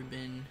never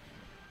been...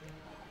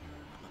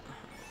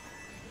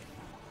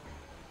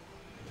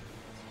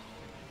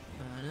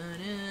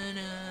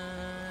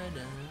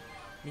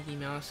 Mickey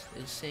Mouse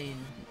is saying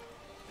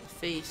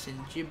face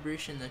and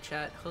gibberish in the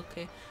chat.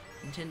 Okay.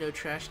 Nintendo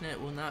Trashnet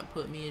will not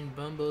put me in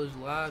Bumbo's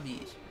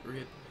lobbies.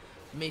 Rip.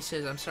 May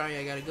says, I'm sorry,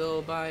 I gotta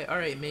go. Bye.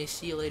 Alright, May.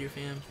 See you later,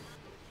 fam.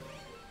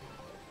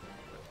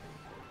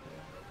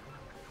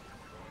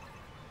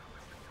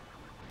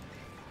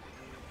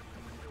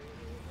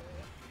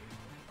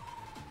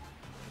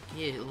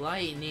 Get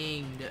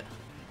lightninged.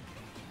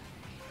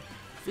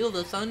 Feel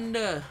the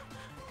thunder.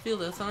 Feel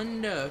the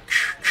thunder.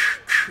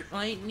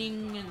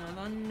 Lightning and the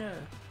thunder.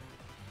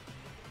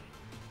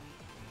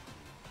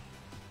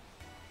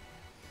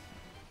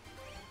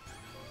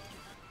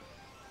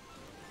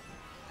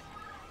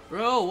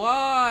 Bro,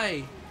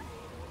 why?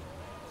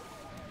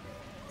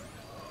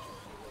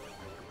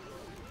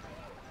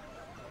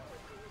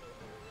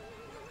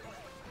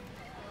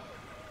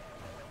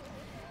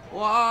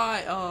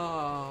 Why?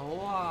 Oh,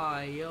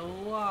 why? Yo,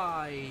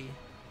 why?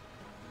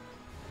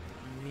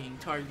 I'm being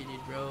targeted,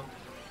 bro.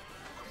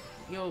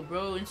 Yo,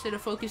 bro, instead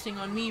of focusing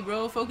on me,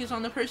 bro, focus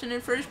on the person in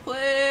first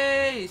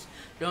place.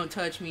 Don't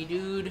touch me,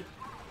 dude.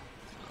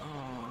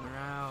 Oh,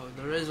 wow.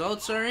 The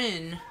results are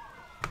in.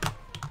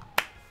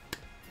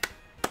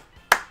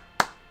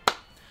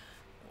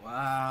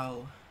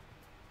 Wow.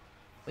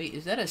 Wait,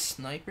 is that a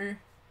sniper?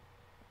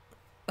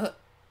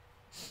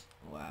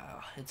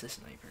 Wow, it's a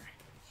sniper.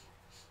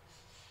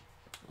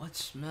 What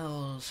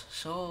smells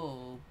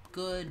so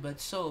good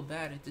but so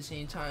bad at the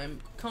same time?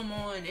 Come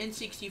on,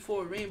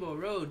 N64 Rainbow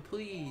Road,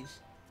 please.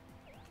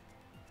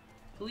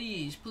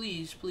 Please,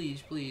 please,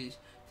 please, please.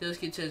 Tails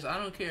Kid says, I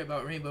don't care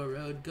about Rainbow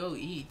Road. Go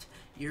eat.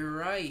 You're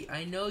right.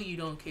 I know you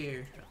don't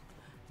care.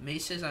 May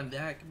says, I'm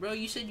back. Bro,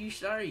 you said you're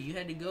sorry. You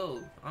had to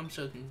go. I'm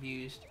so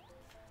confused.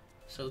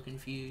 So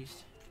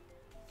confused.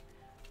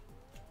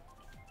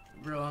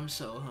 Bro, I'm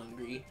so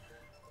hungry.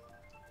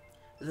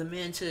 The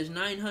man says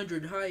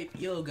 900 hype.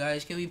 Yo,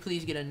 guys, can we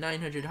please get a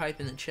 900 hype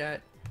in the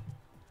chat?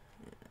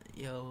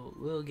 Yo,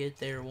 we'll get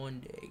there one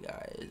day,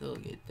 guys. We'll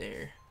get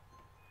there.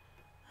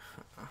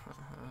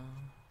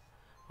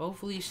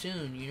 Hopefully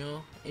soon, you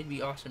know? It'd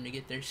be awesome to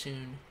get there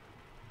soon.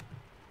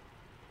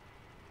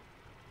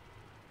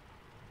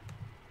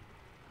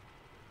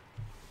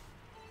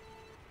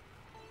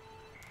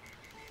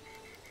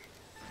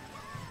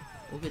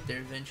 We'll get there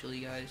eventually,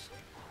 guys.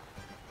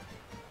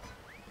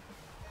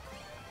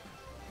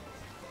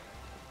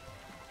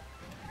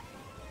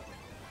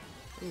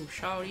 Ooh,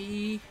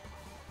 shawty.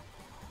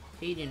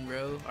 Hayden,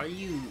 bro. Are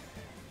you...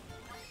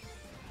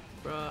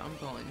 Bruh, I'm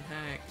calling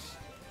hacks.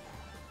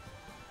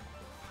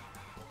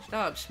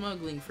 Stop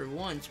smuggling for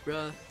once,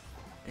 bruh.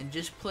 And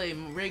just play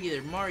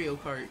regular Mario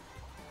Kart.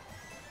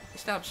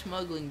 Stop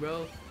smuggling,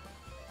 bro.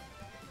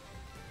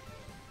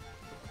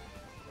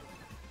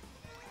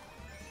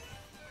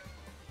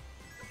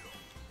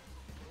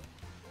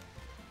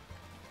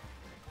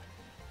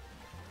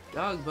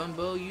 Dog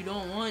Bumbo, you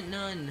don't want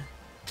none.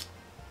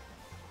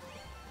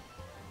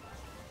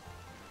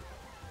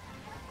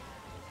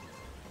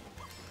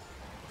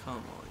 Come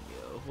on,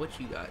 yo. What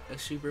you got? A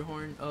super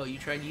horn? Oh, you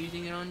tried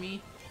using it on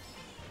me?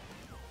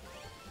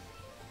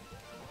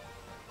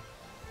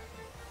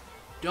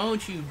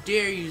 Don't you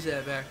dare use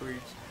that backwards.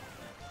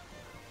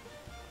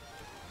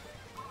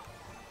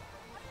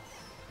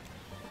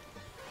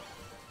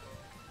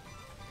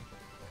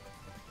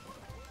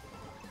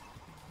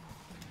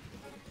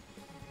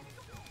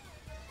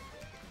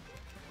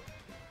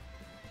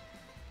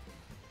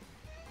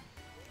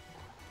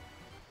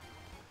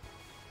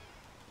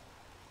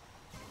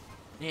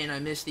 And I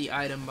missed the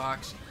item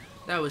box.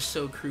 That was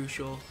so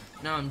crucial.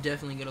 Now I'm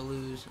definitely gonna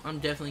lose. I'm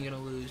definitely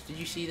gonna lose. Did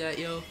you see that,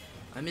 yo?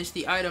 I missed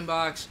the item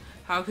box.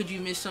 How could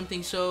you miss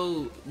something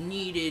so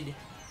needed?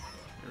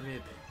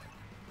 Rip.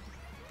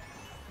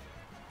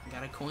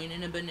 Got a coin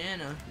and a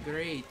banana.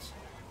 Great.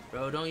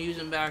 Bro, don't use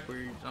them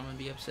backwards. I'm gonna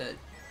be upset.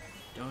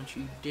 Don't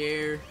you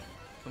dare.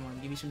 Come on,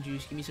 give me some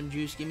juice. Give me some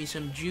juice. Give me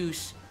some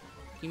juice.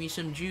 Give me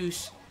some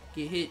juice.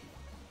 Get hit.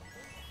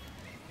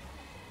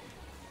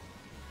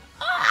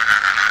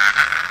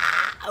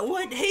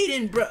 What,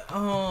 Hayden, bro?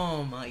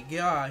 Oh my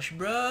gosh,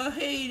 bro,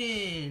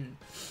 Hayden.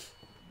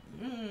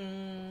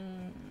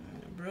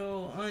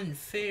 Bro,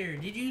 unfair.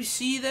 Did you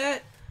see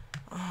that?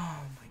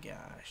 Oh my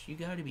gosh, you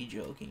gotta be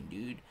joking,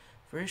 dude.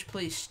 First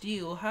place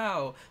steal,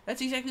 how?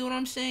 That's exactly what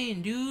I'm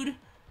saying, dude.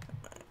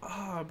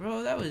 Oh,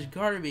 bro, that was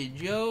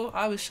garbage, yo.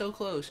 I was so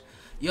close.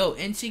 Yo,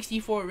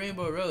 N64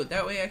 Rainbow Road.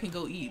 That way I can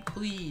go eat.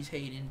 Please,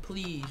 Hayden,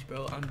 please,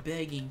 bro. I'm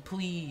begging,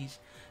 please.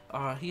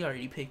 He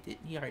already picked it.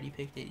 He already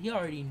picked it. He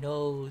already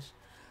knows.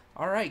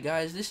 Alright,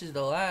 guys, this is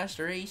the last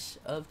race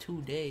of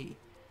today.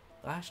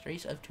 Last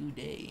race of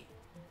today.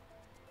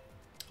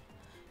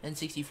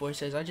 N64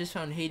 says, I just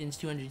found Hayden's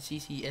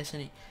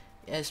 200cc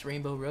SNES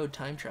Rainbow Road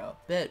time trial.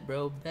 Bet,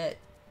 bro, bet.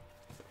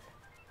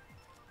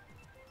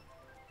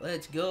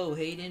 Let's go,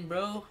 Hayden,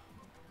 bro.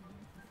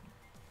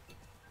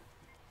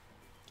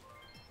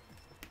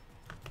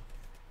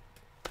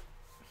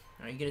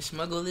 Are you gonna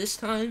smuggle this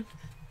time?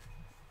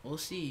 We'll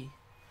see.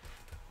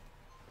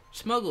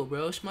 Smuggle,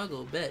 bro,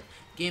 smuggle, bet.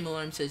 Game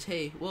Alarm says,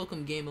 hey,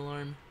 welcome, Game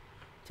Alarm.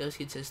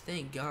 Tailskid says,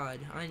 thank God.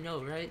 I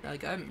know, right?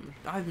 Like,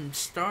 I'm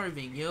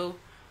starving, yo.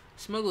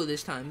 Smuggle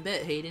this time.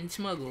 Bet, Hayden,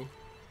 smuggle.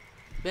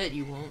 Bet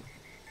you won't.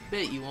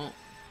 Bet you won't.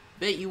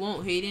 Bet you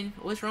won't, Hayden.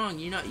 What's wrong?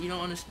 You don't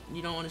want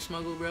to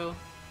smuggle, bro?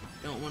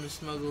 Don't want to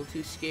smuggle.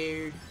 Too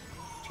scared.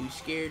 Too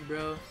scared,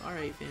 bro. All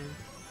right, fam.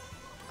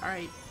 All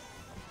right.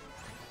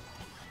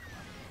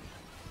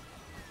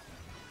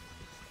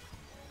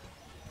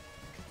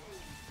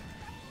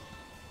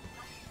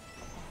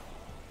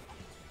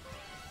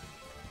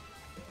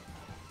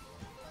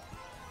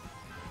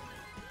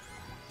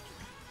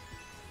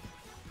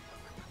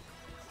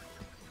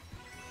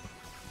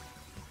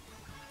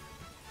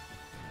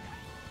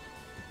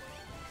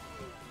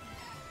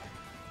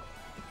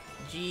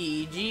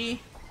 GG.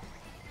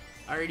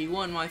 I already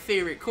won my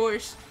favorite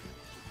course.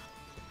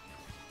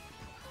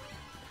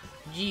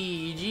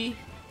 GG.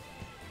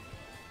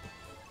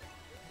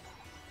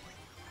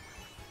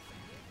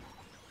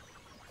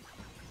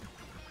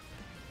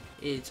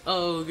 It's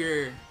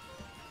Ogre.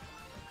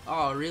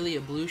 Oh, really?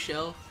 A blue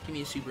shell? Give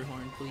me a super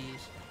horn,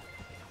 please.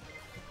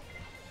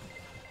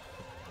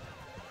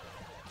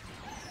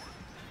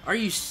 Are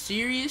you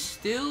serious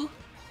still?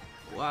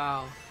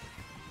 Wow.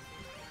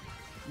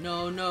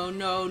 No, no,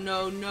 no,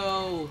 no,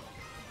 no.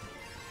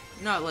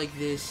 Not like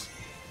this.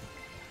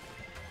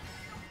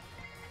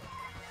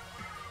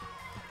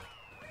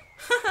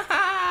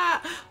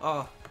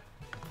 Oh.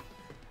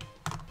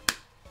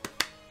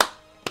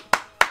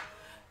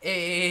 Hey,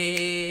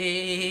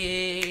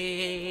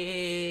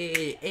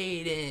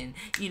 Aiden.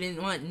 You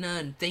didn't want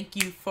none. Thank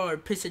you for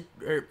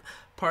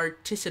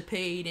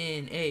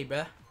participating. Hey,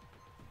 bruh.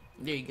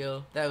 There you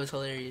go. That was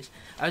hilarious.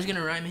 I was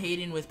gonna rhyme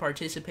Hayden with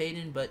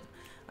participating, but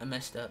I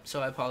messed up,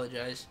 so I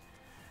apologize.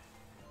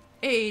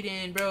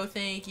 Aiden, bro,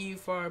 thank you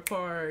for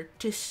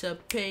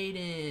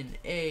participating.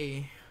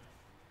 Hey.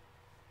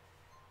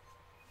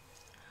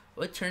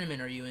 What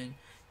tournament are you in?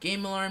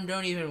 Game Alarm,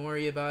 don't even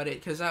worry about it,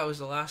 because that was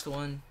the last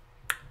one.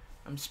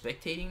 I'm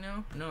spectating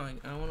now? No, I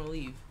want to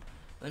leave.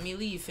 Let me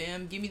leave,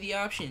 fam. Give me the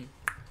option.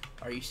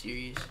 Are you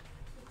serious?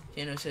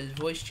 Tano says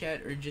voice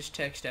chat or just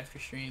text after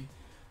stream.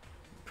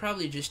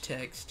 Probably just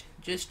text.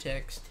 Just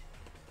text.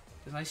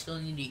 Because I still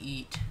need to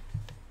eat.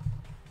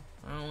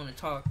 I don't want to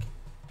talk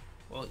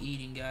while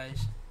eating,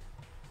 guys.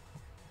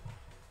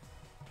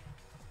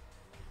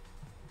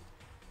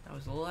 That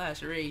was the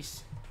last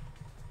race.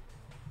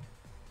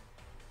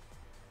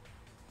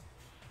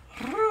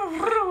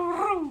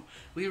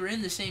 We were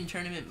in the same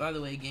tournament, by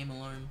the way, Game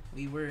Alarm.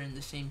 We were in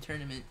the same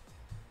tournament.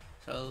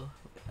 So,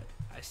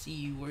 I see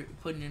you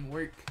putting in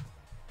work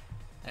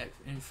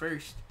in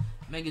first.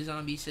 Mega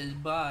Zombie says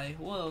bye.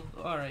 Well,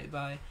 alright,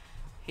 bye.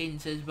 Hayden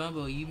says,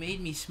 Bumbo, you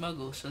made me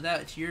smuggle, so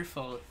that's your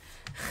fault.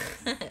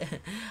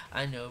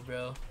 I know,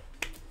 bro.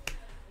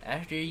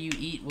 After you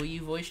eat, will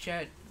you voice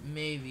chat?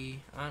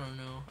 Maybe. I don't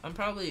know.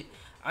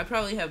 I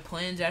probably have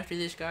plans after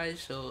this, guys,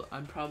 so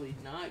I'm probably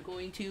not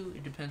going to.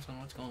 It depends on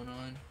what's going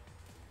on.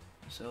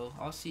 So,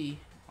 I'll see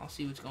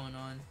what's going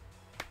on.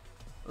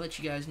 I'll let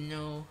you guys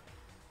know.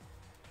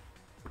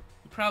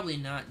 Probably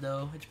not,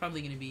 though. It's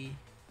probably going to be,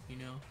 you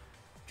know,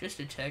 just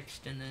a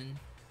text, and then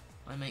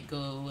I might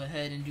go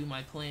ahead and do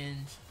my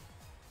plans.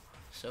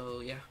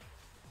 So, yeah.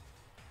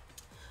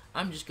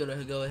 I'm just going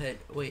to go ahead.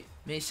 Wait,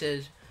 May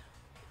says,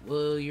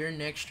 will your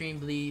next stream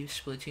be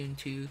Splatoon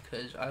 2?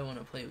 Because I want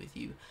to play with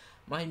you.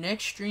 My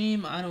next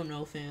stream, I don't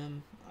know,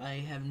 fam. I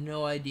have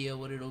no idea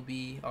what it'll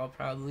be. I'll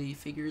probably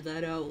figure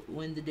that out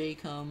when the day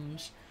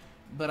comes.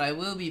 But I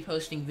will be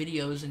posting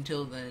videos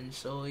until then.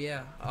 So,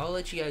 yeah, I'll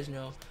let you guys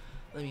know.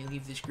 Let me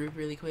leave this group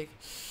really quick.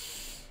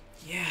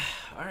 Yeah,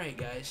 alright,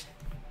 guys.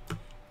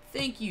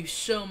 Thank you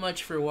so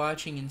much for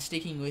watching and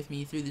sticking with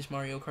me through this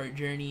Mario Kart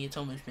journey. It's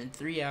almost been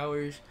 3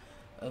 hours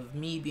of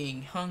me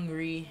being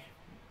hungry.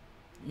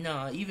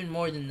 Nah, even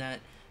more than that.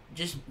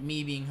 Just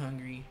me being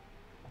hungry.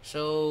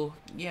 So,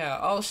 yeah,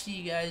 I'll see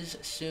you guys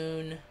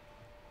soon.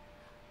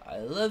 I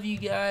love you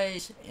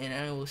guys, and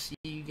I will see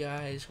you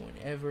guys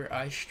whenever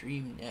I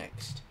stream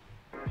next.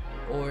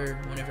 Or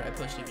whenever I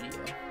post a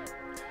video.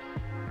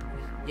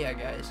 Yeah,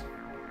 guys.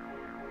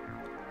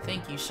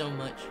 Thank you so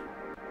much.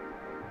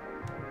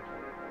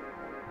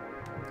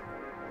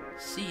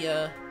 See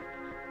ya.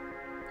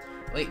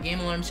 Wait, Game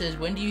Alarm says,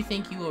 when do you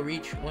think you will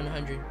reach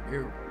 100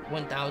 or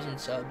 1,000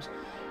 subs?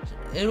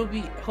 It'll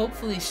be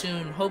hopefully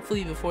soon.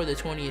 Hopefully before the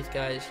 20th,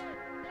 guys.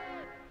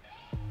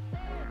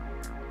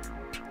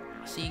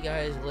 See you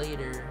guys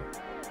later.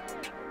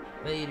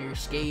 Later,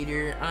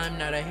 skater. I'm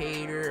not a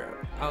hater.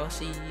 I'll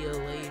see you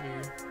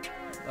later.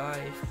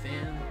 Bye,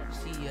 fam.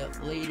 See ya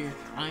later.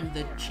 I'm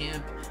the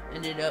champ.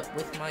 Ended up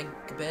with my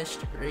best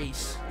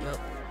race. Yup.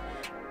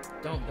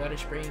 Don't gotta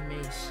spray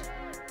mace.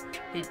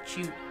 Hit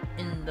you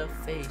in the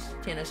face.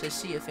 Tana says,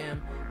 see ya,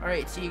 fam.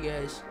 Alright, see you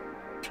guys.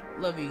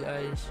 Love you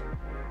guys.